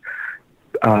much.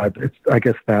 I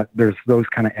guess that there's those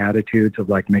kind of attitudes of,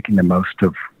 like, making the most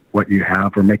of what you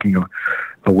have, or making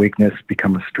a weakness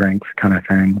become a strength kind of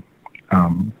thing.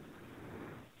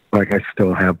 Like, I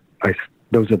still have,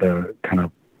 those are the kind of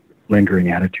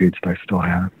lingering attitudes that I still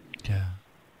have. Yeah.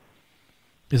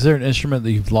 Is there an instrument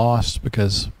that you've lost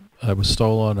because it was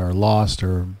stolen or lost,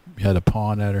 or you had to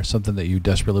pawn it, or something that you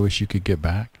desperately wish you could get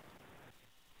back?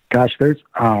 Gosh,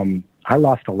 I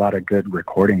lost a lot of good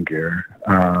recording gear,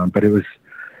 but it was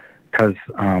because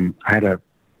I had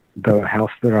the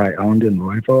house that I owned in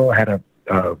Louisville had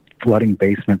a flooding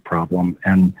basement problem,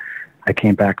 and I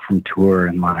came back from tour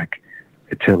and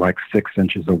to 6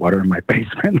 inches of water in my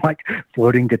basement, like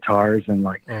floating guitars and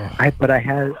but I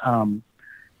had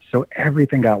so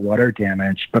everything got water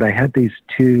damaged. But I had these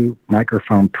 2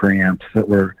 microphone preamps that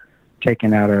were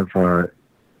taken out of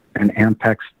an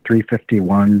Ampex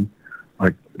 351,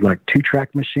 like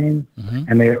 2-track machine,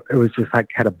 and it was just like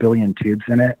had a billion tubes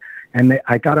in it, and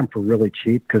I got them for really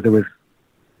cheap because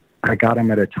I got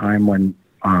them at a time when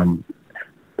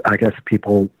I guess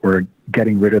people were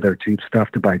getting rid of their tube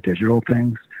stuff to buy digital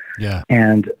things. Yeah.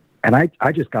 And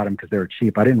I just got them because they were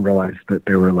cheap. I didn't realize that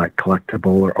they were like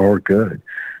collectible or good.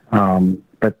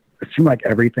 But it seemed like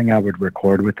everything I would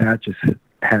record with that just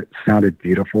sounded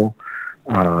beautiful.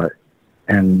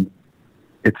 And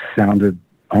it sounded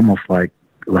almost like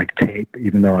tape,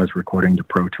 even though I was recording to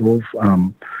Pro Tools.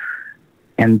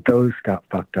 And those got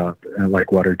fucked up and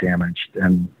like water damaged.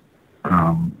 And,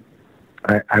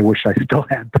 I wish I still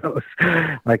had those.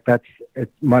 Like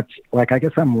it's much like, I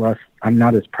guess I'm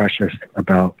not as precious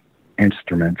about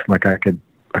instruments. Like I feel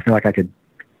like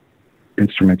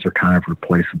instruments are kind of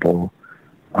replaceable.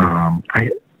 But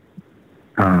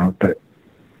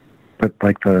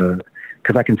like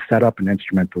cause I can set up an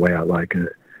instrument the way I like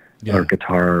it, or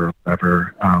guitar or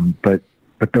whatever. But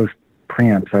those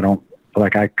preamps,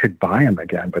 I could buy them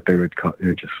again, but they would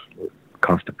just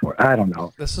cost it more. I don't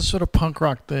know. That's the sort of punk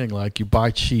rock thing. Like you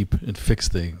buy cheap and fix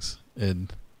things,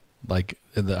 and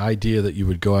the idea that you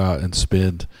would go out and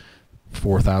spend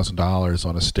 $4,000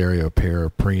 on a stereo pair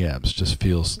of preamps just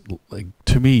feels like,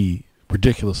 to me,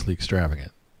 ridiculously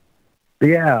extravagant.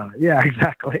 Yeah,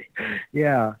 exactly.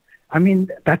 Yeah. I mean,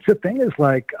 that's the thing is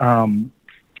like,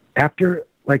 after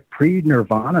like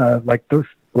pre-Nirvana, like those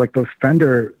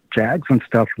Fender Jags and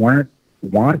stuff weren't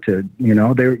wanted,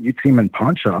 you'd see them in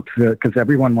pawn shops because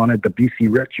everyone wanted the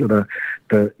BC Rich or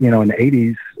the in the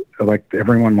 80s, like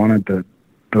everyone wanted the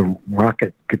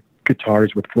rocket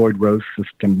guitars with Floyd Rose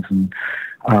systems. And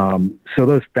so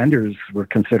those Fenders were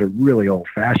considered really old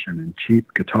fashioned and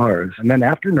cheap guitars. And then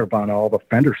after Nirvana, all the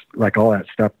Fenders, like all that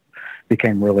stuff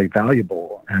became really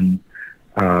valuable. And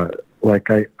like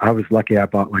I was lucky I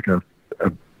bought like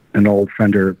an old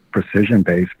Fender Precision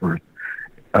bass for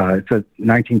it's a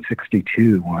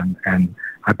 1962 one, and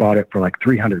I bought it for like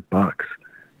 $300,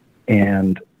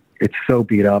 and it's so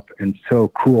beat up and so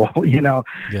cool,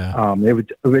 Yeah. It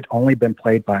would only been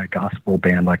played by a gospel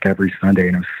band like every Sunday,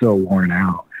 and it was so worn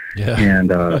out. Yeah.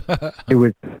 And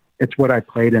it's what I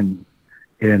played in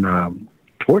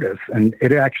Tortoise, and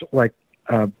it actually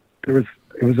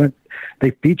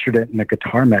they featured it in a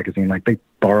guitar magazine. Like they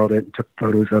borrowed it and took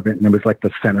photos of it, and it was like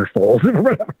the centerfold or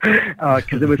whatever,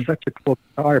 because it was such a cool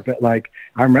guitar. But like,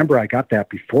 I remember I got that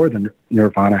before the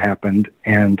Nirvana happened,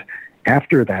 and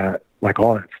after that, like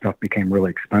all that stuff became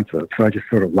really expensive. So I just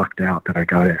sort of lucked out that I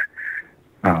got it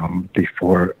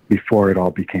before it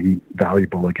all became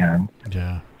valuable again.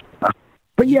 Yeah.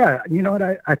 But yeah, you know what?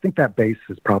 I think that bass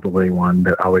is probably one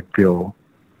that I would feel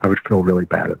really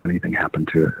bad if anything happened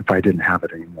to it, if I didn't have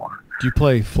it anymore. Do you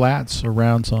play flats or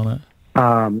rounds on it?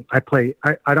 I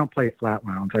don't play flat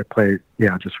rounds. I play,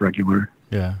 just regular.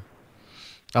 Yeah.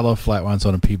 I love flat rounds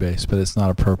on a P bass, but it's not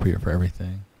appropriate for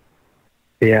everything.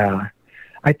 Yeah.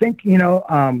 I think,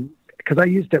 because I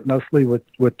used it mostly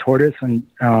with Tortoise and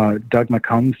Doug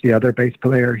McCombs, the other bass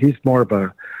player. He's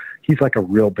like a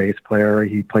real bass player.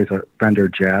 He plays a Fender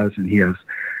Jazz, and he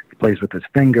plays with his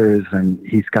fingers, and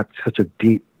he's got such a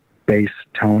deep bass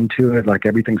tone to it. Like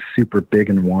everything's super big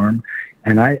and warm.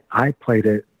 And I played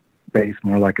it bass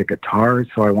more like a guitar.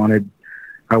 So I wanted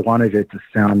it to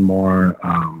sound more,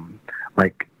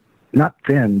 like not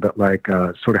thin, but like,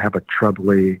 sort of have a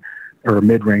trebly or a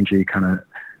mid-rangey kind of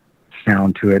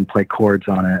sound to it, and play chords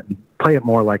on it and play it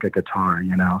more like a guitar,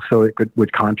 so it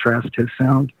would contrast his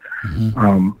sound.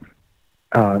 Mm-hmm.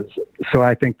 So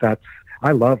I think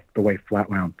I love the way flat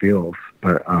round feels,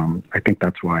 but I think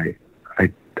that's why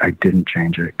I didn't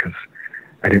change it, because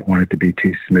I didn't want it to be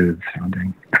too smooth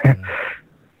sounding.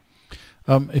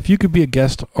 If you could be a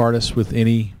guest artist with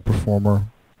any performer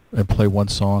and play one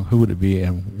song, who would it be,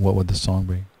 and what would the song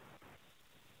be?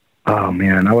 Oh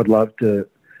man, I would love to.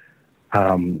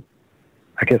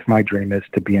 I guess my dream is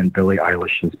to be in Billie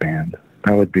Eilish's band.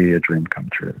 That would be a dream come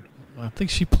true. I think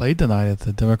she played tonight at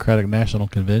the Democratic National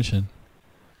Convention.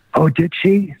 Oh, did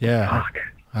she? Yeah. Fuck.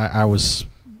 I was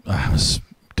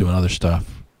doing other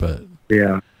stuff, but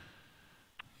yeah.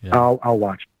 I'll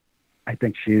watch. I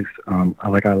think she's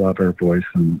I love her voice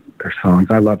and her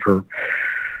songs. I love her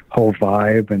whole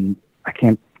vibe, and I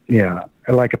can't. Yeah,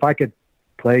 like if I could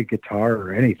play guitar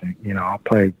or anything, I'll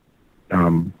play.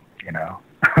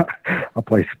 I'll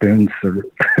play spoons for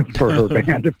her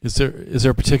band. Is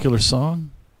there a particular song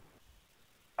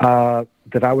that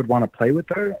I would want to play with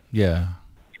her? Yeah.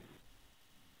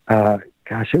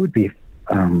 Gosh, it would be.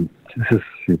 This is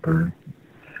super.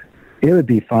 it would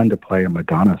be fun to play a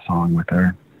Madonna song with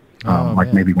her,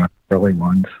 like maybe one of the early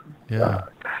ones. Yeah.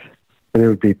 But it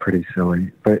would be pretty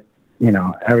silly. But,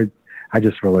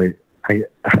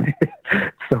 it's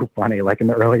so funny. Like in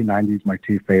the early 90s, my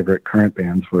two favorite current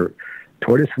bands were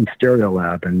Tortoise and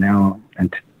Stereolab. And now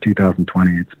in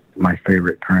 2020, it's my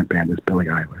favorite current band is Billie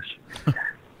Eilish.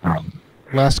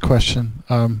 Last question.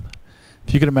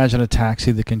 If you could imagine a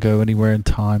taxi that can go anywhere in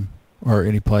time or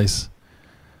any place,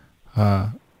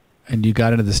 and you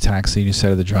got into this taxi and you said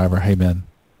to the driver, "Hey man,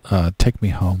 take me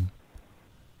home."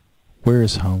 Where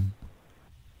is home?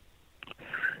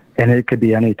 And it could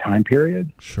be any time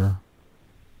period. Sure.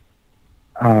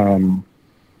 So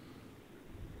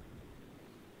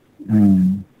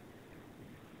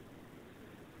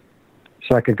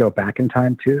I could go back in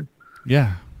time too?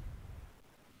 Yeah.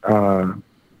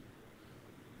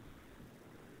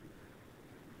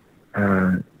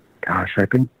 Gosh, I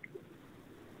think,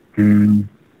 I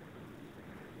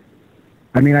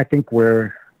think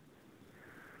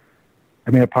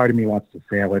a part of me wants to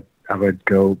say I would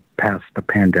go past the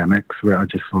pandemics where I'll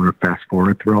just sort of fast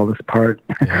forward through all this part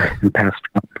and past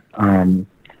Trump.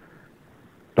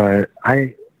 But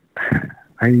I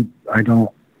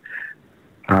don't,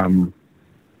 I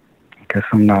guess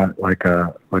I'm not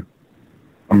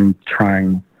I'm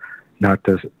trying not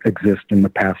to exist in the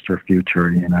past or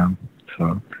future,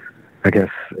 so I guess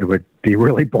it would be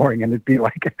really boring and it'd be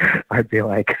like, I'd be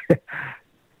like,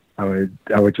 I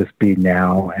would just be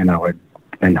now and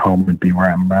home would be where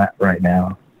I'm at right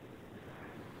now.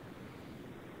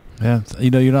 Yeah.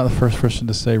 You're not the first person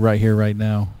to say right here, right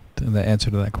now, in the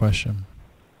answer to that question.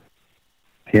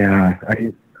 Yeah.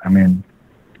 I mean,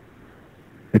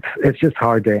 it's just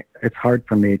hard it's hard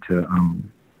for me to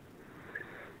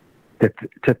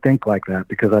think like that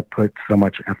because I put so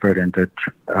much effort into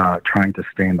trying to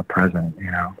stay in the present,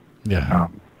 Yeah.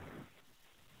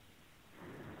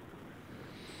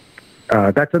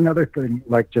 That's another thing,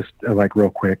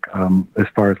 real quick, as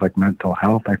far as mental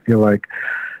health, I feel like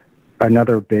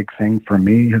another big thing for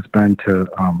me has been to,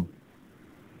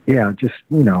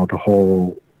 the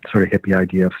whole sort of hippie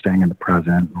idea of staying in the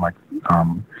present,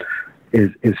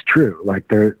 is true.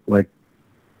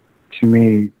 To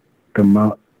me,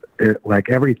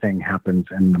 everything happens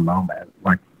in the moment.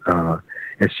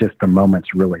 It's just the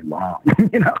moment's really long,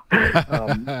 You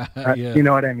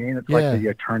know what I mean? It's like the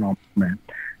eternal moment.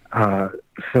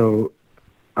 So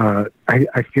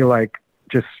I feel like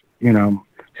just,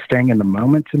 staying in the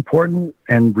moment's important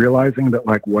and realizing that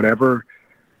whatever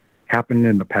happened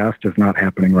in the past is not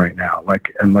happening right now.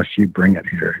 Unless you bring it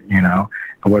here, and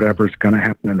whatever's going to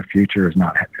happen in the future is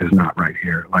not right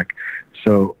here.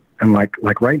 And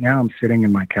right now I'm sitting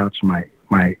in my couch, my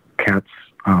cat's,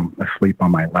 asleep on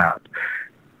my lap.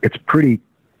 It's pretty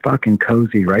fucking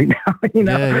cozy right now,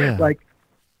 Yeah.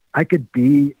 I could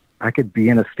be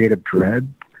in a state of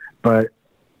dread, but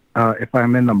if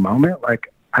I'm in the moment,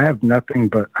 I have nothing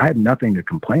to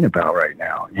complain about right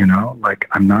now.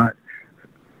 I'm not,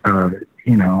 I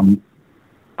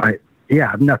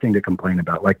have nothing to complain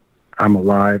about. I'm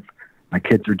alive. My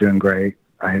kids are doing great.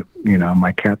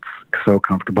 My cat's so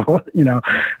comfortable.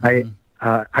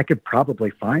 I could probably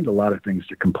find a lot of things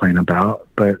to complain about,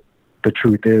 but the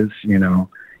truth is,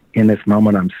 in this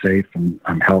moment, I'm safe and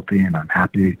I'm healthy and I'm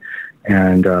happy.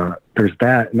 And there's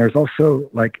that. And there's also,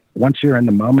 once you're in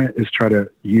the moment, is try to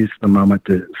use the moment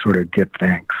to sort of give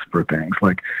thanks for things.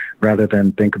 Rather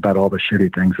than think about all the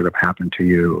shitty things that have happened to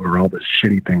you or all the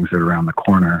shitty things that are around the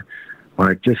corner,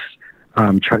 try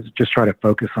to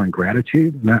focus on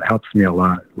gratitude. And that helps me a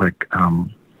lot.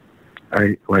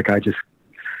 I just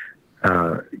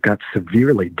got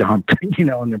severely dumped, in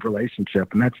the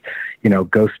relationship, and that's,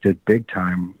 ghosted big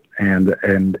time. And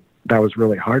that was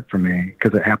really hard for me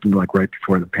because it happened right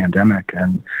before the pandemic.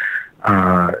 And,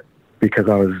 because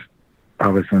I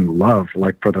was in love,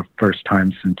 for the first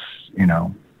time since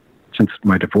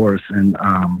my divorce. And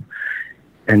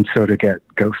so to get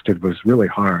ghosted was really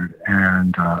hard.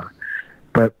 And,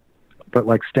 but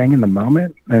staying in the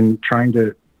moment and trying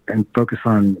to, and focus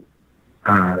on,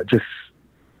 just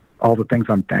all the things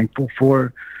I'm thankful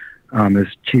for, as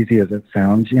cheesy as it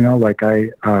sounds,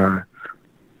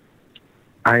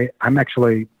 I'm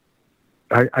actually,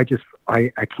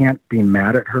 I can't be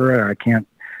mad at her. I can't,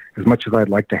 as much as I'd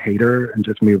like to hate her and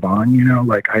just move on,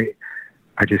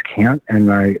 I just can't.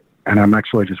 And I'm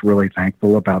actually just really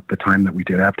thankful about the time that we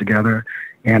did have together.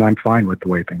 And I'm fine with the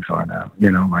way things are now,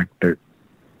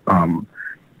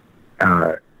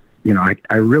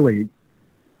 I really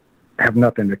have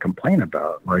nothing to complain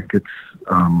about.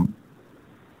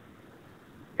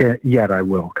 Yet I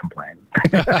will complain,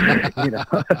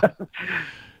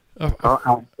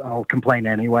 I'll complain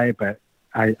anyway, but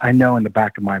I know in the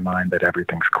back of my mind that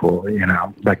everything's cool, you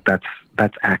know, like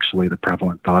that's actually the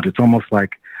prevalent thought. It's almost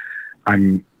like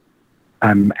I'm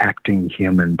acting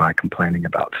human by complaining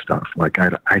about stuff. Like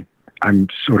I'm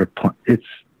sort of,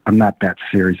 I'm not that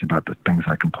serious about the things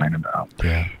I complain about.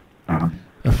 Yeah.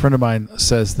 A friend of mine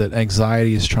says that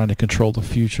anxiety is trying to control the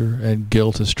future and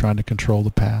guilt is trying to control the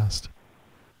past.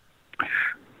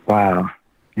 Wow.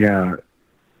 Yeah.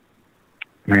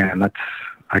 Man,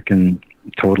 I can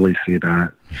totally see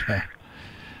that. Yeah.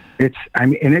 It's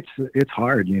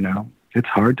hard, you know, it's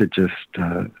hard to just,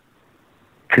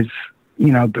 cause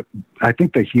you know, I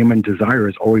think the human desire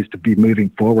is always to be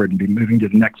moving forward and be moving to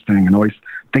the next thing and always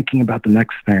thinking about the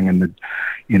next thing. And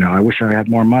you know, I wish I had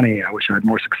more money. I wish I had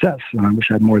more success, and I wish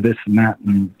I had more this and that,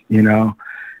 and you know,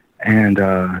 and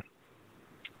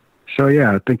so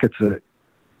yeah, I think it's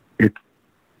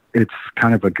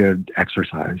kind of a good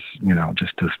exercise, you know,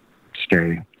 just to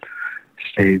stay.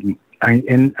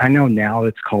 I know now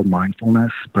it's called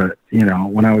mindfulness, but you know,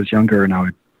 when I was younger and I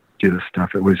would do this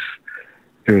stuff, it was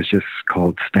just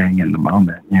called staying in the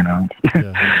moment, you know.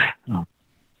 Yeah.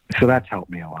 So that's helped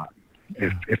me a lot.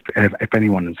 Yeah. If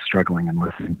anyone is struggling and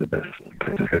listening to this,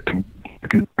 it's a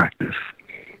good practice.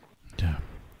 Yeah.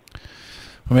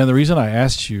 Well, man, the reason I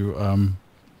asked you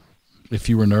if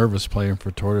you were nervous playing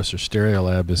for Tortoise or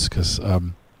Stereolab is because,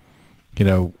 you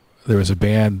know, there was a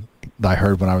band that I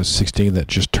heard when I was 16 that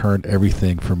just turned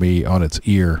everything for me on its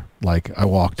ear. Like, I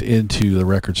walked into the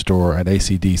record store at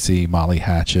AC/DC, Molly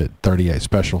Hatchet, 38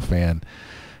 Special fan,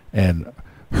 and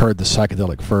heard the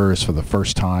Psychedelic Furs for the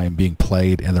first time being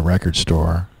played in the record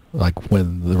store, like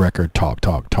when the record Talk,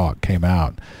 Talk, Talk came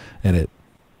out, and it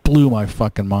blew my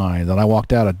fucking mind. And I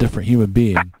walked out a different human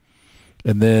being.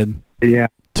 And then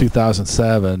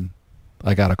 2007,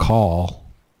 I got a call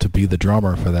to be the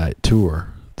drummer for that tour,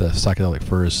 the Psychedelic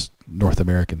Furs North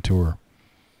American tour.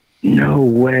 No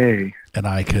way. And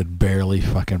I could barely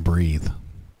fucking breathe,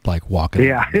 like walking in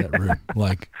that room.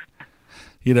 Like,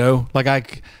 you know, like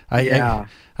I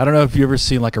don't know if you ever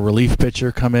seen like a relief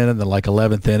pitcher come in the like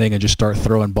 11th inning and just start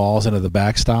throwing balls into the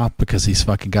backstop because he's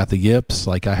fucking got the yips.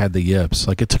 Like, I had the yips.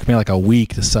 Like, it took me like a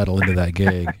week to settle into that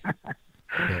gig.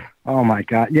 Yeah. Oh my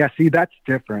God. Yeah. See, that's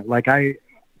different. Like I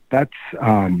felt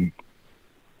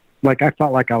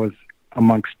like I was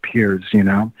amongst peers, you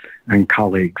know, and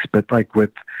colleagues, but like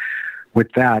with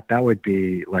that would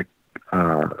be like,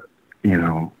 you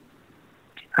know,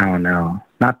 I don't know.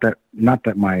 Not that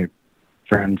my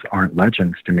friends aren't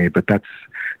legends to me, but that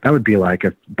would be like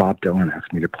if Bob Dylan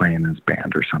asked me to play in his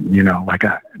band or something, you know, like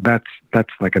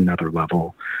that's like another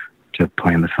level to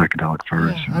play in the Psychedelic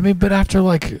Furs. Yeah, I mean, but after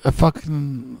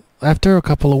a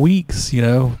couple of weeks, you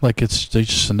know, like it's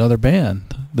just another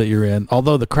band that you're in.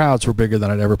 Although the crowds were bigger than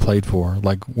I'd ever played for.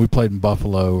 Like, we played in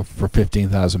Buffalo for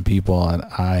 15,000 people, and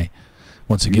I,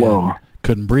 once again,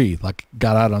 couldn't breathe. Like,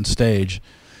 got out on stage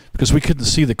because we couldn't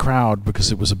see the crowd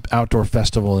because it was an outdoor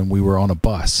festival and we were on a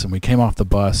bus. And we came off the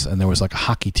bus and there was like a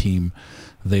hockey team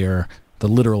there, the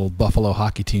literal Buffalo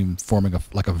hockey team forming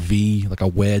like a V, like a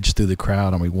wedge through the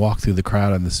crowd. And we walked through the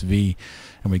crowd in this V.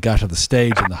 And we got to the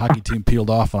stage, and the hockey team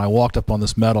peeled off, and I walked up on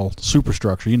this metal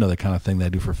superstructure, you know, the kind of thing they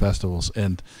do for festivals.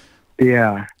 And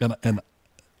and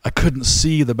I couldn't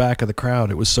see the back of the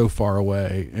crowd; it was so far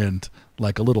away, and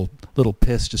like a little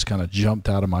piss just kind of jumped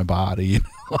out of my body, you know,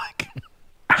 like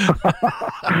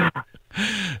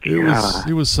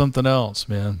it was something else,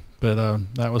 man. But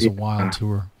that was a wild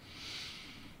tour.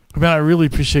 Man, I really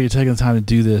appreciate you taking the time to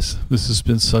do this. This has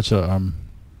been such a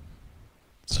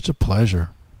pleasure.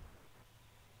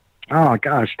 Oh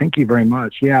gosh, thank you very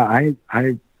much. Yeah, I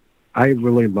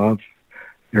really love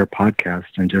your podcast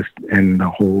and the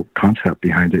whole concept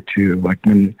behind it too. Like,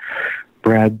 when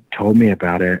Brad told me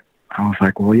about it, I was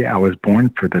like, well, yeah, I was born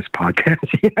for this podcast.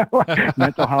 You know,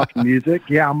 mental health music.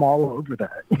 Yeah, I'm all over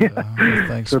that. Yeah.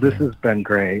 Thanks, so this has been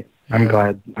great.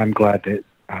 Yeah. I'm glad that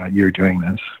you're doing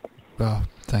this. Well,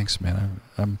 thanks, man.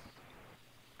 I'm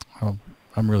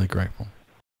really grateful.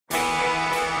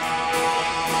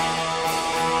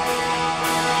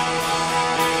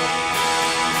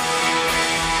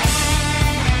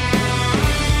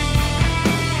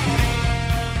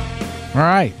 All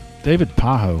right, David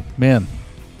Pajo, man,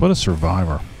 what a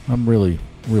survivor. I'm really,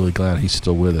 really glad he's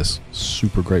still with us.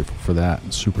 Super grateful for that,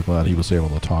 and super glad he was able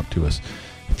to talk to us.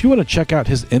 If you want to check out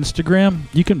his Instagram,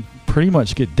 you can pretty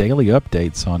much get daily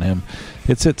updates on him.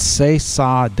 It's at C'est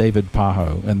Ça David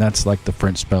Pajo, and that's like the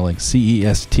French spelling,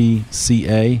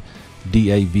 CESTCA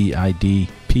DAVID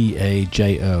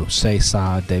PAJO, C'est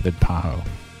Ça David Pajo.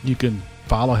 You can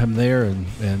follow him there,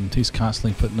 and he's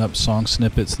constantly putting up song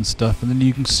snippets and stuff. And then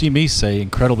you can see me say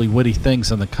incredibly witty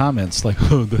things in the comments, like,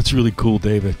 "Oh, that's really cool,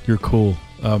 David. You're cool."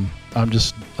 I'm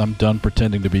done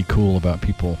pretending to be cool about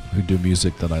people who do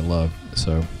music that I love.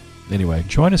 So anyway,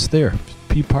 join us there.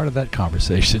 Be part of that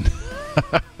conversation.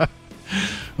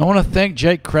 I want to thank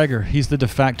Jake Kreger. He's the de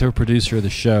facto producer of the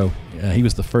show. He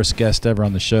was the first guest ever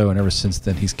on the show, and ever since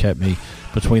then he's kept me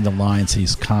between the lines.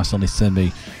 He's constantly sent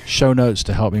me show notes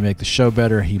to help me make the show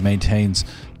better. He maintains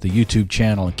the YouTube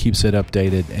channel and keeps it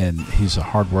updated, and he's a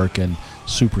hardworking,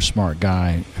 super smart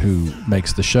guy who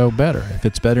makes the show better. If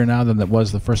it's better now than it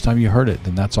was the first time you heard it,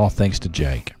 then that's all thanks to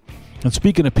Jake. And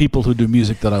speaking of people who do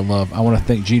music that I love, I want to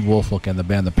thank Gene Wolflick and the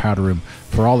band The Powder Room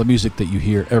for all the music that you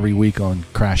hear every week on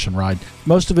Crash and Ride.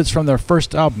 Most of it's from their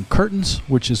first album, Curtains,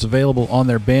 which is available on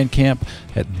their Bandcamp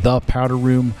at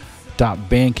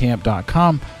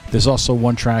thepowderroom.bandcamp.com. There's also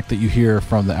one track that you hear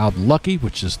from the album Lucky,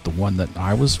 which is the one that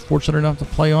I was fortunate enough to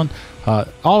play on.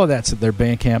 All of that's at their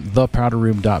Bandcamp,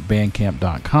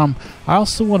 thepowderroom.bandcamp.com. I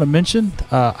also want to mention,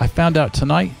 I found out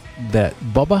tonight that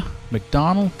Bubba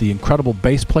McDonald, the incredible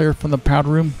bass player from the Powder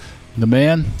Room, the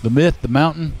man, the myth, the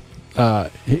mountain,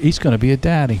 he's going to be a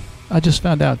daddy. I just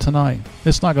found out tonight.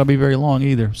 It's not going to be very long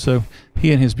either. So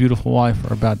he and his beautiful wife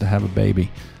are about to have a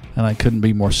baby, and I couldn't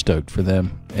be more stoked for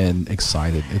them and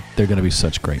excited. They're going to be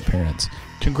such great parents.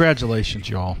 Congratulations,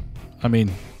 y'all. I mean,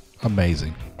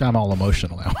 amazing. I'm all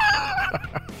emotional now.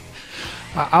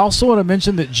 I also want to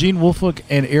mention that Gene Wolflick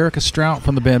and Erica Strout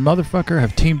from the band Motherfucker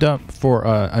have teamed up for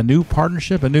a new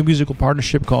partnership, a new musical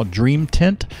partnership called Dream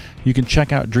Tent. You can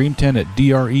check out Dream Tent at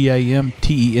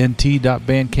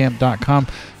dreamtent.bandcamp.com.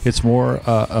 It's more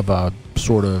of a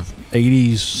sort of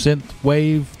 80s synth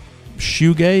wave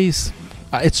shoegaze.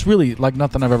 It's really like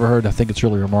nothing I've ever heard. I think it's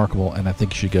really remarkable, and I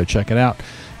think you should go check it out.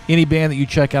 Any band that you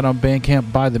check out on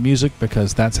Bandcamp, buy the music,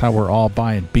 because that's how we're all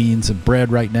buying beans and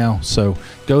bread right now. So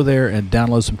go there and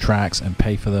download some tracks and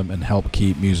pay for them and help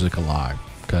keep music alive,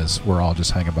 because we're all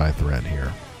just hanging by a thread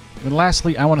here. And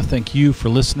lastly, I want to thank you for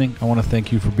listening. I want to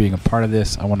thank you for being a part of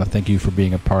this. I want to thank you for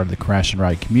being a part of the Crash and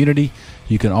Ride community.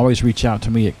 You can always reach out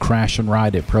to me at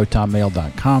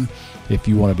crashandride@protonmail.com. If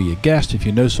you want to be a guest, if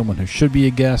you know someone who should be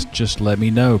a guest, just let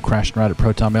me know.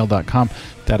 crashandride@protonmail.com.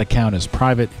 That account is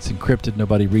private. It's encrypted.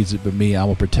 Nobody reads it but me. I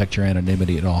will protect your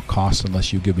anonymity at all costs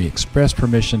unless you give me express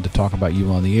permission to talk about you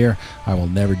on the air. I will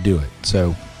never do it.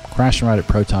 So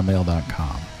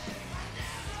crashandride@protonmail.com.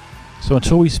 So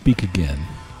until we speak again,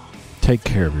 take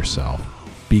care of yourself.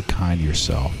 Be kind to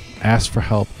yourself. Ask for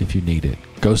help if you need it.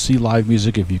 Go see live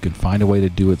music if you can find a way to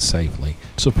do it safely.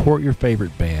 Support your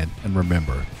favorite band, and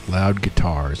remember, loud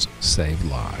guitars save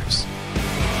lives.